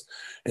lives,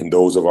 and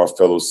those of our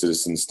fellow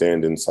citizens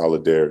stand in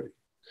solidarity.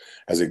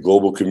 As a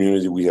global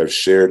community, we have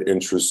shared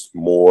interests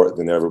more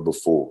than ever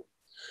before.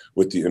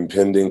 With the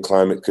impending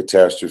climate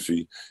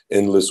catastrophe,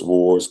 endless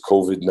wars,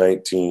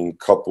 COVID-19,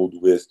 coupled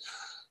with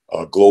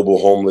global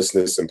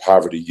homelessness and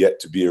poverty yet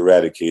to be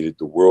eradicated,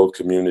 the world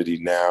community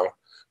now,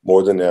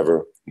 more than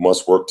ever,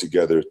 must work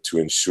together to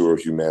ensure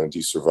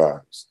humanity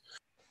survives.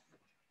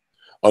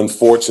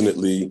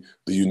 Unfortunately,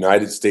 the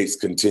United States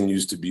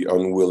continues to be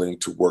unwilling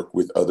to work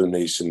with other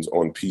nations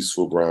on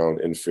peaceful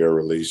ground and fair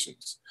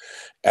relations.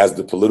 As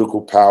the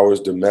political powers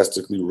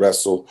domestically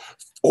wrestle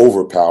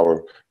over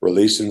power,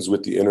 relations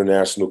with the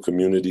international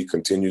community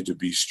continue to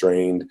be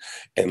strained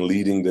and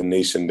leading the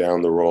nation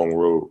down the wrong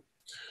road.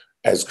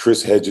 As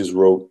Chris Hedges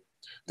wrote,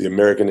 the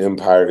American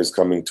empire is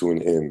coming to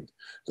an end.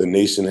 The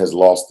nation has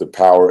lost the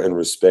power and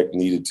respect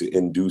needed to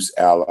induce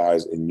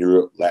allies in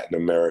Europe, Latin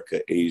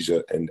America,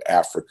 Asia, and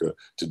Africa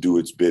to do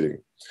its bidding.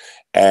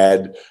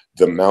 Add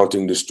the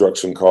mounting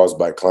destruction caused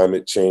by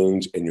climate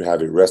change, and you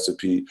have a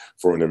recipe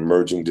for an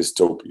emerging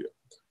dystopia.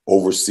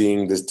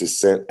 Overseeing this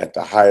descent at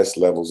the highest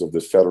levels of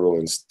the federal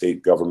and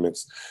state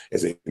governments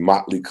is a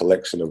motley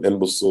collection of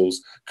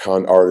imbeciles,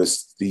 con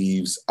artists,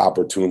 thieves,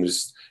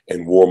 opportunists,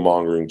 and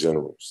warmongering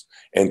generals.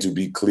 And to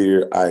be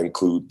clear, I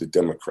include the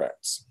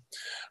Democrats.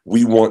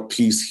 We want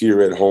peace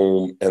here at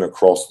home and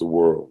across the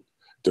world.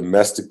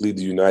 Domestically,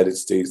 the United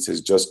States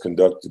has just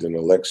conducted an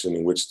election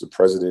in which the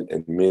president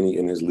and many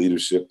in his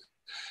leadership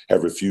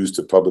have refused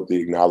to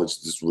publicly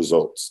acknowledge these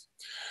results.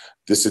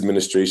 This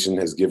administration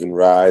has given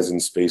rise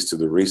and space to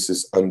the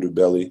racist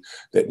underbelly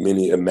that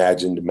many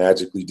imagined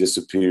magically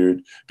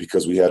disappeared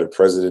because we had a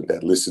president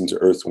that listened to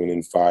Earth, Wind,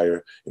 and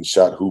Fire and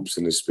shot hoops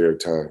in his spare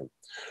time.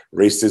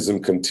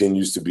 Racism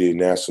continues to be a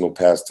national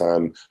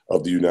pastime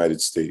of the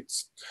United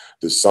States.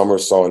 The summer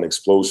saw an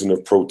explosion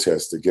of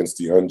protest against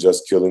the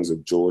unjust killings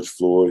of George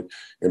Floyd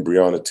and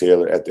Breonna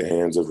Taylor at the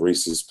hands of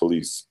racist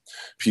police.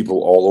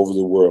 People all over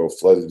the world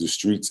flooded the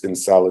streets in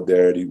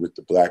solidarity with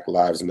the Black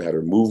Lives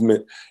Matter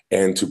movement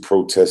and to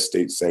protest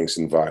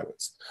state-sanctioned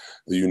violence.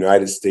 The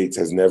United States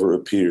has never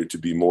appeared to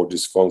be more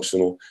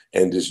dysfunctional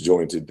and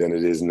disjointed than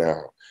it is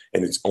now,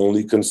 and its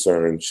only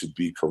concern should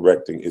be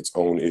correcting its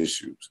own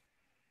issues.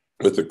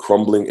 With a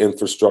crumbling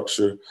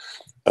infrastructure,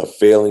 a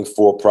failing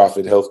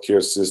for-profit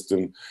healthcare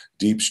system,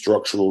 deep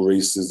structural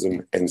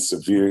racism, and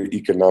severe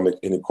economic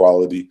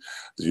inequality,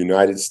 the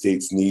United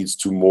States needs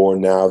to more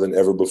now than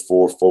ever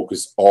before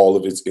focus all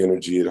of its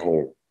energy at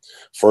home.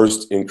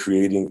 First, in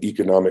creating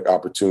economic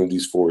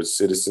opportunities for its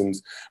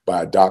citizens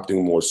by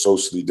adopting more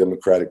socially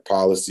democratic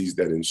policies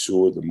that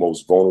ensure the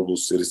most vulnerable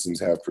citizens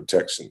have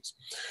protections.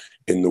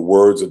 In the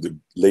words of the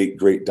late,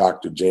 great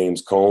Dr.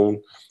 James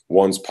Cone,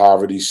 one's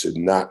poverty should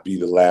not be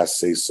the last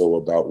say-so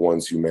about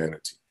one's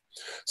humanity.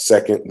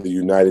 Second, the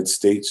United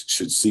States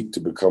should seek to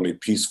become a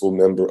peaceful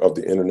member of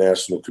the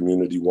international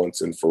community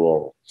once and for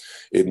all.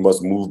 It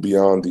must move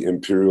beyond the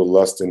imperial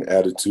lust and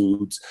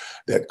attitudes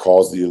that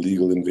caused the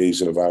illegal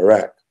invasion of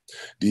Iraq.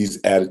 These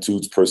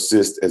attitudes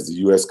persist as the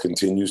U.S.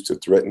 continues to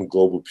threaten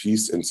global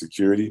peace and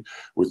security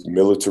with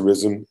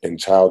militarism and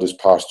childish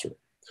posturing.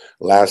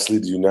 Lastly,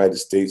 the United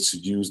States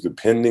should use the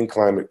pending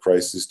climate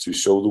crisis to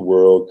show the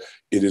world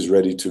it is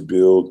ready to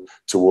build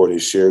toward a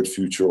shared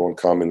future on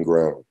common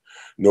ground.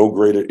 No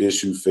greater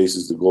issue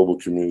faces the global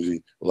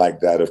community like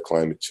that of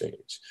climate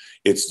change.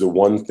 It's the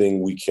one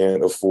thing we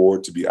can't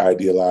afford to be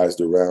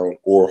idealized around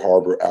or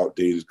harbor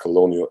outdated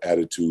colonial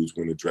attitudes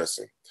when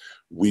addressing.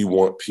 We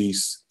want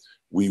peace.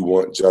 We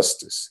want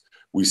justice.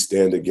 We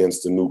stand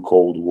against the new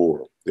Cold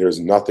War. There's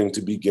nothing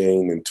to be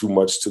gained and too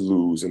much to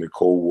lose in a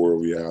Cold War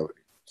reality.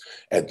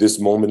 At this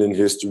moment in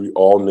history,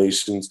 all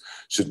nations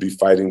should be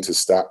fighting to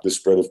stop the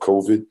spread of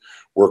COVID,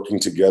 working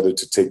together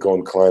to take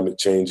on climate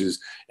changes,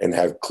 and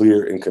have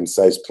clear and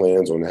concise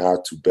plans on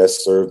how to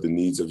best serve the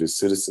needs of its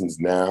citizens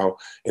now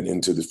and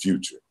into the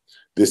future.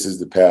 This is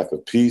the path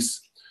of peace.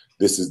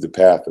 This is the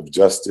path of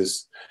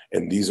justice.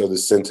 And these are the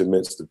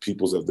sentiments the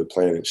peoples of the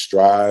planet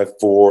strive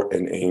for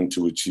and aim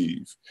to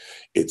achieve.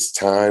 It's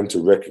time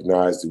to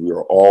recognize that we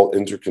are all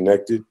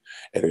interconnected,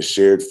 and a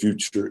shared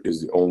future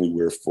is the only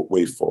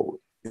way forward.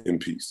 In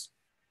peace.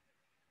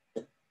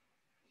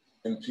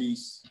 In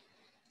peace.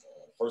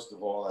 First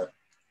of all,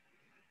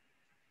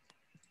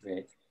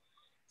 Great.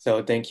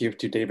 So thank you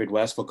to David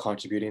West for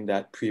contributing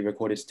that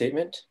pre-recorded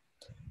statement.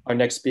 Our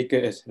next speaker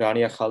is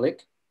Rania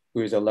Khalik,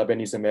 who is a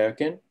Lebanese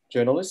American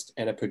journalist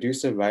and a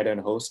producer, writer,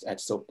 and host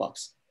at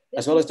Soapbox,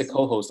 as well as the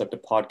co-host of the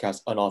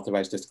podcast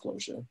Unauthorized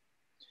Disclosure.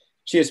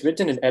 She has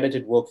written and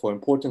edited work for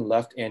important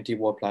left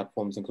anti-war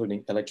platforms,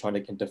 including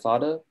Electronic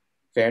Intifada,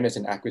 Fairness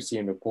and Accuracy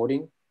in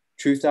Reporting,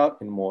 Truth Out,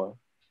 and more.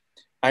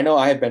 I know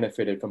I have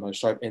benefited from her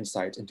sharp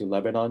insights into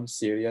Lebanon,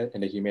 Syria,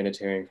 and the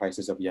humanitarian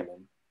crisis of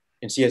Yemen,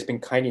 and she has been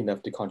kind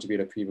enough to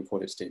contribute a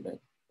pre-recorded statement.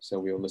 So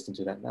we will listen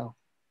to that now.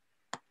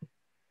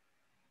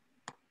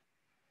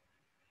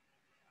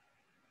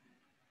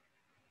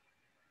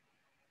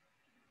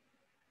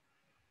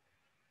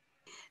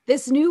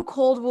 This new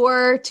Cold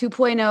War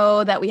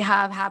 2.0 that we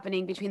have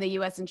happening between the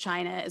US and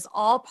China is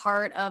all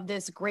part of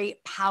this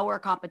great power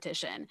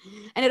competition.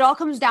 And it all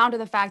comes down to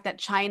the fact that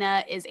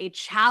China is a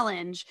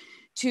challenge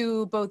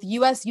to both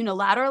US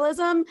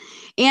unilateralism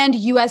and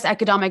US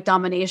economic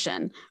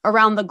domination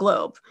around the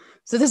globe.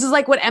 So this is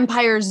like what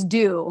empires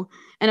do.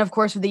 And of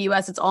course, for the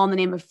US, it's all in the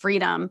name of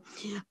freedom.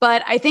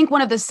 But I think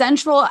one of the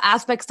central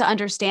aspects to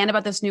understand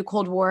about this new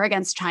Cold War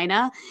against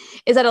China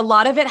is that a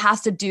lot of it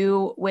has to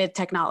do with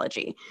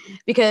technology,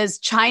 because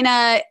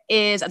China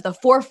is at the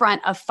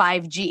forefront of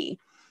 5G.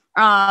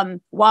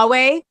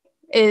 Huawei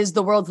is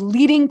the world's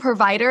leading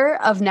provider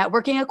of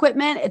networking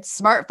equipment. Its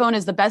smartphone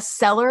is the best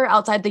seller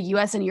outside the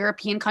US and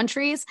European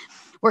countries.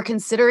 We're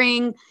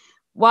considering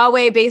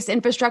Huawei-based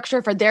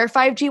infrastructure for their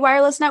 5G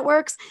wireless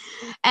networks.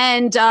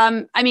 And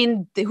I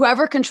mean,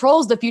 whoever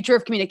controls the future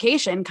of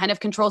communication kind of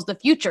controls the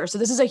future. So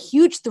this is a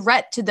huge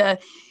threat to the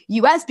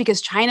US because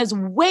China's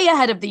way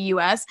ahead of the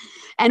US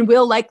and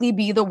will likely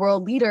be the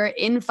world leader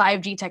in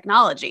 5G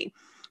technology,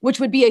 which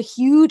would be a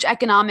huge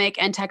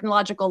economic and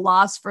technological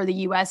loss for the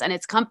US and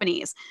its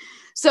companies.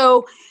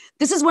 So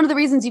this is one of the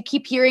reasons you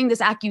keep hearing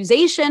this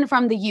accusation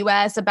from the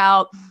US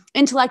about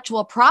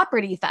intellectual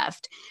property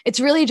theft. It's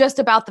really just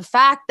about the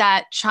fact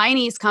that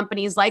Chinese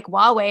companies like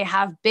Huawei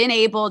have been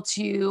able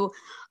to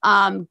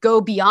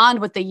go beyond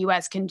what the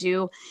US can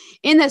do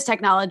in this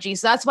technology.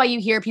 So that's why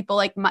you hear people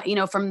like,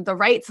 from the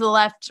right to the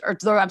left,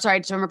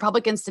 from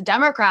Republicans to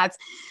Democrats,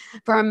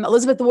 from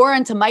Elizabeth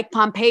Warren to Mike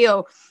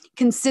Pompeo,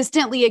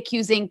 consistently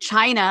accusing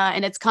China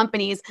and its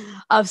companies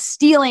of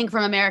stealing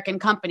from American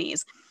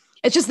companies.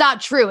 It's just not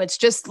true. It's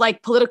just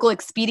like political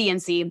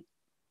expediency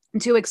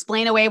to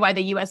explain away why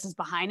the US is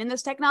behind in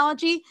this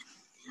technology.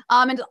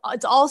 And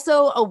it's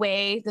also a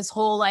way, this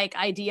whole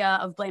idea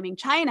of blaming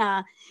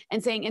China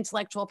and saying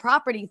intellectual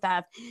property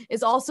theft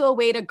is also a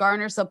way to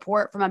garner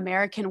support from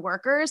American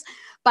workers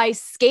by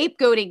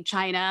scapegoating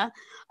China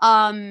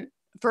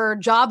for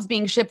jobs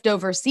being shipped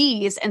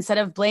overseas instead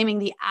of blaming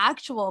the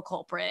actual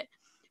culprit,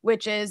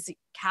 which is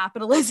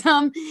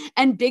capitalism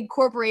and big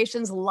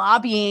corporations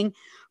lobbying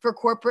for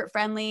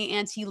corporate-friendly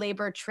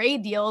anti-labor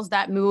trade deals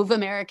that move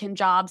American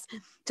jobs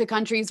to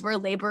countries where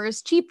labor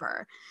is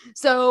cheaper.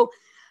 So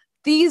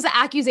these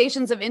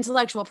accusations of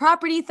intellectual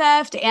property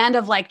theft and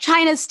of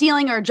China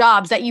stealing our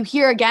jobs that you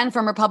hear again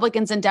from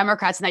Republicans and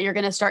Democrats and that you're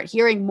going to start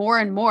hearing more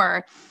and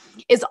more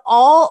is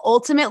all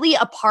ultimately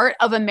a part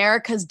of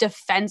America's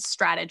defense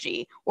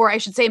strategy, or I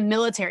should say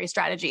military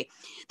strategy.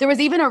 There was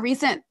even a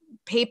recent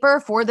paper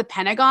for the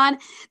Pentagon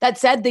that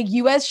said the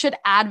US should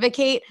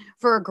advocate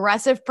for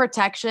aggressive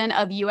protection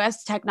of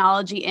US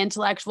technology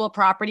intellectual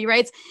property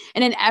rights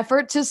in an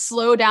effort to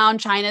slow down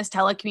China's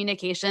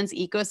telecommunications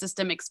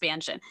ecosystem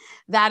expansion.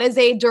 That is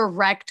a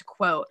direct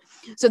quote.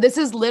 So this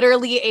is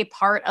literally a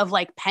part of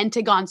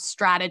Pentagon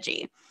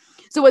strategy.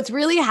 So what's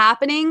really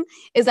happening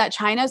is that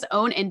China's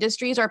own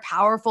industries are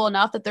powerful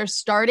enough that they're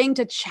starting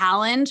to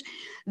challenge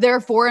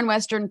their foreign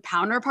Western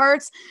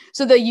counterparts.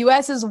 So the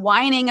US is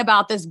whining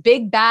about this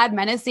big, bad,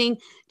 menacing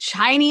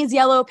Chinese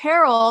yellow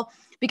peril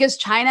because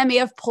China may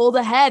have pulled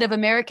ahead of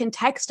American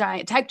tech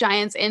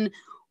giants in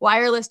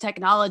wireless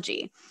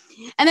technology.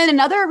 And then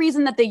another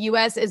reason that the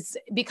US is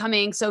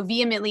becoming so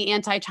vehemently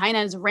anti-China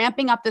is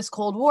ramping up this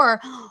Cold War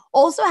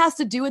also has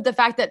to do with the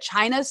fact that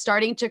China is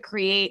starting to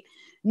create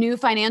new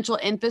financial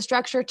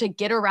infrastructure to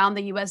get around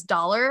the US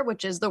dollar,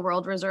 which is the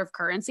world reserve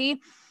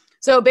currency.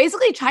 So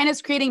basically,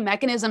 China's creating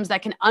mechanisms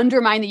that can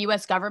undermine the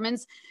US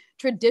government's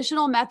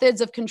traditional methods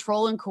of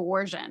control and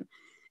coercion.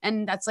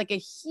 And that's like a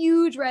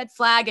huge red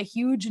flag, a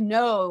huge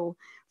no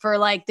for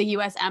like the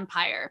US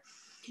empire.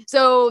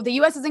 So the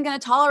US isn't going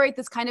to tolerate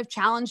this kind of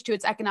challenge to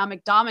its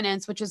economic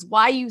dominance, which is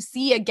why you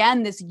see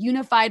again this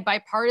unified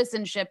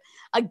bipartisanship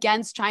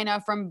against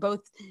China from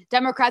both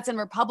Democrats and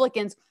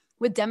Republicans,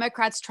 with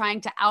Democrats trying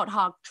to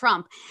out-hog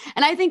Trump.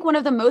 And I think one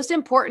of the most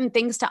important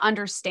things to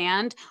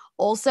understand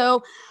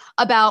also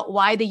about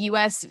why the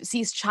US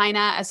sees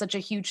China as such a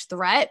huge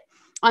threat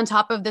on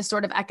top of this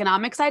sort of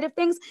economic side of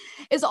things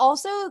is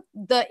also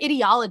the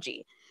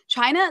ideology.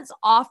 China is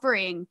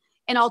offering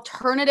an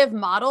alternative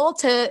model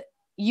to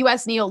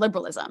US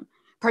neoliberalism,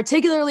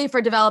 particularly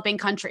for developing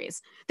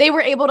countries. They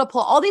were able to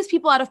pull all these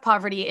people out of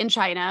poverty in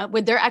China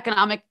with their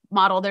economic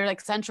model, their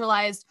like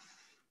centralized,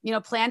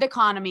 planned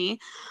economy,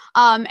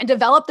 and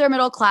develop their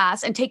middle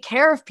class and take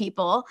care of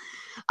people,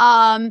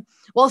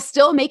 while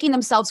still making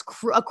themselves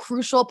a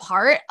crucial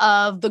part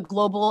of the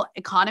global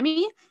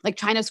economy. Like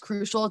China's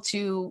crucial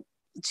to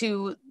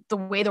the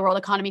way the world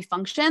economy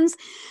functions.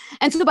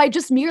 And so by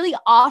just merely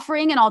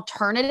offering an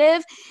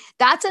alternative,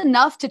 that's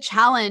enough to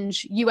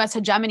challenge US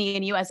hegemony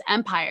and US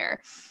empire.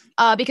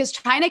 Because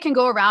China can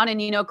go around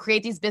and,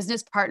 create these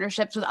business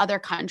partnerships with other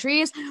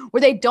countries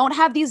where they don't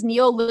have these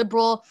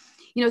neoliberal,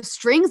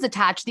 strings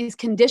attached, these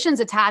conditions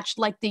attached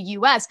like the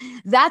US.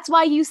 That's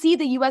why you see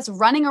the US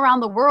running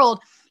around the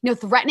world,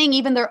 threatening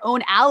even their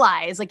own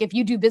allies. Like if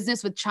you do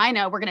business with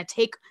China, we're going to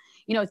take,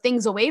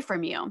 things away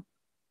from you.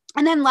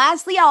 And then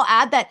lastly, I'll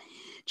add that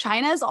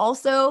China is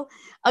also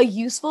a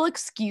useful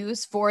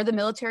excuse for the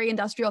military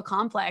industrial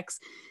complex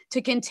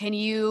to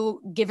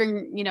continue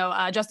giving,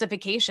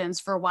 justifications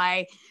for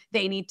why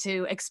they need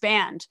to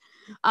expand.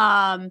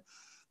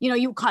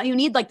 You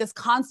need like this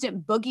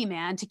constant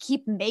boogeyman to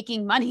keep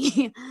making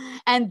money.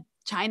 And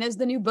China's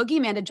the new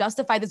boogeyman to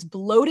justify this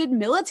bloated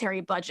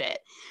military budget.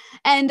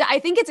 And I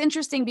think it's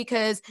interesting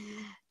because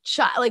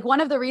like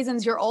one of the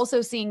reasons you're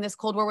also seeing this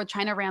Cold War with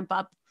China ramp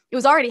up, it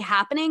was already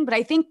happening, but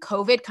I think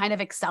COVID kind of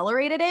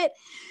accelerated it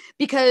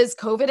because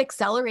COVID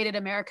accelerated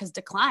America's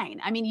decline.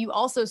 I mean, you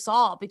also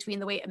saw between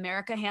the way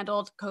America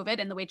handled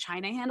COVID and the way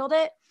China handled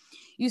it,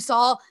 you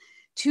saw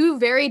two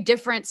very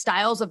different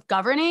styles of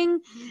governing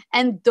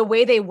and the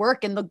way they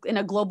work in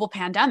a global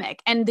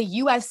pandemic. And the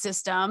US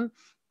system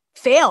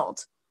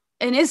failed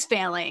and is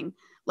failing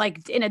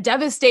like in a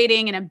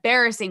devastating and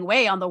embarrassing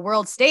way on the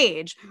world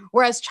stage,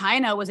 whereas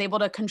China was able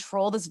to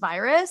control this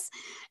virus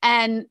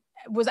and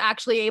was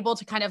actually able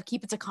to kind of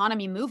keep its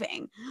economy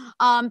moving.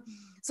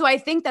 So I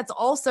think that's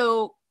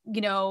also,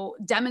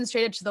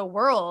 demonstrated to the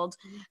world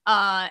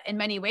in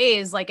many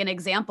ways, like an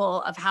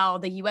example of how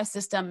the US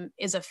system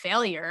is a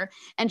failure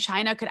and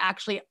China could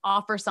actually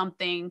offer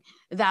something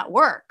that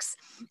works.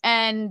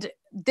 And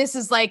this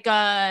is like,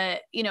 this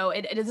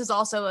is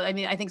also,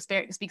 I think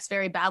speaks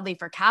very badly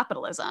for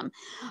capitalism.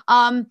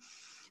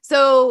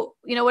 So,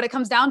 what it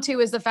comes down to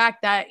is the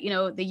fact that,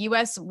 the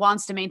US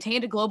wants to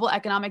maintain a global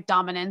economic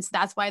dominance.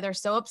 That's why they're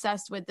so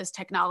obsessed with this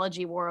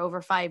technology war over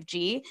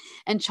 5G,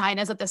 and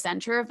China's at the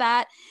center of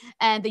that.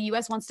 And the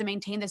US wants to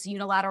maintain this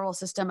unilateral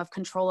system of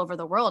control over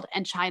the world.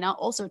 And China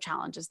also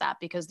challenges that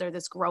because they're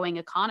this growing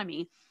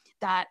economy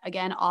that,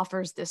 again,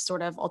 offers this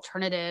sort of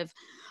alternative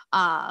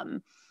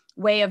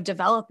way of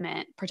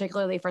development,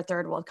 particularly for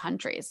third world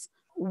countries.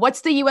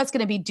 What's the US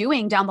going to be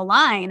doing down the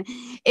line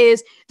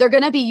is they're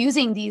going to be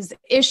using these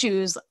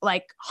issues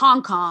like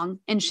Hong Kong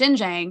and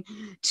Xinjiang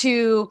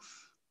to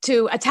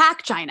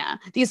attack China.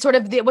 These sort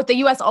of what the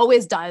US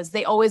always does.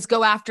 They always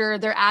go after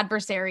their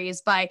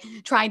adversaries by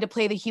trying to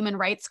play the human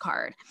rights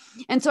card.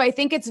 And so I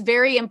think it's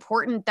very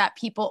important that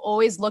people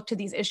always look to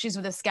these issues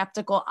with a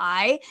skeptical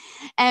eye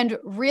and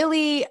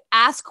really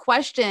ask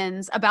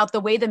questions about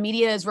the way the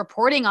media is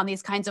reporting on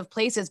these kinds of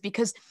places,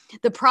 because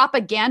the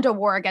propaganda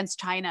war against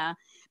China,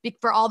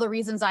 for all the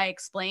reasons I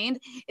explained,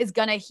 is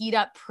going to heat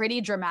up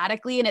pretty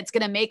dramatically. And it's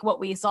going to make what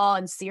we saw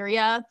in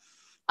Syria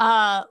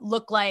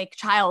look like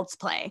child's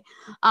play.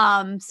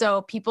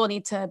 So people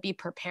need to be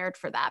prepared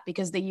for that,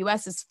 because the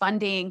US is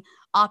funding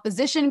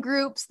opposition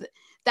groups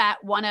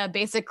that want to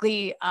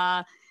basically,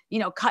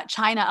 cut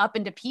China up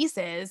into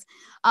pieces.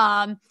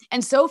 And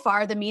so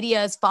far, the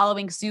media is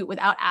following suit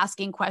without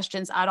asking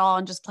questions at all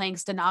and just playing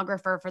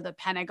stenographer for the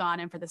Pentagon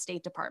and for the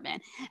State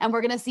Department. And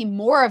we're going to see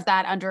more of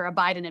that under a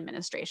Biden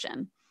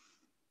administration.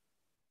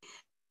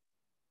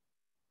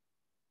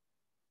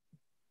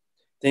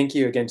 Thank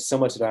you again so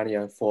much,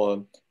 Rania,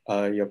 for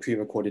your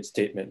pre-recorded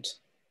statement.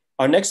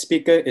 Our next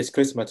speaker is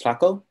Chris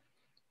Matlako.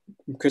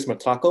 Chris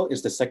Matlako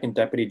is the second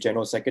Deputy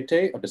General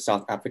Secretary of the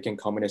South African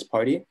Communist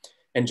Party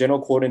and General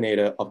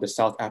Coordinator of the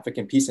South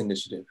African Peace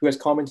Initiative, who has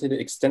commented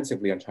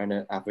extensively on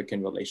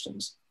China-African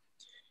relations.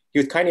 He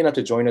was kind enough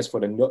to join us for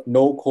the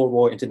No Cold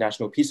War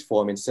International Peace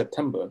Forum in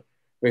September,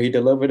 where he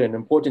delivered an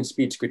important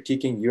speech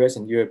critiquing US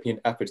and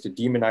European efforts to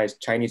demonize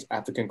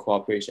Chinese-African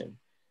cooperation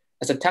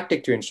as a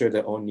tactic to ensure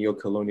their own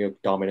neo-colonial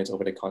dominance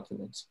over the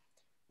continent.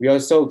 We are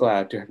so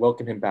glad to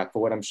welcome him back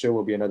for what I'm sure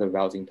will be another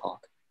rousing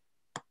talk.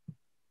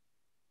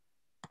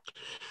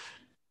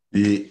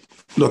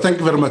 No, thank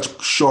you very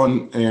much,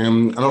 Sean.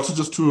 And also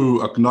just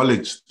to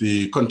acknowledge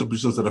the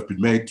contributions that have been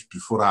made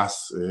before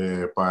us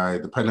by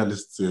the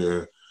panelists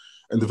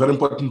and the very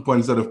important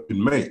points that have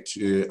been made.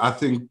 I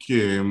think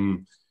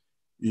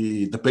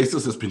the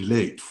basis has been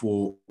laid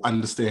for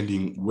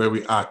understanding where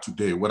we are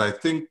today. What I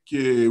think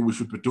we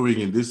should be doing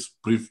in this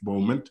brief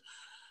moment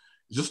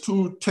is just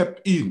to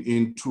tap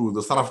into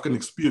the South African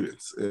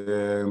experience.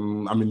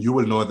 I mean, you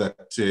will know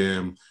that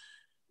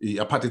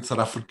apartheid South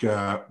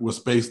Africa was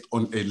based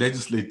on a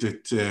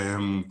legislated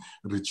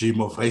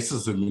regime of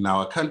racism in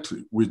our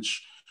country,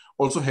 which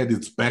also had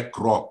its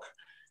bedrock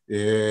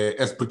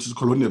as British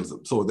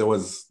colonialism. So there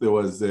was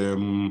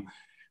the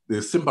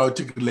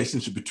symbiotic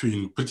relationship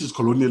between British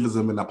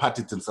colonialism and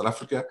apartheid in South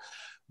Africa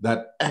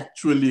that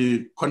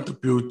actually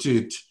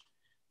contributed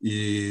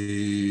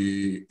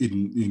in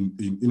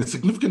a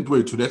significant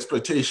way to the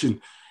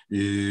exploitation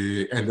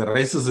and the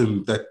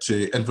racism that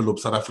enveloped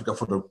South Africa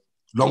for a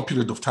long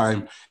period of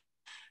time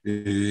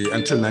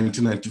until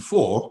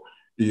 1994,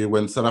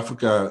 when South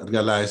Africa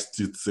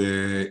realized its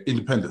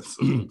independence.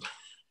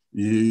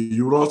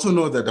 You will also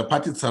know that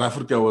apartheid South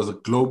Africa was a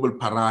global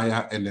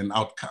pariah and an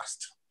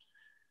outcast.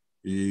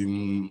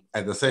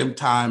 At the same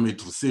time,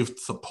 it received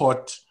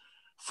support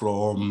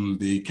from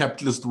the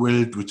capitalist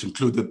world, which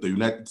included the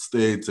United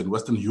States and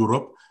Western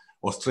Europe,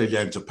 Australia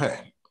and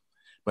Japan.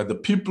 But the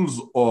peoples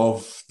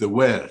of the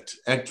world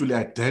actually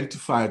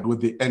identified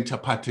with the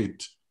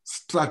anti-apartheid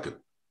struggle.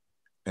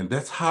 And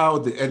that's how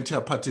the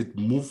anti-apartheid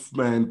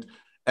movement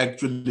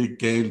actually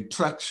gained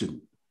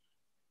traction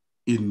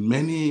in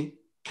many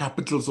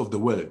capitals of the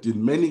world,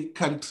 in many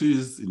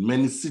countries, in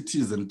many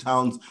cities and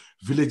towns,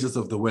 villages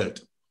of the world.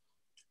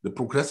 The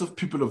progressive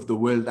people of the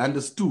world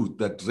understood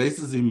that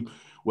racism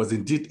was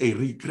indeed a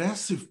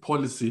regressive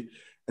policy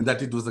and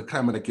that it was a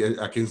crime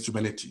against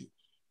humanity.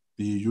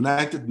 The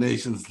United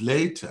Nations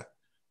later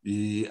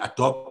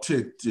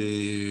adopted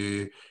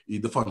the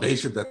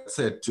foundation that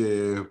said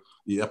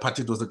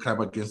apartheid was a crime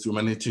against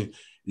humanity.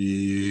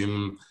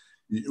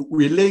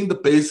 We're laying the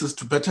basis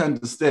to better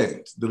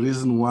understand the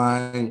reason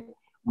why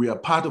we are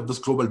part of this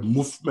global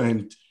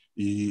movement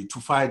to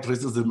fight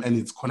racism and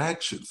its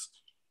connections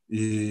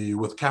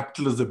with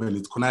capitalism and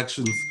its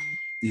connections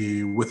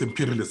with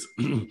imperialism.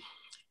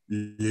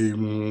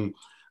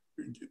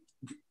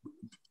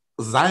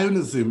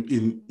 Zionism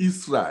in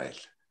Israel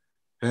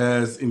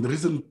has, in the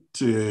recent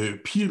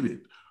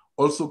period,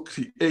 also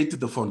created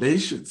the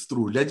foundations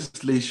through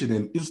legislation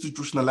and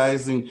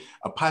institutionalizing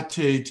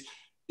apartheid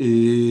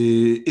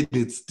in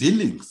its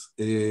dealings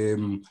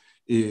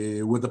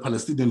with the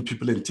Palestinian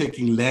people and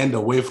taking land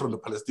away from the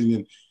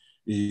Palestinian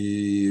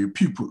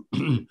people.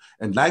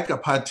 And like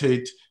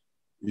apartheid,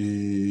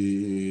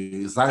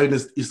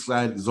 Zionist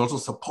Israel is also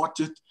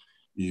supported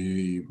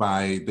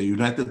by the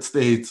United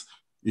States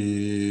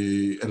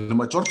and the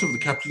majority of the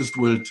capitalist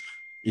world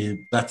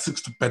that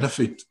seeks to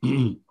benefit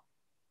from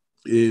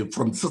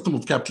the system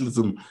of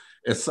capitalism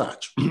as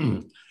such.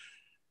 In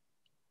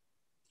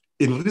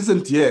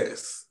recent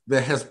years,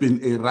 there has been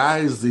a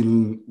rise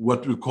in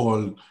what we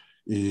call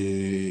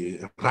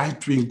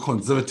right-wing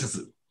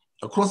conservatism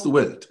across the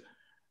world.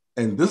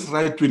 And this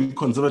right-wing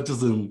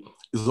conservatism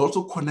is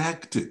also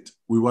connected,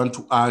 we want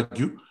to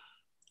argue,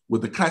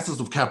 with the crisis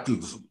of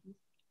capitalism.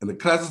 And the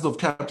crisis of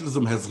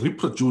capitalism has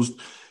reproduced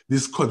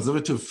these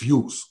conservative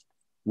views,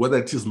 whether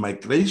it is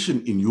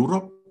migration in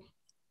Europe,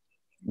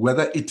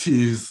 whether it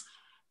is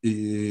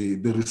the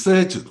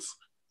resurgence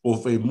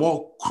of a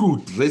more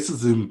crude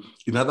racism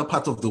in other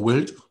parts of the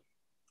world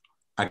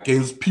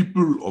against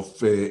people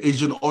of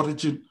Asian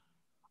origin,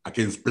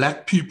 against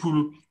Black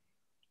people,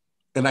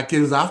 and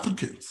against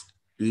Africans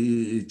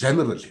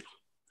generally.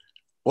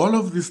 All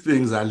of these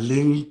things are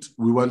linked,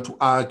 we want to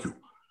argue,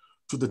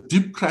 to the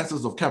deep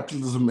crisis of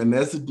capitalism and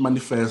as it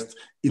manifests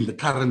in the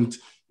current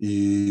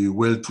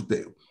world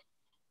today.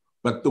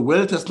 But the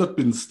world has not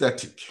been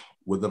static,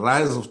 with the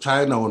rise of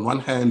China on one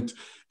hand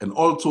and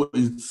also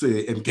its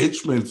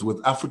engagements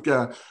with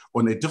Africa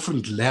on a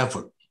different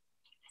level,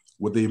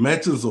 with the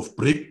emergence of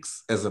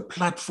BRICS as a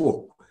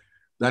platform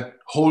that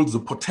holds the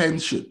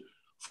potential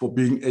for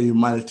being a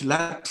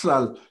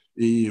multilateral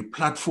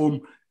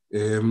platform,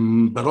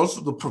 but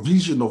also the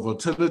provision of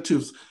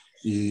alternatives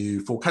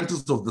for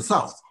countries of the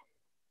South.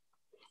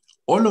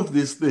 All of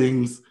these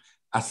things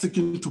are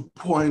seeking to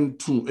point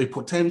to a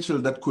potential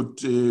that could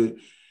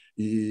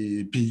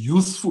be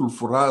useful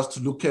for us to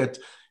look at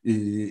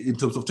in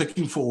terms of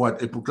taking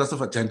forward a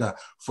progressive agenda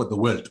for the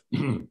world.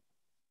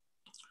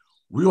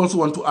 We also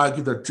want to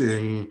argue that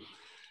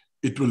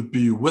it will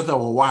be worth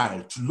our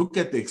while to look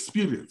at the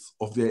experience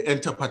of the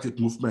anti-apartheid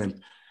movement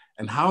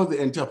and how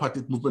the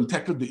anti-apartheid movement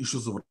tackled the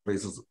issues of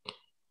racism.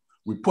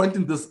 We're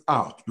pointing this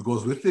out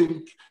because we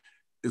think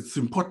it's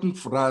important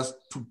for us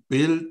to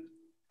build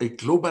a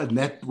global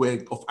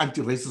network of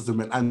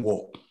anti-racism and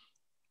anti-war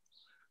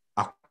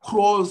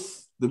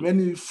across the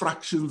many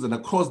fractions and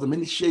across the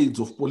many shades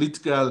of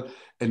political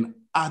and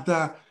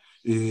other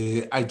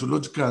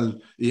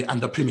ideological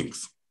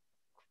underpinnings.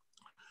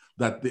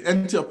 That the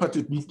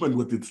anti-apartheid movement,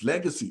 with its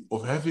legacy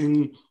of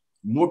having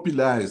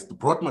mobilize the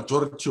broad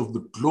majority of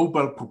the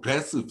global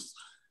progressives,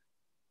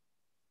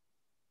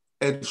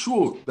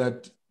 ensure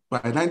that by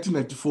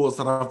 1994,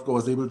 South Africa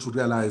was able to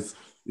realize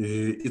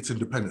its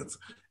independence.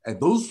 And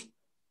those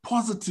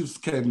positives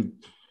can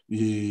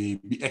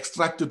be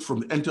extracted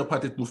from the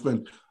anti-apartheid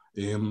movement,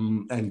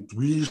 and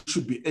we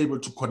should be able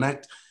to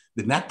connect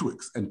the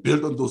networks and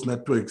build on those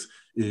networks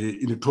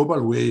in a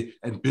global way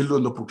and build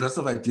on the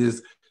progressive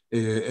ideas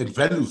and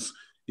values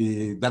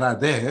that are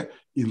there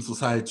in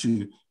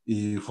society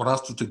for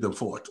us to take them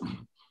forward.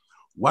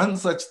 One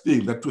such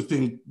thing that we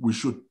think we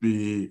should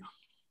be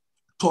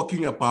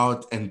talking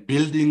about and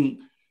building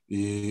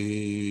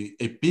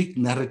a big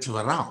narrative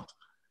around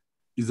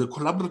is a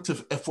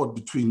collaborative effort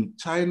between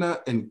China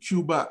and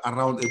Cuba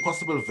around a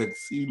possible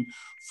vaccine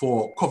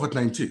for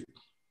COVID-19.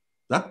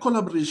 That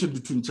collaboration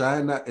between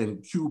China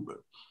and Cuba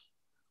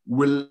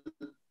will,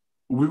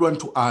 we want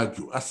to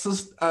argue,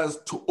 assist us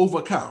to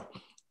overcome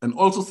and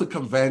also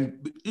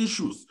circumvent the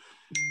issues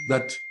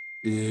that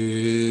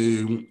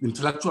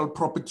intellectual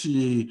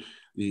property,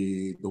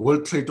 the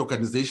World Trade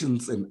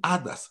Organizations and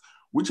others,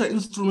 which are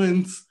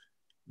instruments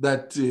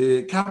that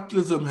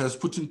capitalism has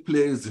put in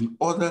place in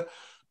order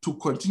to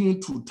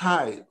continue to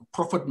tie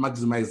profit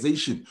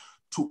maximization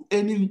to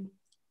any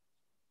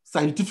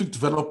scientific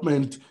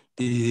development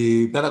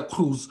that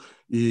accrues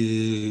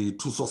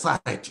to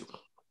society.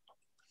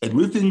 And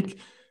we think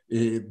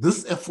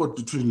this effort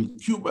between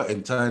Cuba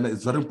and China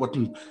is very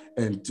important,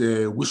 and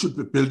we should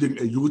be building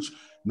a huge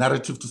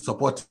narrative to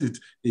support it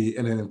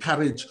and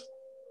encourage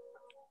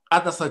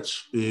other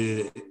such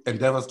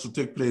endeavors to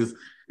take place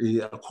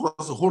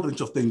across a whole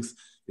range of things,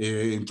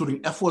 including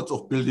efforts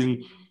of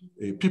building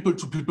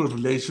people-to-people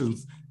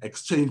relations,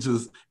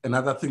 exchanges, and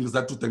other things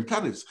that would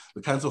encourage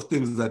the kinds of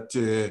things that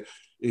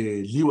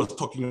Lee was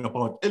talking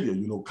about earlier,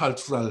 you know,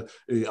 cultural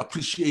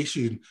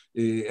appreciation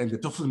and the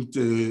different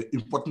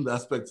important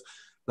aspects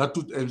that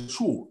would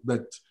ensure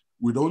that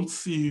we don't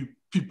see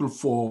people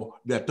for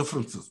their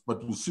differences,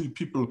 but we see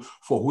people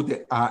for who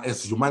they are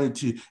as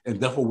humanity, and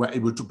therefore we're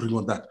able to bring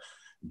on that.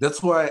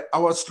 That's why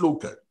our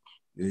slogan,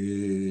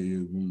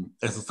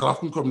 as a South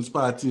African Communist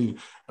Party,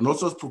 and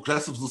also as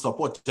progressives who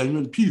support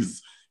genuine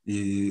peace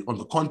on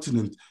the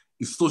continent,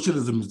 is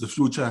socialism is the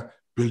future,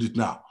 build it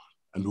now.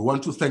 And we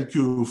want to thank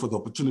you for the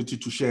opportunity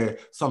to share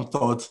some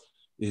thoughts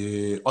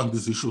on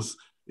these issues.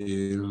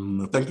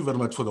 Thank you very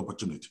much for the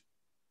opportunity.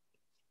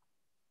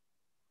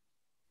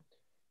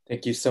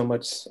 Thank you so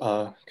much,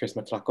 Chris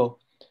Matlako.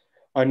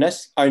 Our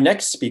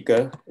next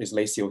speaker is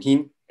Lei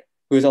Xiuhin,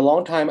 who is a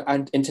longtime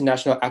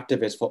international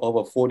activist for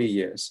over 40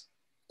 years.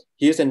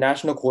 He is the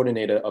national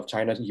coordinator of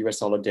China-US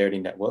Solidarity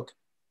Network,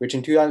 which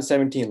in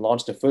 2017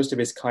 launched the first of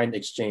its kind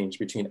exchange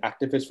between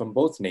activists from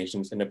both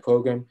nations in a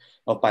program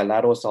of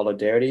bilateral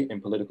solidarity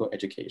and political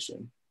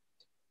education.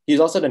 He is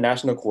also the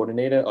national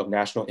coordinator of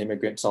National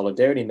Immigrant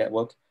Solidarity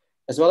Network,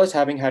 as well as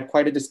having had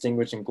quite a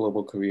distinguished and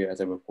global career as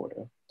a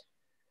reporter.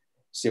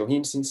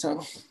 Xiuhin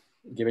Xin-sang,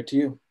 give it to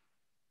you.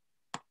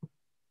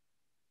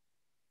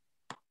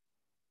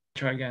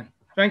 Try again.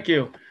 Thank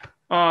you.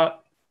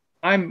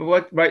 I'm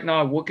right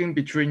now working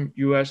between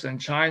US and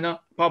China.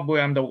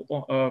 Probably I'm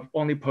the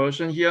only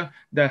person here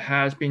that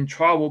has been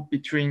traveled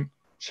between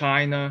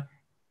China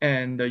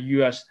and the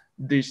US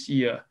this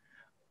year.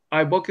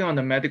 I'm working on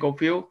the medical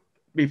field.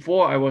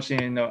 Before I was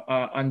in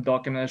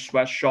undocumented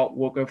sweatshop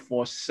worker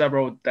for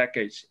several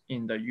decades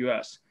in the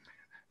US.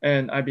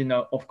 And I've been,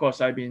 of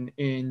course, I've been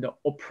in the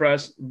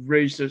oppressed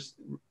racist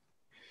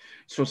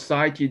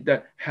society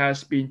that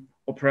has been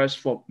oppressed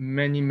for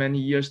many, many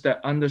years,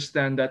 that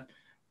understand that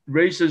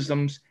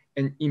racism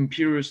and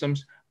imperialism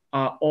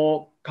are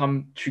all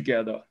come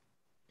together.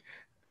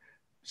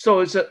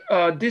 So it's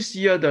this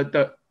year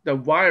the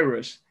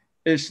virus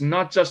is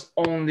not just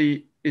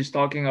only is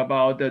talking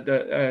about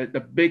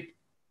the big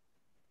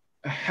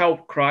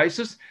health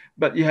crisis,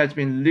 but it has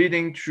been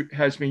leading to,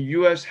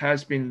 US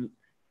has been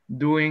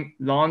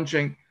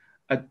launching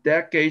a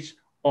decade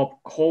of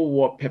Cold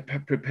War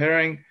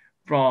preparing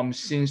from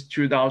since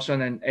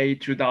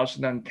 2008,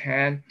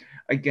 2010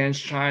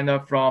 against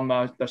China, from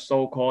the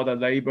so-called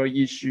labor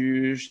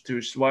issues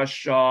to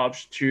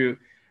sweatshops to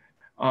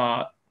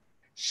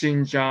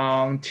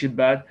Xinjiang,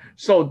 Tibet.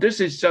 So this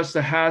is just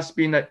has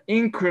been an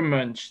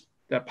increment,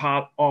 the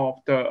part of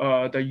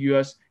the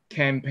US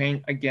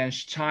campaign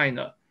against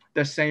China.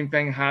 The same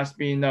thing has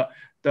been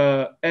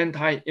the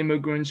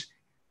anti-immigrant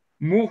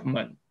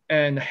movement,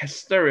 and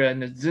hysteria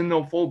and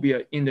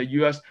xenophobia in the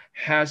US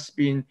has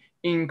been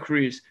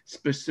increased,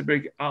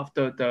 specifically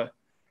after the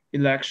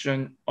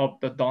election of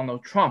the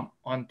Donald Trump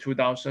on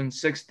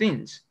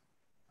 2016.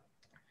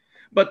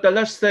 But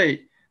let's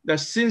say that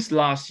since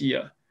last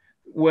year,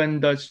 when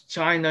the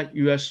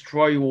China-US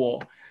trade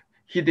war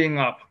heating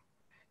up,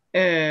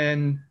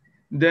 and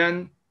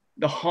then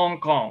the Hong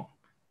Kong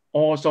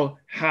also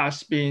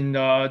has been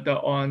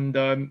on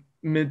the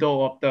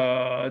middle of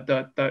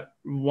the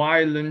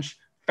violent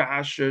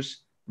fascist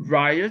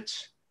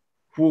riots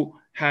who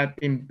have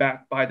been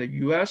backed by the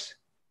US.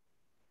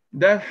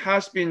 That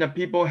has been, the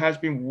people has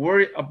been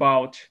worried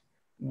about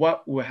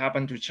what will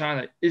happen to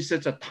China. Is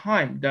it a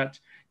time that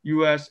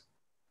US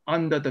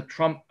under the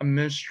Trump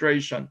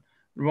administration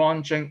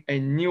launching a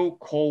new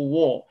Cold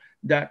War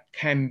that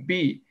can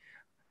be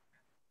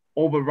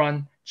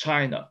overrun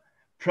China,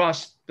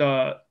 plus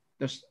the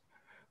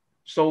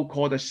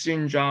so-called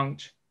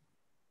Xinjiang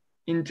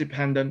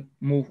independent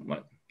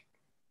movement.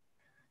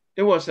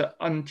 It was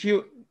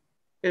until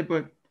it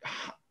would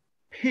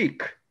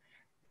peak,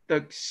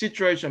 the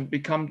situation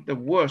become the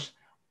worst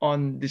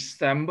on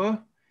December,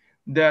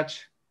 that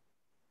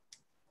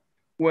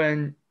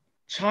when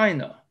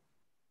China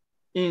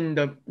in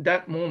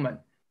that moment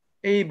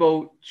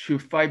able to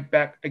fight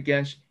back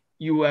against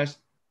US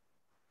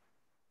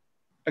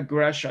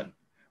aggression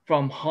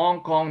from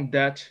Hong Kong,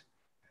 that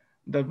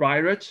the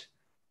virus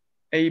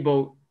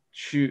able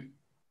to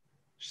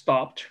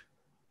stop.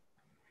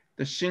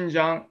 The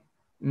Xinjiang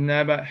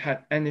never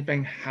had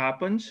anything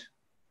happened,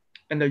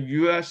 and the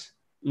US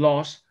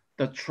lost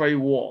the trade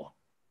war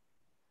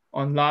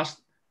on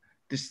last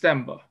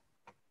December.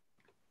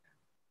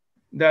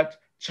 That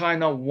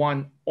China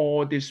won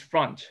all this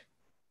front.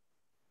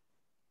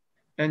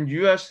 And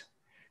US,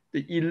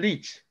 the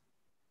elite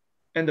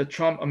and the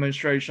Trump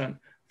administration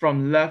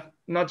from left,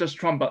 not just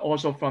Trump, but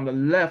also from the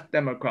left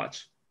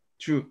Democrats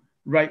to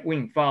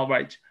right-wing, far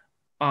right,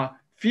 are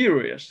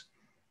furious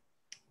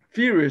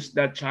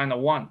that China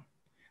won.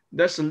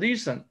 That's the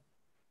reason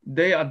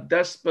they are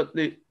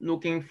desperately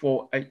looking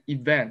for an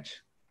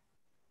event,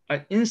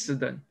 an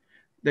incident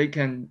they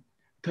can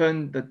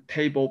turn the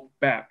table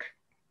back.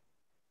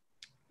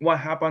 What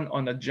happened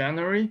on the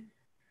January?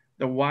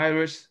 The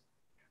virus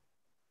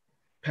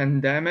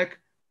pandemic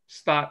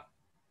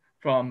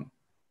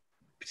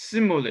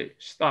similarly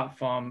start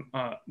from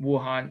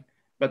Wuhan,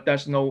 but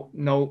there's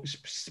no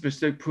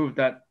specific proof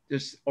that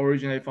this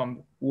originated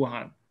from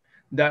Wuhan.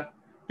 That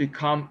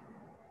become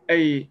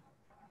a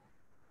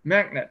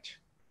magnet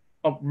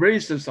of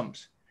racism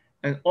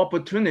and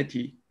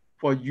opportunity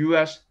for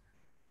US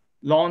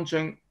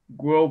launching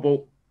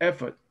global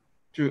effort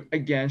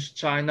against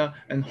China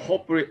and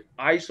hopefully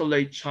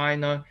isolate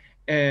China,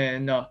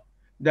 and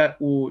that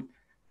would,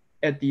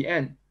 at the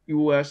end,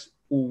 US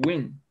will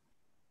win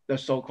the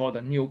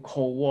so-called new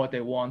Cold War they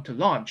want to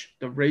launch,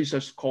 the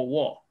racist Cold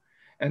War.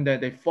 And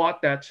then they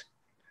thought that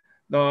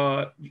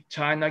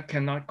China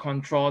cannot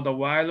control the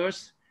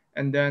virus,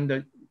 and then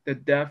the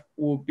death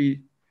will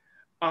be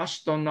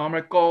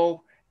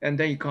astronomical, and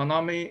the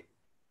economy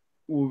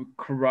will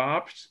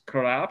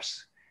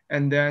collapse,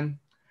 and then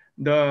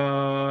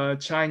the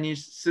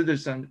Chinese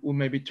citizen will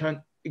maybe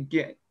turn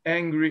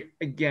angry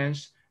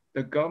against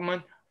the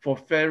government for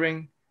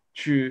failing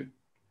to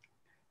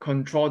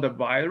control the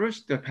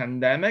virus, the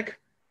pandemic.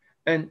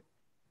 And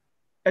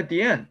at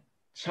the end,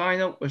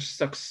 China was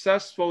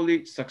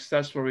successfully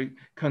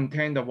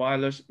contain the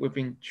virus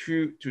within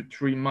 2 to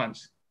 3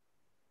 months.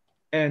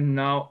 And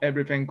now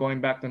everything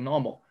going back to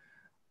normal.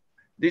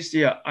 This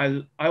year,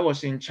 I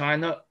was in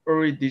China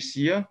early this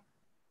year,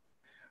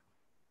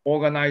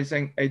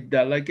 organizing a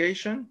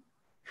delegation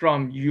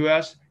from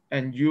US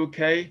and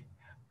UK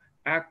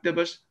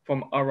activists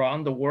from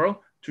around the world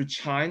to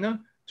China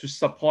to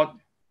support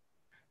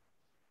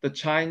the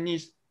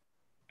Chinese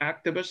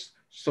activist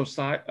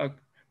society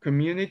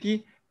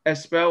community,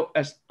 as well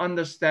as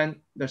understand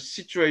the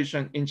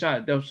situation in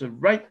China. That was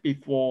right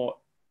before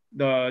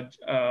the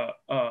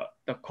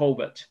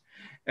COVID.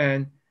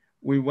 And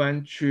we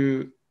went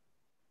to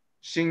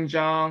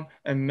Xinjiang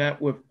and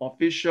met with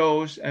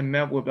officials and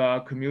met with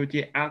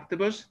community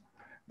activists,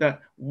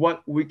 that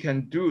what we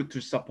can do to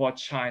support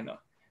China.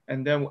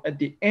 And then at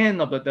the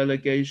end of the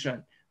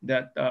delegation,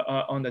 that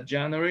on the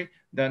January,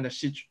 then the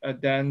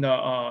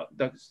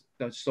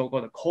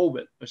so-called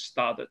COVID was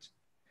started.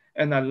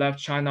 And I left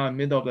China in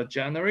middle of the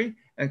January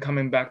and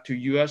coming back to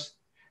US.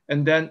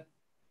 And then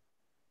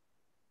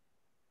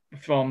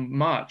from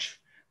March,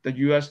 the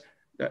US,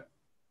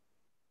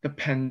 the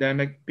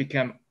pandemic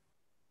became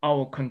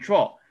our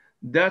control.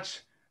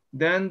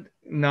 Then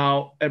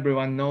now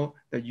everyone knows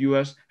the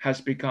US has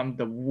become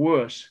the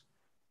worst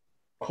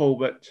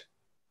COVID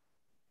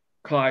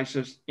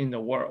crisis in the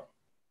world.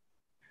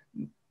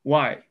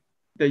 Why?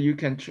 That you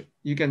can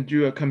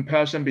do a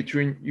comparison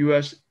between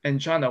US and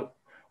China.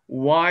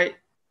 Why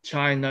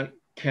China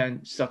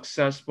can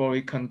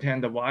successfully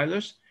contain the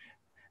virus,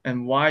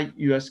 and why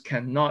US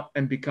cannot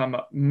and become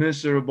a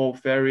miserable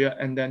failure,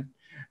 and then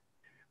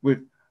with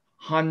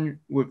hundreds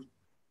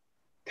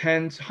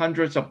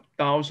of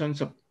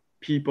thousands of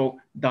people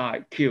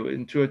died, killed,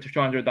 and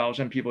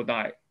 200,000 people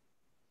died.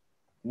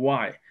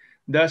 Why?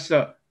 There's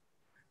a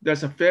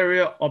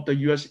failure of the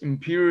US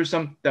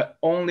imperialism that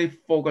only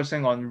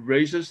focusing on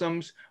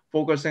racism,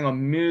 focusing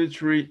on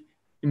military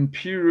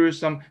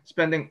imperialism,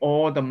 spending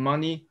all the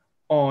money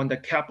on the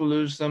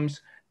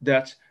capitalisms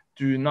that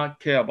do not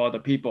care about the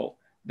people.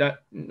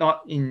 That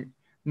in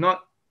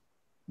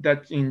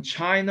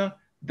China,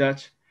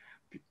 that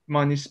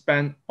money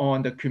spent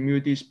on the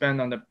community, spent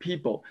on the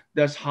people.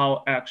 That's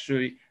how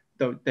actually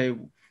the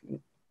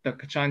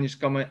Chinese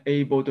government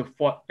able to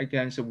fight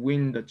against,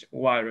 win the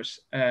virus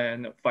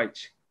and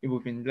fight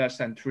within less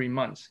than 3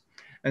 months.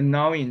 And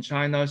now in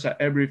China, so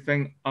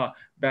everything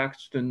back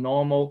to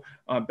normal,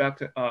 back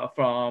to,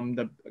 from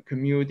the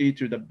community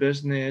to the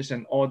business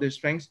and all these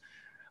things.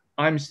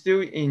 I'm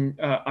still in,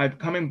 I'm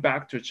coming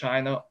back to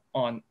China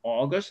on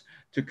August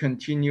to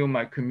continue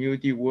my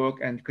community work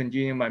and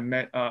continue my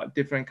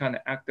different kind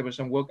of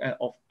activism work.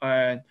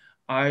 And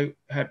I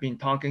have been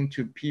talking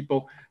to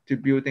people to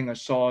building a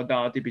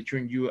solidarity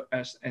between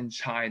US and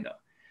China.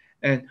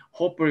 And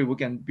hopefully we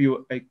can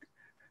build a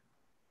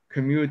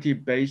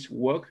community-based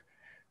work.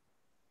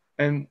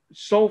 And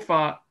so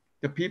far,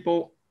 the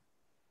people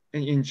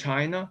in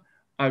China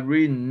are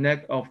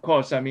really of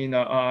course, I mean,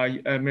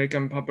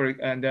 American public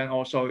and then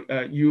also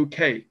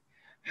UK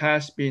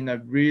has been a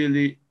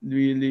really,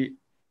 really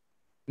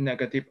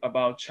negative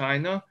about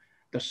China,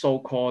 the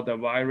so-called the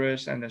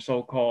virus and the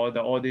so-called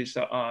all these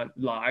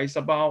lies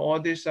about all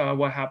this,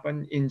 what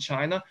happened in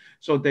China.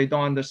 So they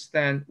don't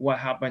understand what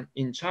happened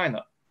in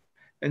China.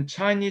 And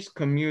Chinese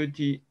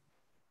community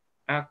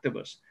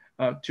activists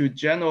to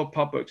general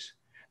publics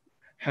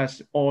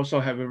has also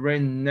have a very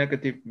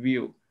negative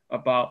view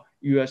about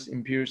US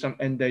imperialism,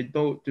 and they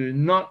do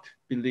not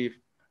believe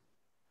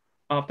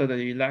after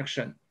the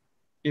election,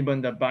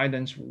 even the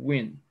Biden's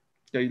win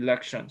the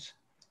elections,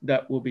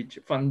 that will be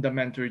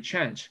fundamentally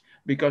changed,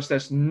 because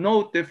there's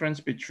no difference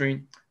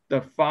between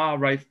the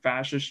far-right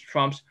fascist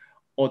Trumps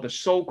or the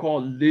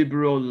so-called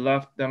liberal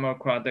left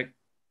democratic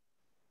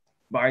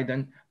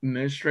Biden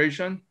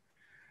administration.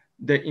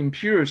 The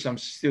imperialism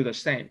is still the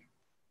same.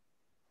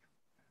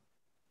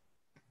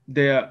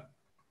 Their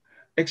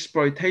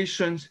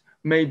exploitations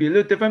may be a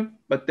little different,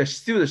 but they're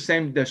still the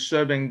same. They're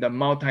serving the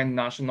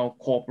multinational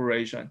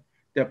corporation.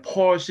 Their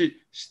policy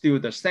still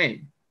the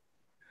same.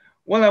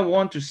 What I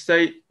want to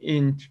say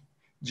in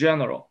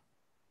general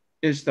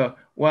is that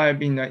while I've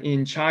been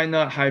in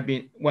China,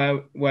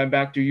 when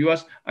back to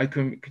US, I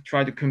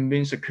try to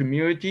convince the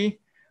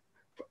community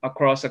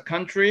across the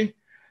country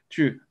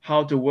to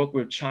how to work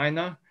with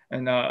China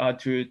and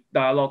to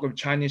dialogue with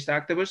Chinese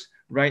activists.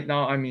 Right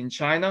now, I'm in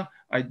China.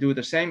 I do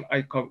the same.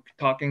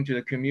 Talking to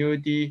the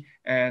community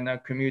and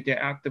community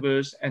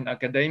activists and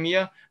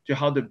academia to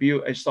how to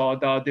build a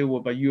solidarity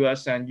with the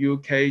US and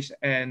UK's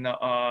and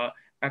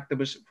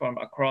activists from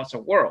across the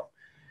world.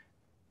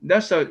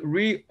 That's a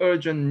real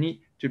urgent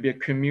need to be a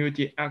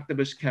community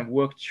activists can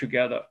work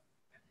together.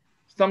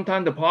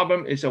 Sometimes the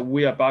problem is that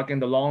we are barking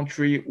the long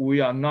tree.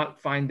 We are not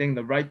finding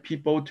the right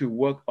people to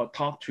work or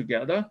talk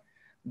together.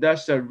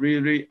 That's a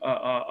really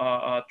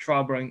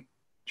troubling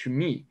to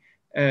me.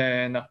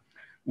 And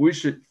we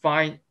should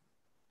find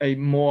a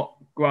more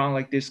ground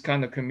like this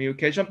kind of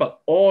communication,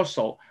 but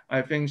also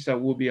I think that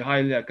would be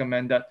highly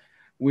recommended.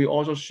 We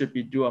also should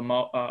be doing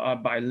a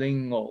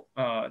bilingual,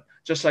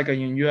 just like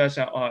in US,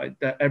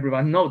 that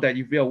everyone know that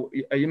if you're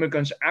an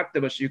immigrant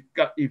activist,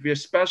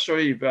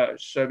 especially if you're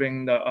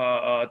serving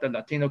the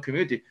Latino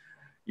community,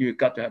 you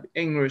got to have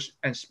English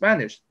and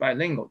Spanish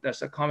bilingual.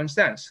 That's a common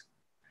sense.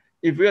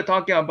 If we're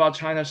talking about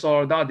China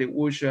solidarity,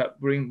 we should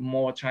bring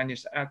more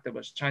Chinese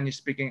activists,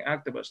 Chinese-speaking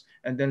activists,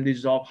 and then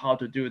resolve how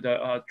to do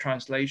the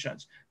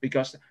translations.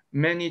 Because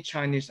many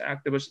Chinese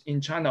activists in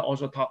China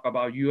also talk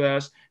about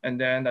US, and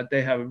then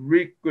they have a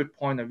really good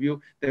point of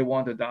view. They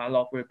want to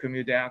dialogue with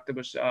community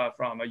activists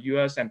from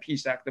US and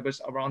peace activists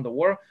around the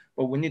world,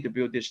 but we need to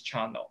build this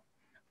channel.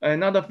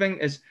 Another thing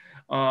is,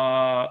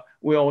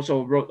 we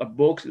also wrote a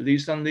book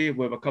recently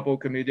with a couple of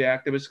community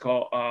activists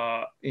called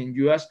in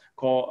US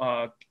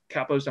called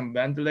Capitalism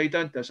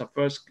Ventilator. There's a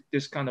first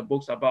this kind of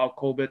books about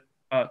COVID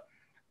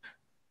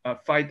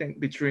fighting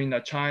between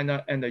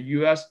China and the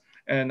US,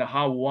 and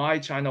why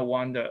China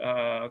won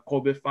the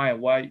COVID fight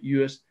and why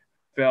US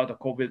failed the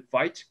COVID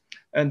fight.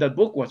 And the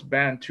book was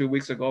banned 2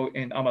 weeks ago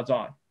in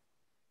Amazon.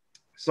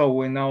 So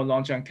we're now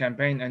launching a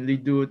campaign and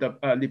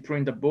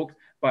reprint the book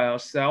by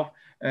ourselves,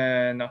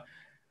 and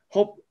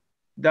hope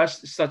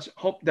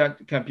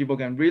that people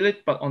can read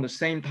it. But on the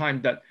same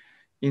time, that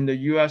in the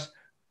US,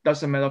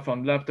 doesn't matter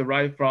from left to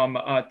right, from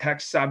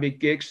tech savvy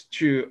geeks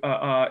to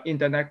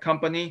internet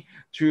company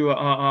to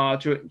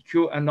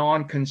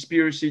QAnon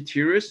conspiracy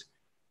theorists,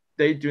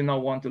 they do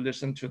not want to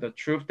listen to the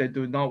truth. They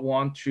do not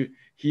want to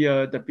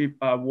hear the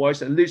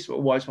voice, at least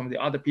voice from the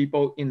other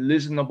people in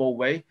listenable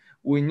way.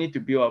 We need to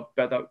build a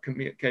better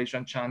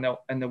communication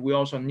channel, and we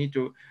also need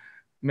to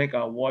make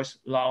our voice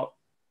loud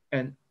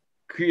and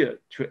clear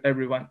to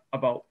everyone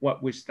about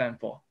what we stand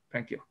for.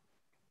 Thank you.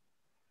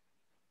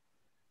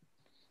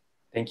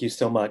 Thank you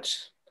so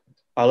much.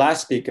 Our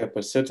last speaker,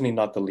 but certainly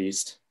not the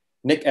least,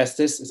 Nick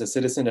Estes is a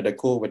citizen of the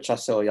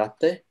Cool-Wachusett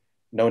Oyate,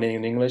 known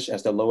in English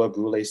as the Lower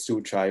Brule Sioux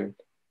Tribe,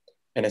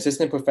 an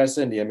assistant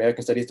professor in the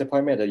American Studies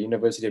Department at the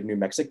University of New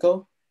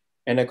Mexico,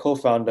 and a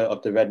co-founder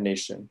of the Red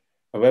Nation,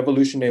 a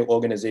revolutionary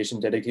organization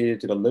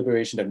dedicated to the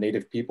liberation of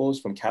Native peoples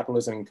from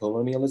capitalism and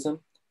colonialism,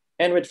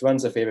 and which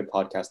runs a favorite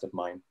podcast of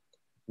mine.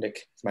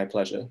 Nick, it's my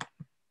pleasure.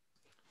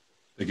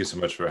 Thank you so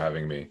much for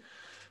having me.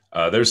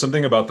 There's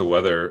something about the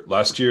weather.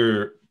 Last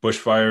year,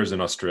 bushfires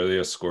in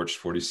Australia scorched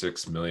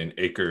 46 million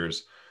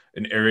acres,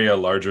 an area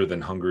larger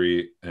than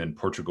Hungary and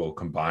Portugal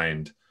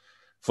combined.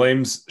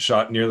 Flames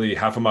shot nearly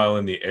half a mile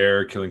in the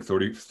air, killing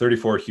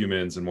 34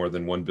 humans and more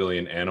than 1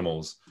 billion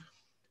animals.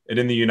 And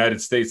in the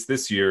United States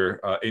this year,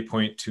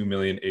 8.2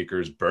 million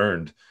acres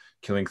burned,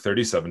 killing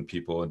 37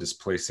 people and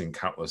displacing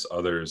countless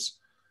others.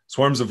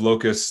 Swarms of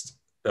locusts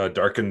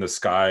darkened the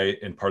sky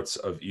in parts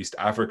of East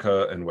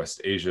Africa and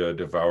West Asia,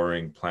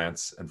 devouring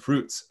plants and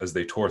fruits as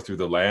they tore through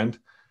the land,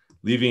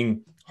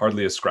 leaving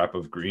hardly a scrap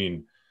of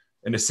green.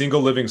 And a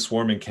single living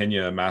swarm in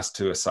Kenya amassed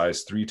to a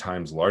size 3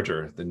 times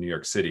larger than New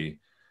York City.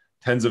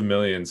 Tens of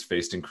millions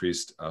faced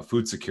increased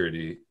food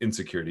security,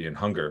 insecurity, and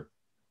hunger.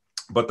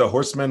 But the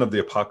horsemen of the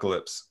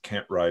apocalypse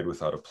can't ride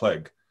without a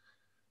plague.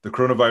 The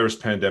coronavirus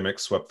pandemic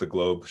swept the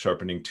globe,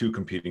 sharpening 2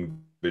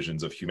 competing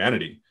visions of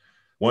humanity,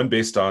 one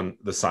based on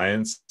the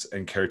science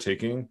and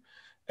caretaking,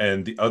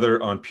 and the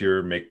other on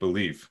pure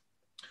make-believe.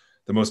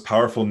 The most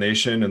powerful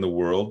nation in the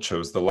world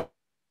chose the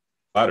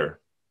latter.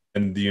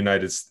 And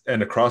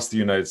across the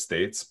United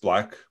States,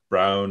 Black,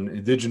 brown,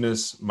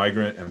 indigenous,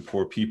 migrant, and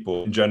poor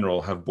people in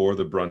general have bore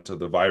the brunt of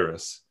the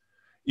virus.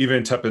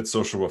 Even tepid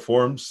social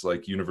reforms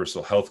like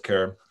universal health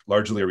care,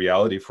 largely a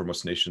reality for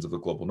most nations of the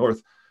global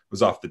north,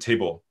 was off the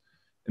table.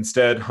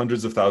 Instead,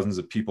 hundreds of thousands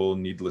of people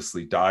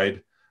needlessly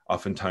died,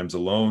 oftentimes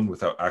alone,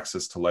 without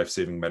access to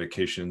life-saving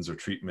medications or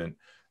treatment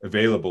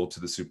available to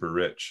the super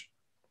rich.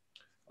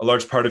 A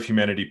large part of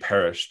humanity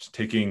perished,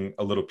 taking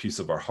a little piece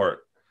of our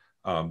heart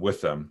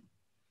with them.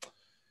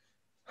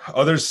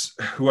 Others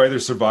who either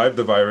survived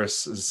the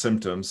virus's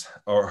symptoms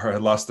or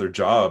had lost their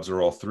jobs,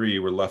 or all 3,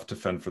 were left to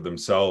fend for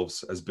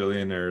themselves as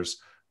billionaires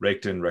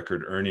raked in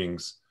record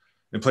earnings.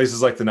 In places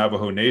like the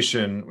Navajo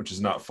Nation, which is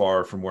not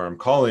far from where I'm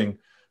calling,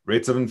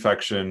 rates of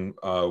infection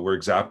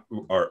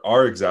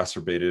are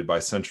exacerbated by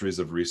centuries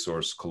of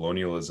resource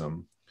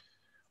colonialism.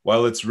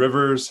 While its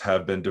rivers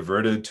have been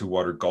diverted to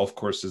water golf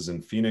courses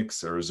in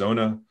Phoenix,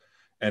 Arizona,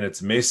 and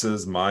its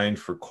mesas mined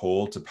for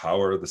coal to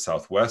power the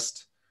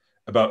Southwest,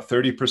 about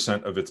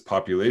 30% of its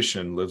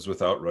population lives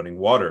without running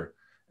water,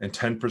 and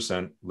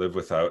 10% live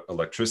without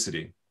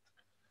electricity.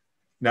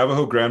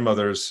 Navajo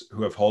grandmothers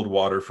who have hauled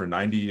water for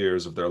 90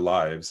 years of their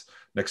lives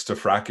next to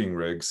fracking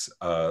rigs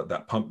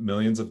that pump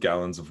millions of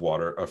gallons of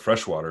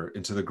fresh water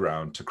into the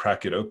ground to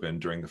crack it open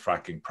during the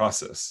fracking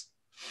process,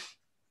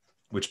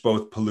 which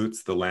both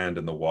pollutes the land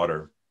and the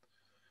water.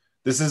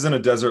 This is in a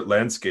desert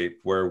landscape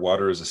where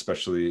water is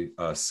especially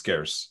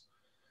scarce.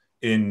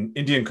 In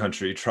Indian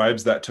country,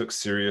 tribes that took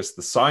serious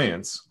the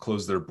science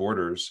closed their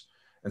borders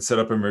and set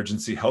up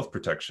emergency health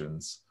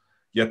protections.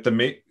 Yet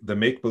the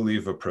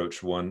make-believe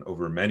approach won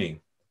over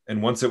many.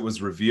 And once it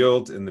was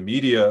revealed in the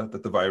media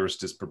that the virus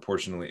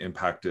disproportionately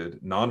impacted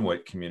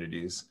non-white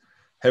communities,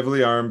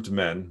 heavily armed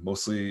men,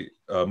 most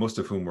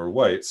of whom were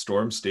white,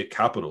 stormed state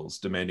capitals,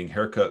 demanding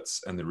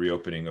haircuts and the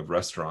reopening of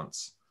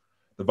restaurants.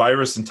 The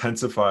virus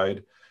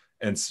intensified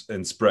and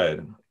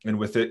spread, and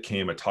with it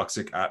came a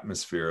toxic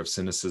atmosphere of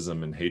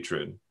cynicism and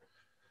hatred.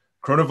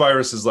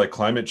 Coronavirus is like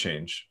climate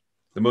change.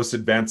 The most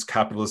advanced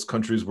capitalist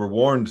countries were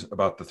warned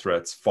about the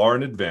threats far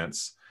in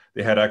advance.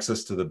 They had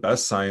access to the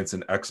best science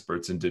and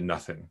experts and did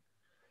nothing.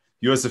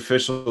 US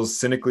officials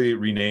cynically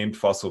renamed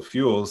fossil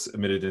fuels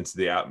emitted into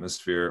the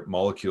atmosphere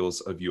molecules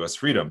of US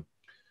freedom.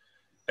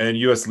 And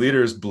US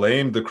leaders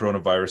blamed the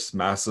coronavirus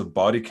massive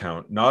body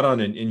count not on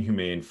an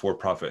inhumane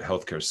for-profit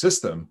healthcare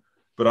system,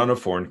 but on a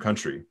foreign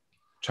country,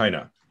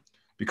 China,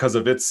 because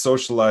of its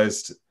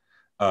socialized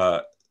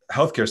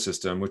healthcare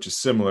system, which is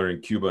similar in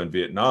Cuba and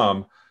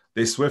Vietnam.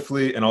 They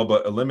swiftly and all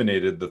but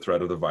eliminated the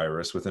threat of the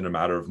virus within a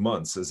matter of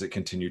months as it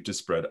continued to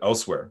spread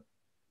elsewhere.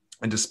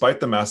 And despite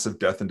the massive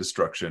death and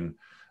destruction,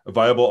 a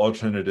viable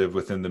alternative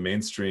within the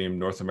mainstream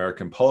North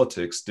American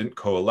politics didn't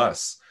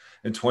coalesce.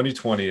 And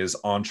 2020 is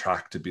on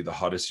track to be the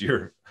hottest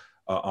year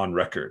on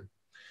record.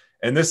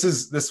 And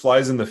this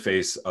flies in the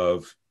face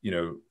of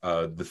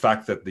the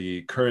fact that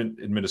the current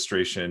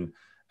administration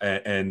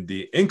and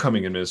the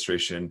incoming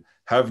administration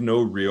have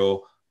no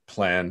real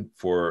plan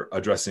for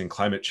addressing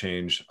climate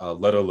change,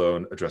 let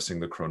alone addressing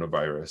the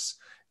coronavirus,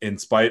 in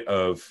spite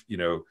of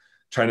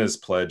China's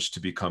pledge to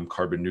become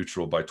carbon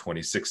neutral by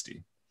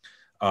 2060.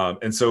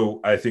 And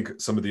so I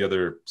think some of the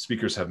other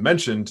speakers have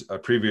mentioned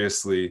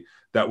previously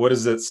that what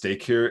is at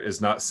stake here is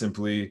not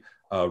simply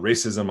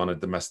racism on a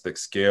domestic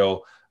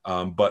scale,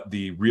 but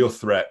the real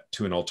threat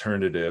to an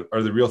alternative,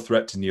 or the real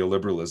threat to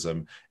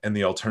neoliberalism and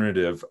the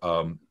alternative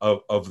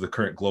of the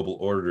current global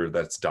order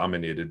that's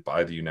dominated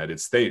by the United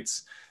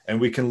States. And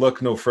we can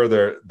look no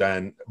further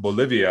than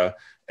Bolivia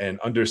and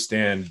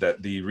understand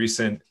that the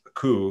recent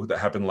coup that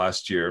happened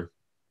last year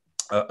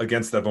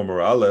against Evo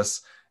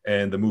Morales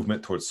and the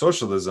movement towards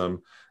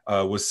socialism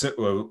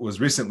was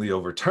recently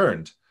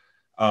overturned.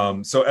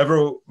 So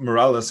Evo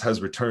Morales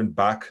has returned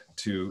back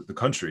to the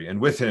country, and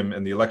with him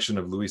in the election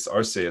of Luis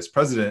Arce as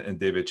president and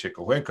David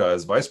Chicohuenca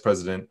as vice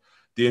president,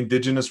 the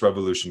indigenous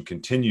revolution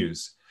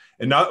continues.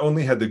 And not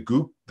only had the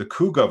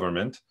coup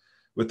government,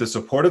 with the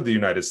support of the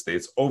United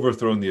States,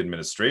 overthrown the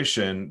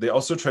administration, they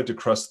also tried to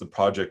crush the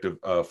project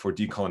for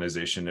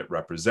decolonization it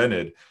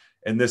represented.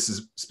 And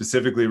this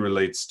specifically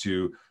relates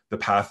to the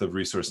path of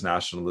resource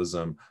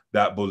nationalism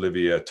that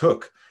Bolivia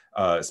took.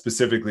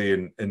 specifically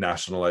in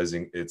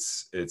nationalizing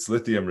its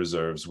lithium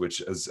reserves,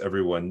 which, as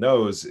everyone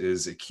knows,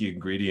 is a key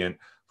ingredient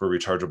for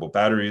rechargeable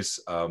batteries,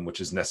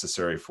 which is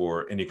necessary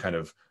for any kind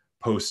of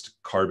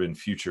post-carbon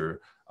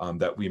future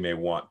that we may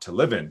want to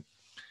live in.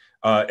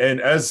 And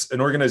as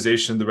an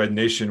organization, the Red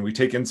Nation, we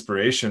take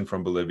inspiration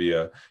from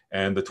Bolivia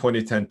and the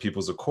 2010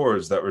 People's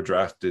Accords that were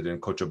drafted in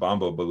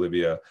Cochabamba,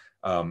 Bolivia,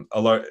 a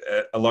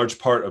large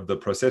part of the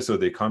Proceso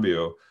de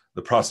Cambio,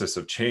 the process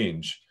of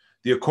change.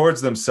 The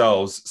accords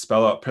themselves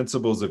spell out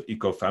principles of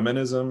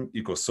ecofeminism,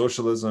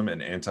 eco-socialism,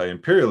 and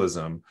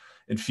anti-imperialism,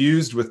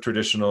 infused with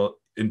traditional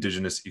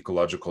indigenous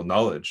ecological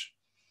knowledge.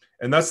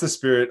 And that's the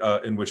spirit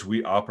in which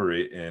we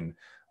operate in,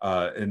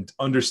 and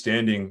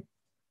understanding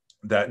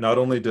that not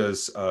only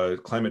does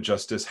climate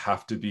justice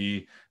have to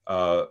be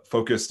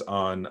focused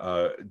on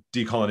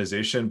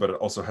decolonization, but it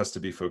also has to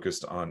be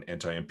focused on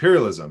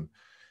anti-imperialism.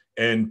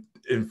 And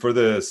for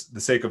the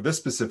sake of this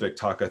specific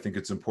talk, I think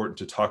it's important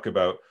to talk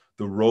about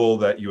the role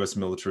that US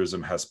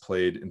militarism has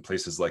played in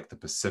places like the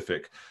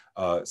Pacific,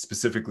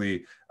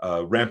 specifically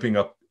ramping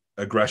up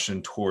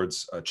aggression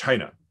towards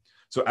China.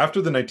 So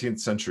after the 19th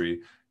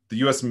century, the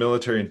US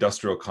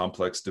military-industrial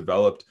complex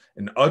developed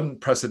at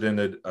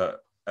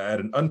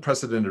an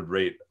unprecedented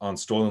rate on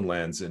stolen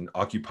lands in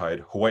occupied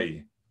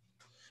Hawaii.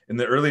 In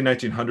the early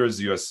 1900s,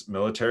 the US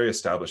military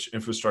established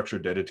infrastructure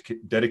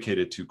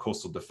dedicated to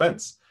coastal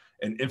defense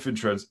and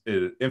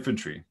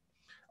infantry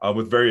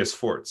with various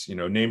forts,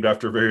 named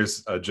after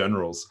various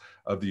generals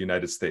of the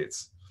United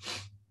States.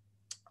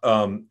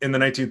 In the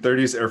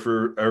 1930s,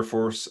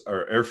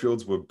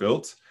 airfields were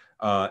built.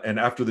 And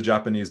after the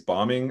Japanese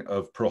bombing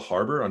of Pearl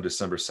Harbor on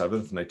December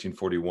 7th,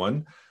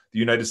 1941, the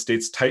United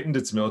States tightened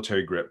its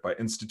military grip by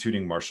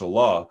instituting martial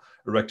law,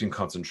 erecting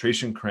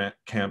concentration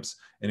camps,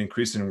 and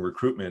increasing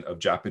recruitment of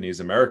Japanese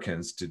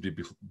Americans to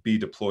be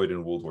deployed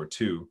in World War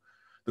II.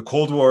 The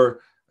Cold War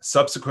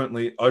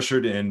subsequently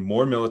ushered in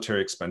more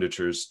military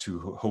expenditures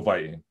to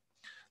Hawaii,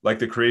 like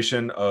the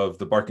creation of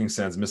the Barking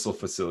Sands Missile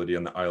Facility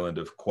on the island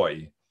of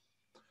Kauai.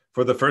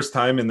 For the first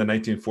time in the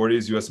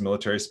 1940s, US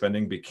military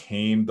spending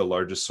became the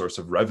largest source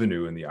of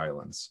revenue in the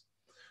islands.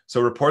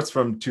 So reports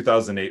from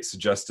 2008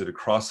 suggested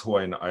across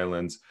Hawaiian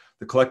Islands,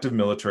 the collective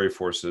military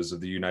forces of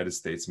the United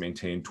States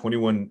maintained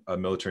 21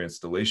 military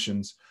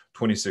installations,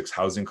 26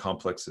 housing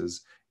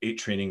complexes, 8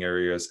 training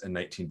areas, and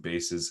 19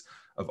 bases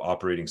of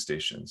operating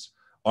stations.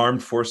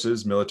 Armed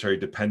forces, military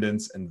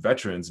dependents, and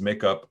veterans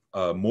make up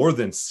more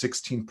than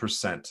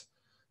 16%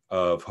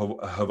 of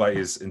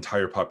Hawaii's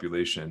entire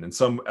population, and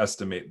some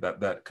estimate that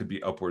that could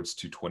be upwards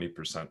to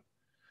 20%.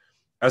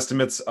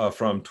 Estimates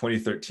from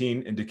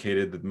 2013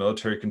 indicated that the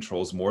military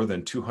controls more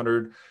than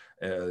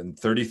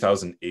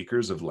 230,000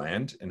 acres of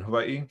land in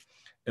Hawaii,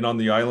 and on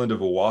the island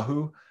of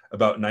Oahu,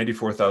 about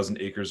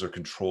 94,000 acres are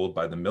controlled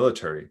by the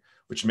military,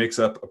 which makes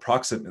up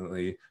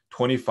approximately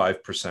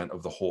 25%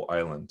 of the whole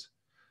island.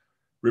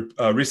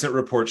 Recent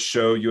reports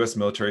show US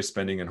military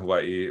spending in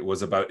Hawaii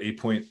was about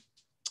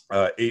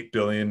 8.8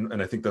 billion, and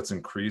I think that's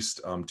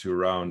increased to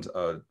around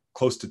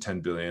close to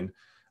 10 billion,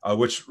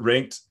 which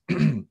ranked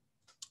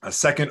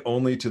second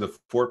only to the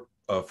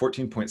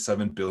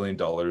 $14.7 billion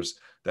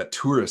that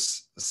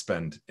tourists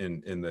spend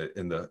in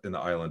the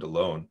island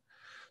alone.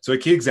 So a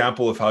key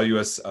example of how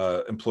US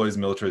employs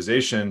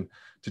militarization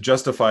to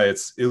justify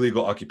its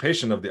illegal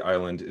occupation of the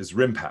island is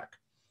RIMPAC,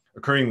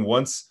 occurring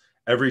once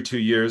every 2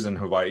 years in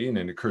Hawaii, and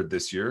it occurred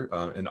this year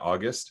in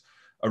August.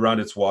 Around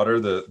its water,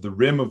 the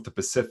rim of the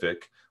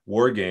Pacific,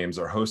 war games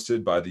are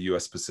hosted by the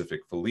US Pacific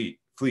Fleet,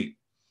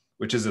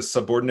 which is a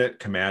subordinate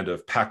command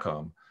of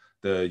PACOM,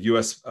 the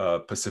US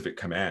Pacific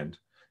Command.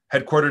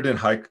 Headquartered in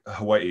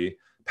Hawaii,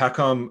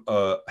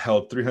 PACOM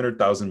held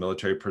 300,000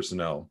 military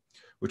personnel,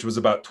 which was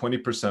about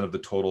 20% of the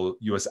total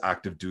US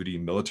active duty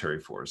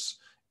military force.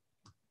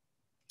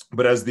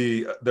 But as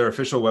their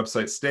official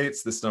website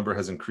states, this number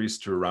has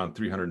increased to around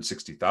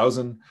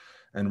 360,000,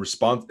 and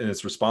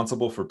it's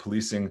responsible for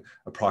policing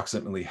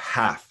approximately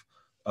half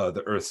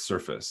the Earth's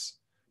surface.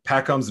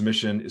 PACOM's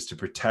mission is to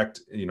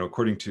protect,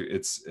 according to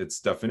its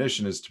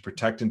definition, is to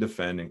protect and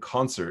defend in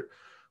concert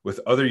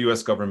with other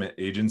US government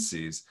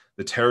agencies,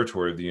 the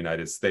territory of the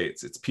United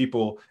States, its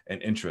people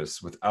and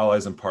interests. With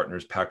allies and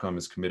partners, PACOM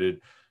is committed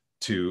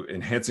to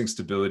enhancing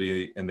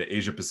stability in the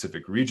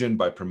Asia-Pacific region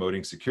by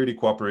promoting security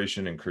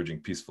cooperation, encouraging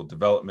peaceful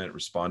development,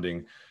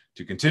 responding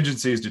to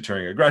contingencies,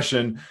 deterring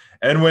aggression,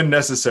 and when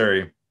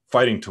necessary,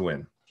 fighting to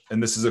win.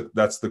 And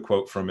that's the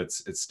quote from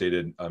its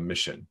stated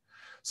mission.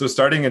 So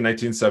starting in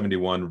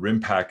 1971,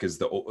 RIMPAC is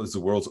the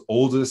world's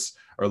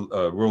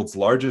world's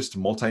largest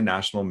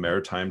multinational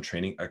maritime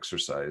training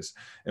exercise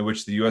in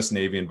which the US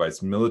Navy invites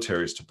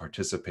militaries to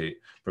participate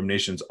from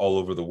nations all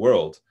over the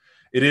world.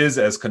 It is,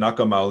 as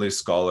Kanaka Maoli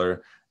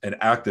scholar and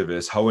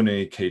activist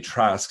Hawane K.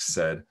 Trask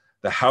said,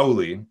 the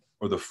haole,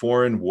 or the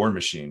foreign war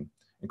machine,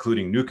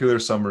 including nuclear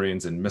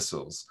submarines and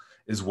missiles,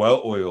 is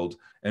well-oiled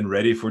and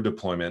ready for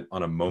deployment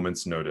on a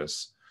moment's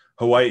notice.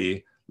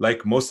 Hawaii,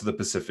 like most of the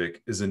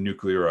Pacific, is a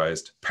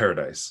nuclearized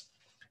paradise.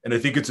 And I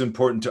think it's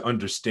important to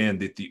understand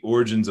that the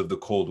origins of the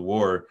Cold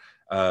War,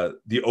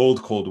 the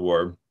old Cold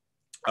War,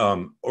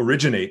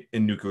 originate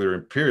in nuclear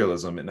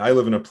imperialism. And I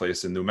live in a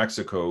place in New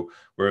Mexico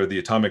where the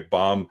atomic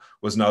bomb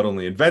was not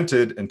only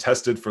invented and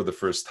tested for the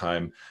first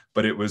time,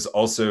 but it was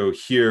also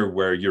here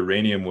where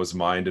uranium was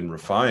mined and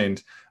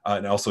refined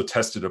and also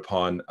tested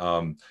upon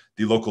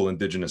the local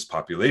indigenous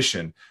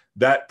population.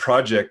 That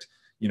project,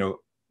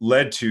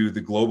 led to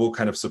the global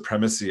kind of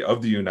supremacy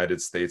of the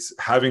United States,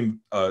 having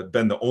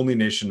been the only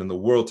nation in the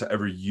world to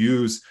ever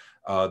use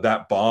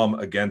that bomb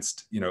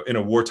against, in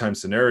a wartime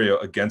scenario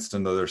against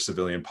another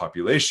civilian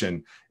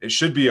population. It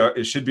should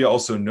be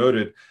also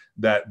noted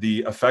that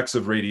the effects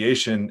of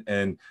radiation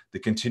and the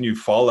continued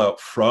fallout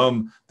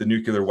from the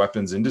nuclear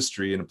weapons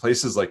industry in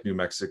places like New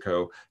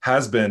Mexico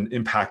has been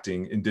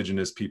impacting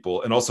indigenous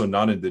people and also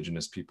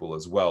non-indigenous people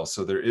as well.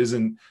 So there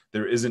isn't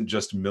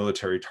just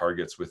military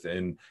targets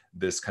within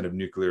this kind of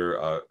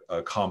nuclear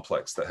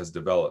complex that has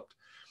developed.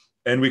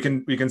 And we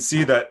can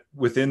see that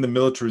within the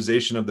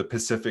militarization of the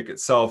Pacific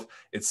itself,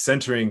 it's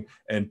centering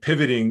and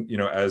pivoting,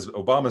 as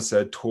Obama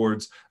said,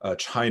 towards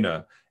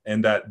China,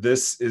 and that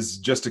this is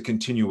just a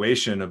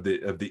continuation of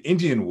the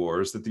Indian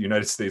Wars that the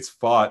United States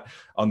fought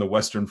on the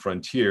Western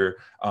frontier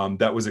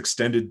that was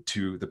extended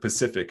to the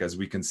Pacific, as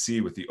we can see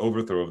with the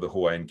overthrow of the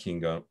Hawaiian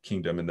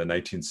Kingdom in the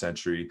 19th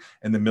century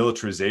and the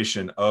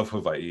militarization of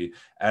Hawaii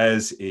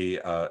as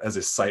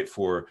a site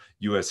for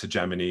U.S.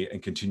 hegemony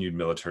and continued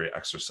military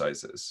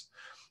exercises.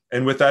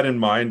 And with that in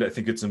mind, I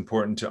think it's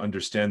important to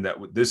understand that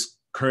this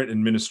current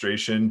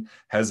administration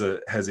has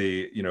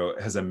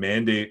a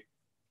mandate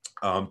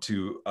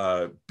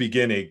to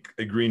begin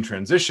a green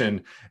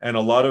transition, and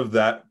a lot of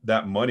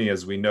that money,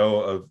 as we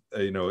know of,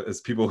 as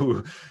people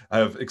who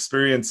have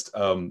experienced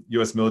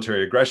U.S.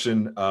 military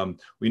aggression,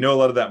 we know a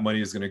lot of that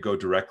money is going to go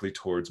directly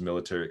towards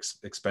military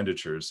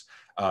expenditures.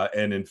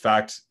 And in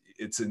fact,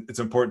 it's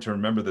important to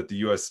remember that the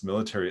U.S.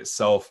 military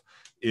itself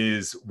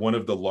is one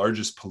of the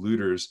largest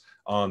polluters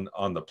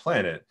on the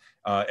planet.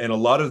 And a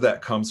lot of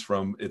that comes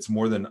from its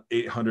more than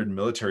 800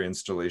 military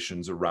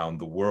installations around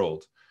the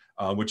world,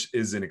 which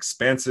is an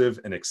expansive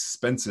and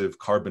expensive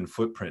carbon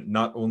footprint,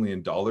 not only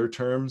in dollar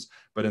terms,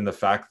 but in the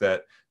fact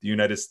that the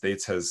United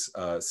States has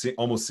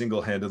almost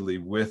single-handedly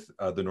with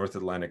the North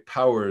Atlantic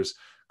powers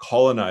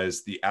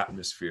colonized the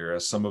atmosphere.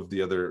 As some of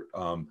the other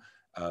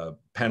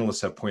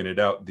panelists have pointed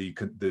out,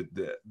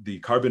 the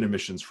carbon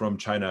emissions from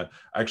China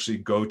actually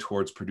go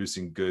towards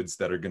producing goods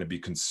that are going to be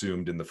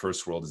consumed in the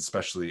first world,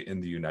 especially in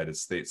the United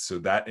States. So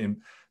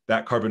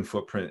that carbon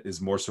footprint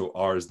is more so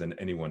ours than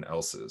anyone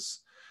else's.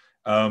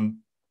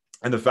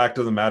 And the fact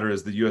of the matter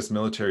is the U.S.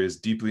 military is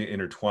deeply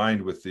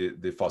intertwined with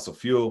the fossil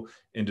fuel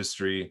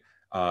industry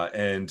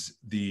and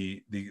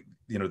the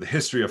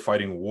history of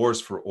fighting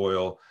wars for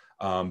oil.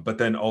 But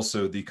then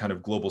also the kind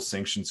of global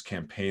sanctions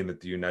campaign that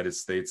the United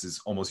States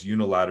is almost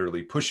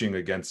unilaterally pushing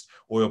against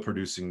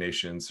oil-producing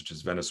nations such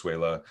as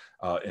Venezuela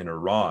and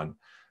Iran.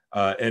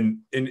 And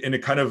to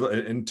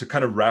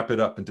kind of wrap it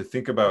up and to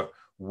think about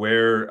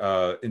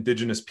where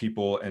indigenous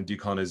people and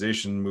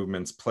decolonization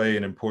movements play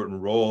an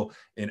important role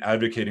in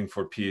advocating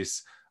for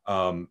peace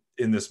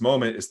in this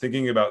moment is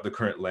thinking about the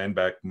current land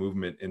back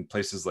movement in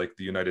places like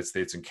the United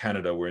States and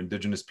Canada, where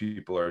indigenous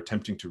people are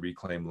attempting to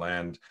reclaim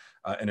land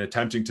and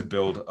attempting to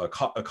build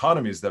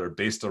economies that are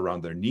based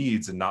around their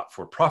needs and not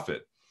for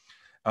profit.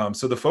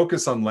 So the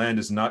focus on land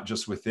is not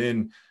just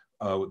within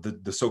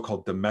the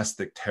so-called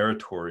domestic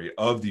territory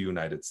of the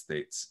United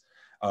States.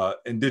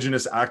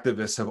 Indigenous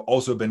activists have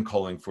also been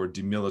calling for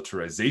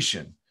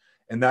demilitarization,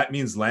 and that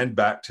means land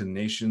back to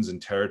nations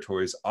and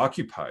territories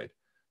occupied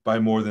by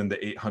more than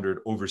the 800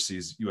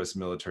 overseas US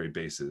military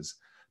bases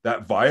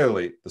that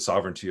violate the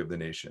sovereignty of the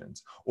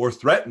nations or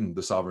threaten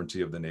the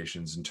sovereignty of the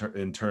nations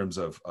in terms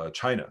of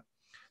China.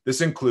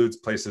 This includes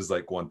places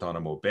like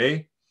Guantanamo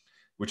Bay,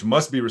 which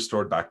must be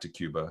restored back to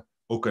Cuba,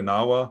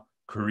 Okinawa,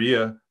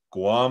 Korea,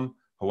 Guam,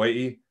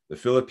 Hawaii, the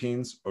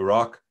Philippines,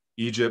 Iraq,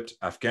 Egypt,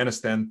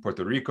 Afghanistan,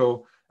 Puerto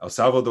Rico, El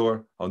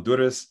Salvador,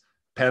 Honduras,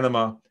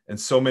 Panama, and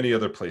so many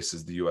other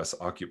places the US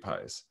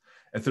occupies.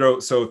 And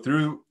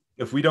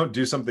if we don't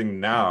do something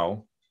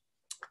now,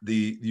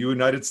 the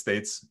United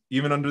States,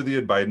 even under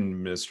the Biden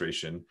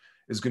administration,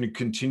 is going to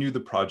continue the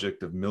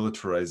project of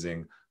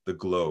militarizing the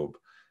globe.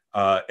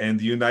 And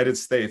the United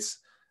States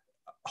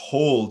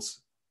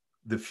holds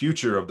the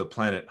future of the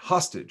planet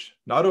hostage,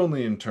 not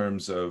only in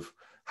terms of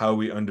how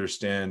we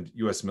understand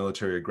US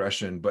military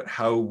aggression, but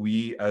how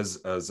we as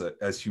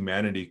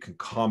humanity can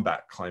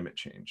combat climate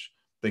change.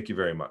 Thank you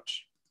very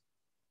much.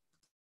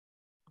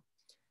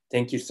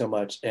 Thank you so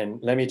much. And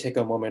let me take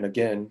a moment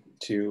again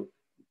to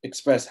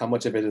express how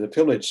much of it is a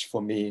privilege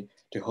for me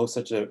to host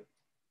such a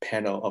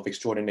panel of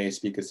extraordinary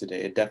speakers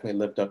today. It definitely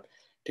lived up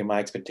to my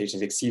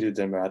expectations, exceeded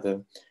them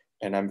rather.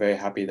 And I'm very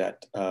happy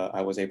that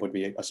I was able to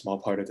be a small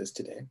part of this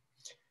today.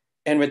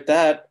 And with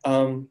that,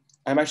 I'm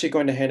actually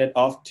going to hand it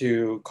off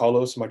to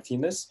Carlos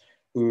Martinez,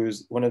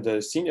 who's one of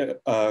the senior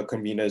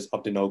conveners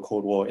of the No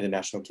Cold War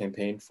International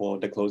Campaign, for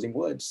the closing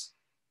words.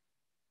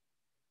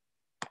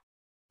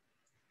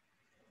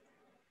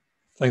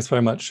 Thanks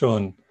very much,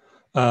 Sean.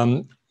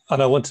 And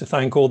I want to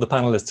thank all the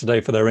panelists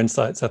today for their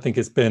insights. I think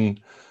it's been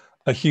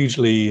a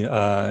hugely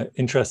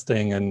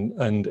interesting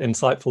and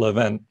insightful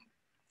event.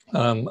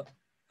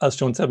 As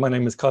Sean said, my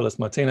name is Carlos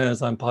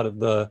Martinez. I'm part of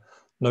the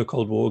No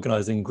Cold War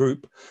organizing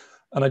group.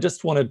 And I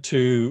just wanted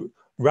to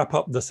wrap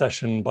up the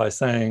session by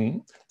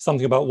saying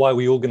something about why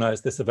we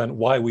organized this event,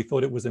 why we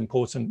thought it was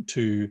important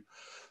to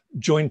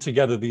join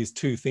together these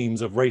two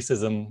themes of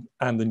racism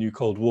and the new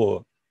Cold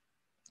War.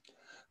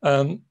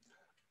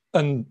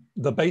 And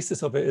the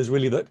basis of it is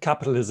really that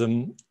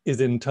capitalism is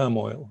in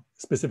turmoil,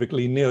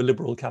 specifically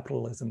neoliberal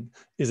capitalism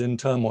is in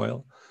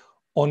turmoil.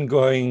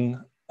 Ongoing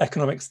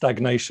economic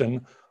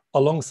stagnation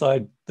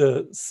alongside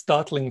the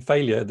startling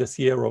failure this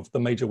year of the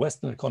major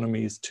Western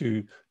economies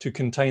to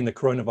contain the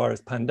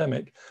coronavirus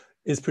pandemic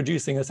is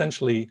producing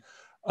essentially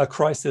a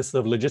crisis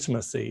of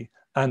legitimacy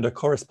and a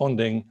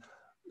corresponding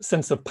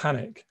sense of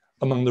panic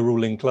among the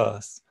ruling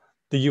class.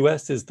 The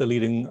US is the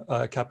leading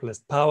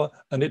capitalist power,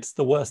 and it's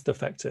the worst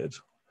affected.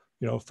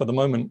 You know, for the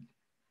moment,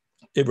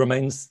 it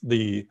remains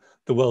the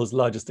world's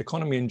largest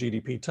economy in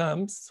GDP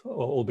terms,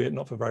 albeit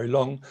not for very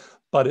long,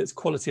 but its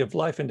quality of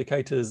life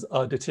indicators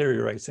are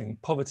deteriorating.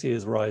 Poverty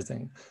is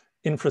rising,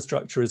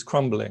 infrastructure is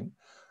crumbling.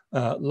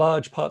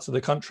 Large parts of the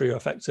country are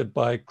affected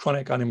by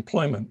chronic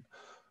unemployment.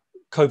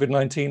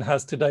 COVID-19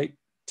 has to date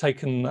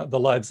taken the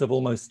lives of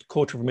almost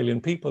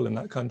 250,000 people in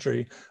that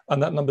country,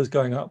 and that number is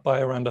going up by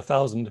around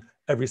 1,000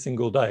 every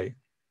single day.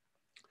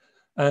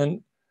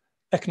 And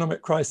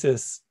economic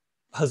crisis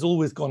has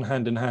always gone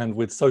hand in hand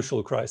with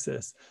social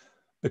crisis,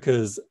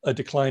 because a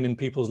decline in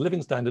people's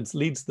living standards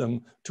leads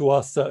them to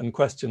ask certain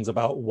questions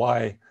about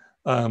why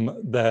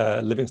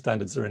their living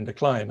standards are in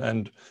decline.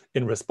 And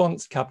in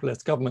response,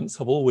 capitalist governments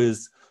have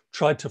always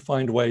tried to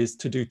find ways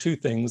to do two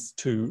things: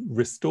 to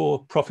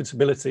restore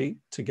profitability,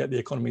 to get the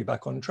economy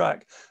back on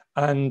track,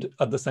 and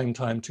at the same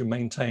time to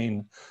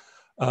maintain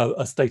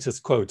a status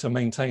quo, to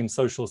maintain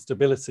social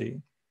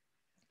stability.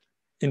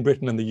 In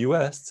Britain and the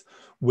US,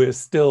 we're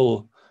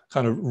still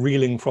kind of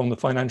reeling from the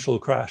financial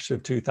crash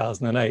of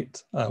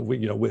 2008.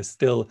 We're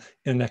still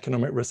in an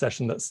economic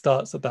recession that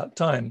starts at that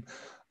time.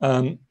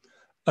 And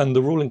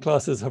the ruling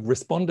classes have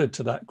responded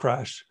to that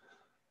crash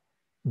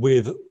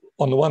with,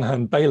 on the one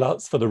hand,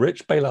 bailouts for the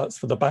rich, bailouts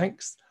for the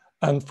banks,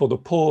 and for the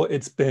poor,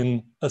 it's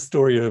been a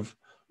story of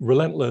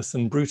relentless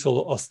and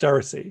brutal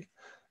austerity.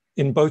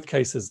 In both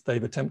cases,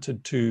 they've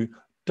attempted to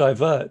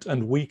divert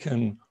and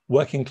weaken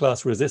working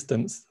class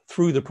resistance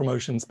through the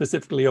promotion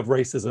specifically of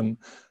racism,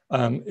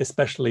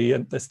 especially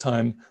at this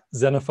time,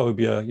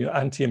 xenophobia,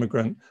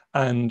 anti-immigrant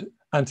and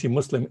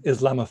anti-Muslim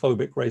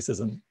Islamophobic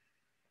racism.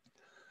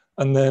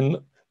 And then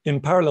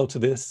in parallel to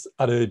this,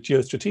 at a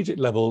geostrategic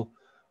level,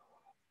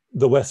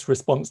 the West's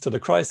response to the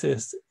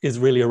crisis is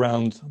really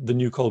around the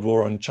new Cold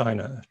War on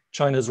China.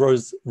 China's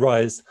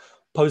rise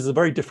poses a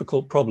very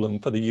difficult problem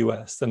for the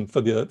US and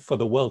for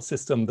the world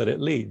system that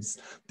it leads.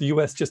 The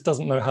US just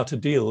doesn't know how to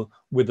deal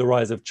with the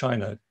rise of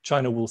China.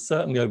 China will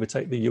certainly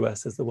overtake the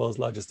US as the world's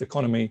largest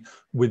economy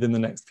within the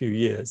next few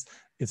years.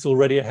 It's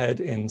already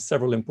ahead in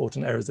several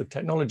important areas of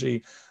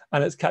technology,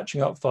 and it's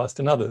catching up fast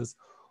in others.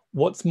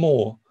 What's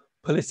more,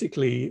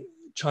 politically,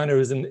 China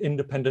is an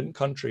independent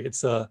country.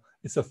 It's a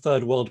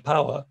third world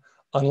power.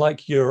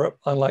 Unlike Europe,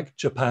 unlike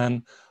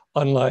Japan,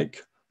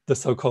 unlike the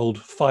so-called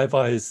Five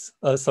Eyes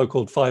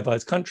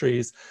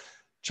countries,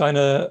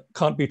 China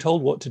can't be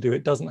told what to do.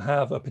 It doesn't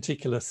have a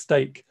particular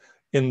stake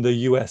in the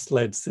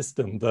US-led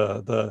system,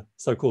 the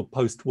so-called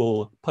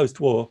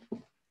post-war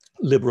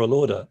liberal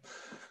order.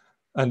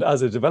 And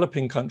as a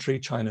developing country,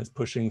 China is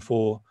pushing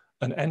for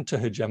an end to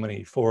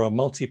hegemony, for a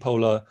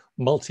multipolar,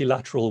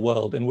 multilateral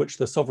world in which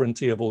the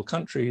sovereignty of all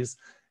countries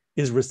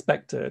is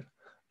respected.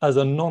 As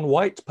a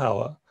non-white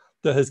power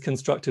that has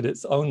constructed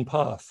its own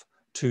path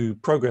to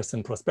progress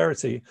and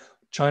prosperity,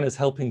 China's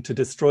helping to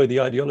destroy the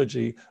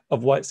ideology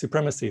of white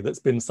supremacy that's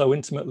been so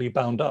intimately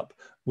bound up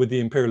with the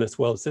imperialist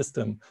world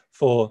system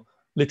for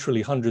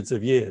literally hundreds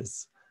of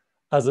years.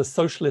 As a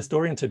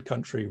socialist-oriented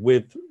country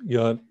with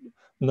no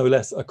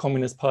less a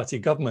Communist Party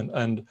government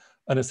and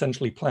an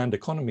essentially planned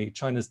economy,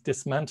 China's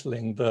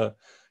dismantling the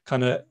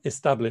kind of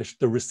established,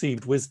 the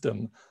received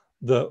wisdom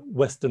that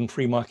Western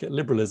free market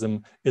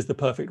liberalism is the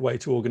perfect way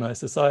to organize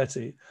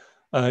society.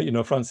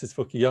 Francis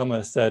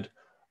Fukuyama said,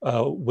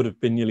 would have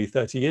been nearly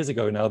 30 years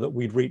ago now, that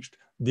we'd reached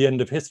the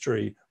end of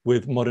history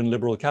with modern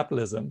liberal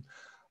capitalism.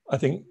 I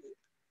think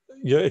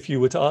if you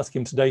were to ask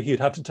him today,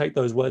 he'd have to take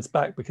those words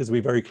back, because we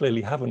very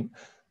clearly haven't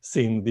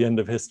seen the end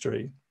of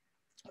history.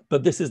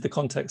 But this is the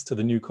context to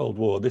the new Cold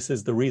War. This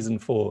is the reason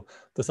for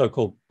the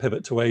so-called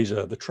pivot to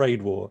Asia, the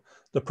trade war,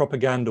 the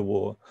propaganda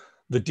war,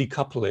 the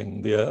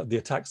decoupling, the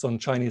attacks on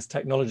Chinese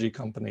technology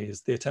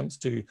companies, the attempts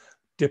to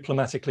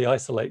diplomatically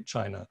isolate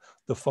China,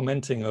 the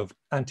fomenting of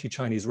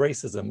anti-Chinese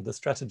racism, the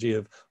strategy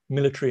of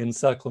military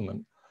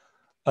encirclement.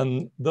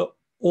 And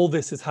all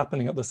this is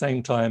happening at the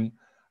same time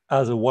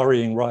as a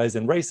worrying rise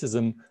in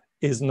racism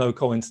is no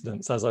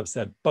coincidence. As I've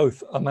said,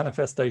 both are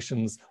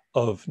manifestations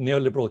of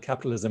neoliberal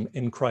capitalism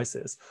in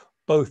crisis.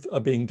 Both are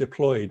being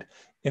deployed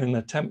in an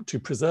attempt to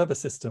preserve a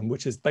system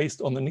which is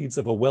based on the needs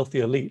of a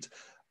wealthy elite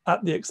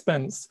at the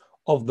expense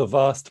of the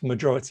vast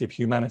majority of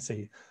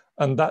humanity.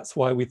 And that's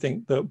why we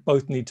think that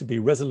both need to be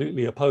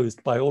resolutely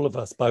opposed by all of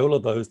us, by all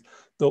of those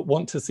that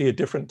want to see a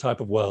different type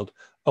of world,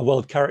 a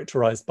world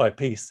characterized by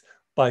peace,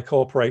 by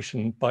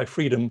cooperation, by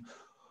freedom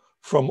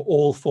from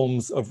all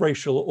forms of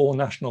racial or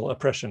national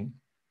oppression.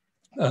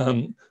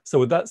 So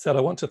with that said,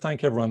 I want to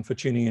thank everyone for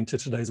tuning into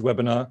today's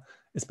webinar.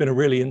 It's been a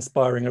really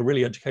inspiring, a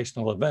really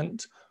educational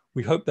event.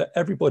 We hope that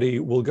everybody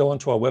will go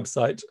onto our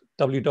website,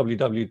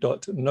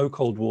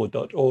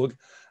 www.nocoldwar.org,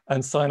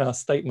 and sign our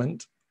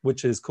statement,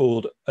 which is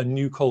called A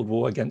New Cold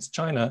War Against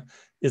China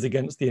is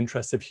Against the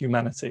Interests of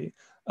Humanity,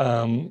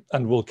 and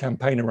we'll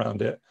campaign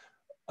around it.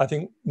 I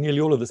think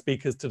nearly all of the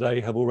speakers today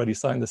have already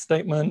signed the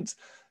statement.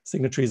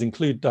 Signatories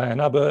include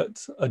Diane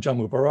Abbott,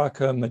 Ajamu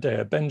Baraka,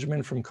 Medea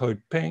Benjamin from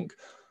Code Pink,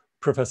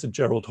 Professor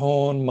Gerald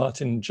Horn,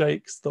 Martin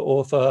Jakes, the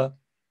author,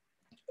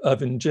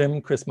 Irvin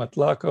Jim, Chris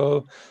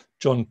Matlako,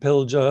 John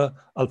Pilger,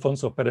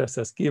 Alfonso Perez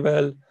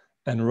Esquivel,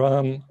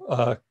 Enram,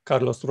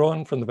 Carlos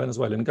Ron from the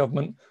Venezuelan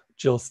government,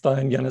 Jill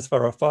Stein, Yanis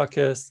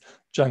Varoufakis,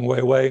 Zhang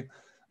Weiwei.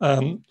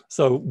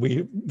 So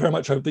we very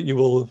much hope that you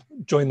will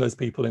join those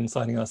people in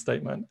signing our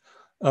statement.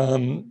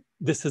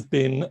 This has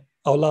been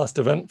our last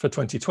event for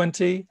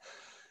 2020.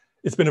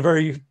 It's been a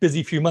very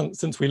busy few months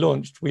since we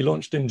launched. We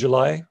launched in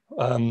July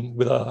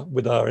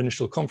with our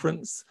initial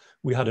conference.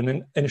 We had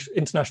an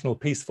International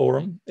Peace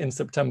Forum in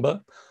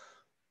September.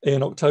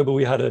 In October,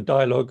 we had a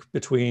dialogue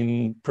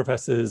between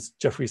Professors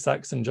Jeffrey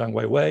Sachs and Zhang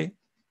Weiwei.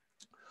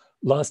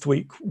 Last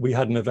week, we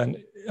had an event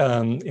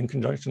in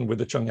conjunction with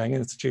the Chongyang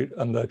Institute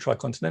and the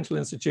Tricontinental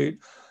Institute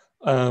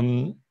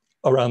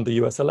around the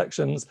US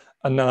elections.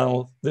 And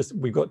now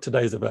we've got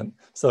today's event.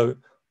 So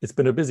it's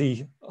been a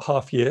busy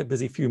half year,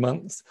 busy few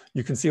months.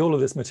 You can see all of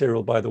this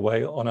material, by the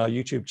way, on our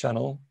YouTube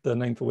channel, the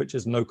name for which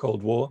is No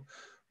Cold War.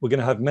 We're going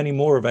to have many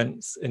more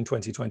events in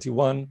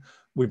 2021.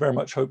 We very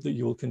much hope that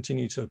you will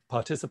continue to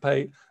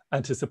participate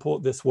and to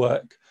support this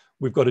work.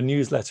 We've got a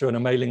newsletter and a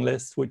mailing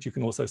list, which you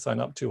can also sign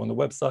up to on the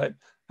website.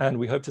 And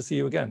we hope to see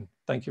you again.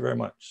 Thank you very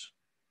much.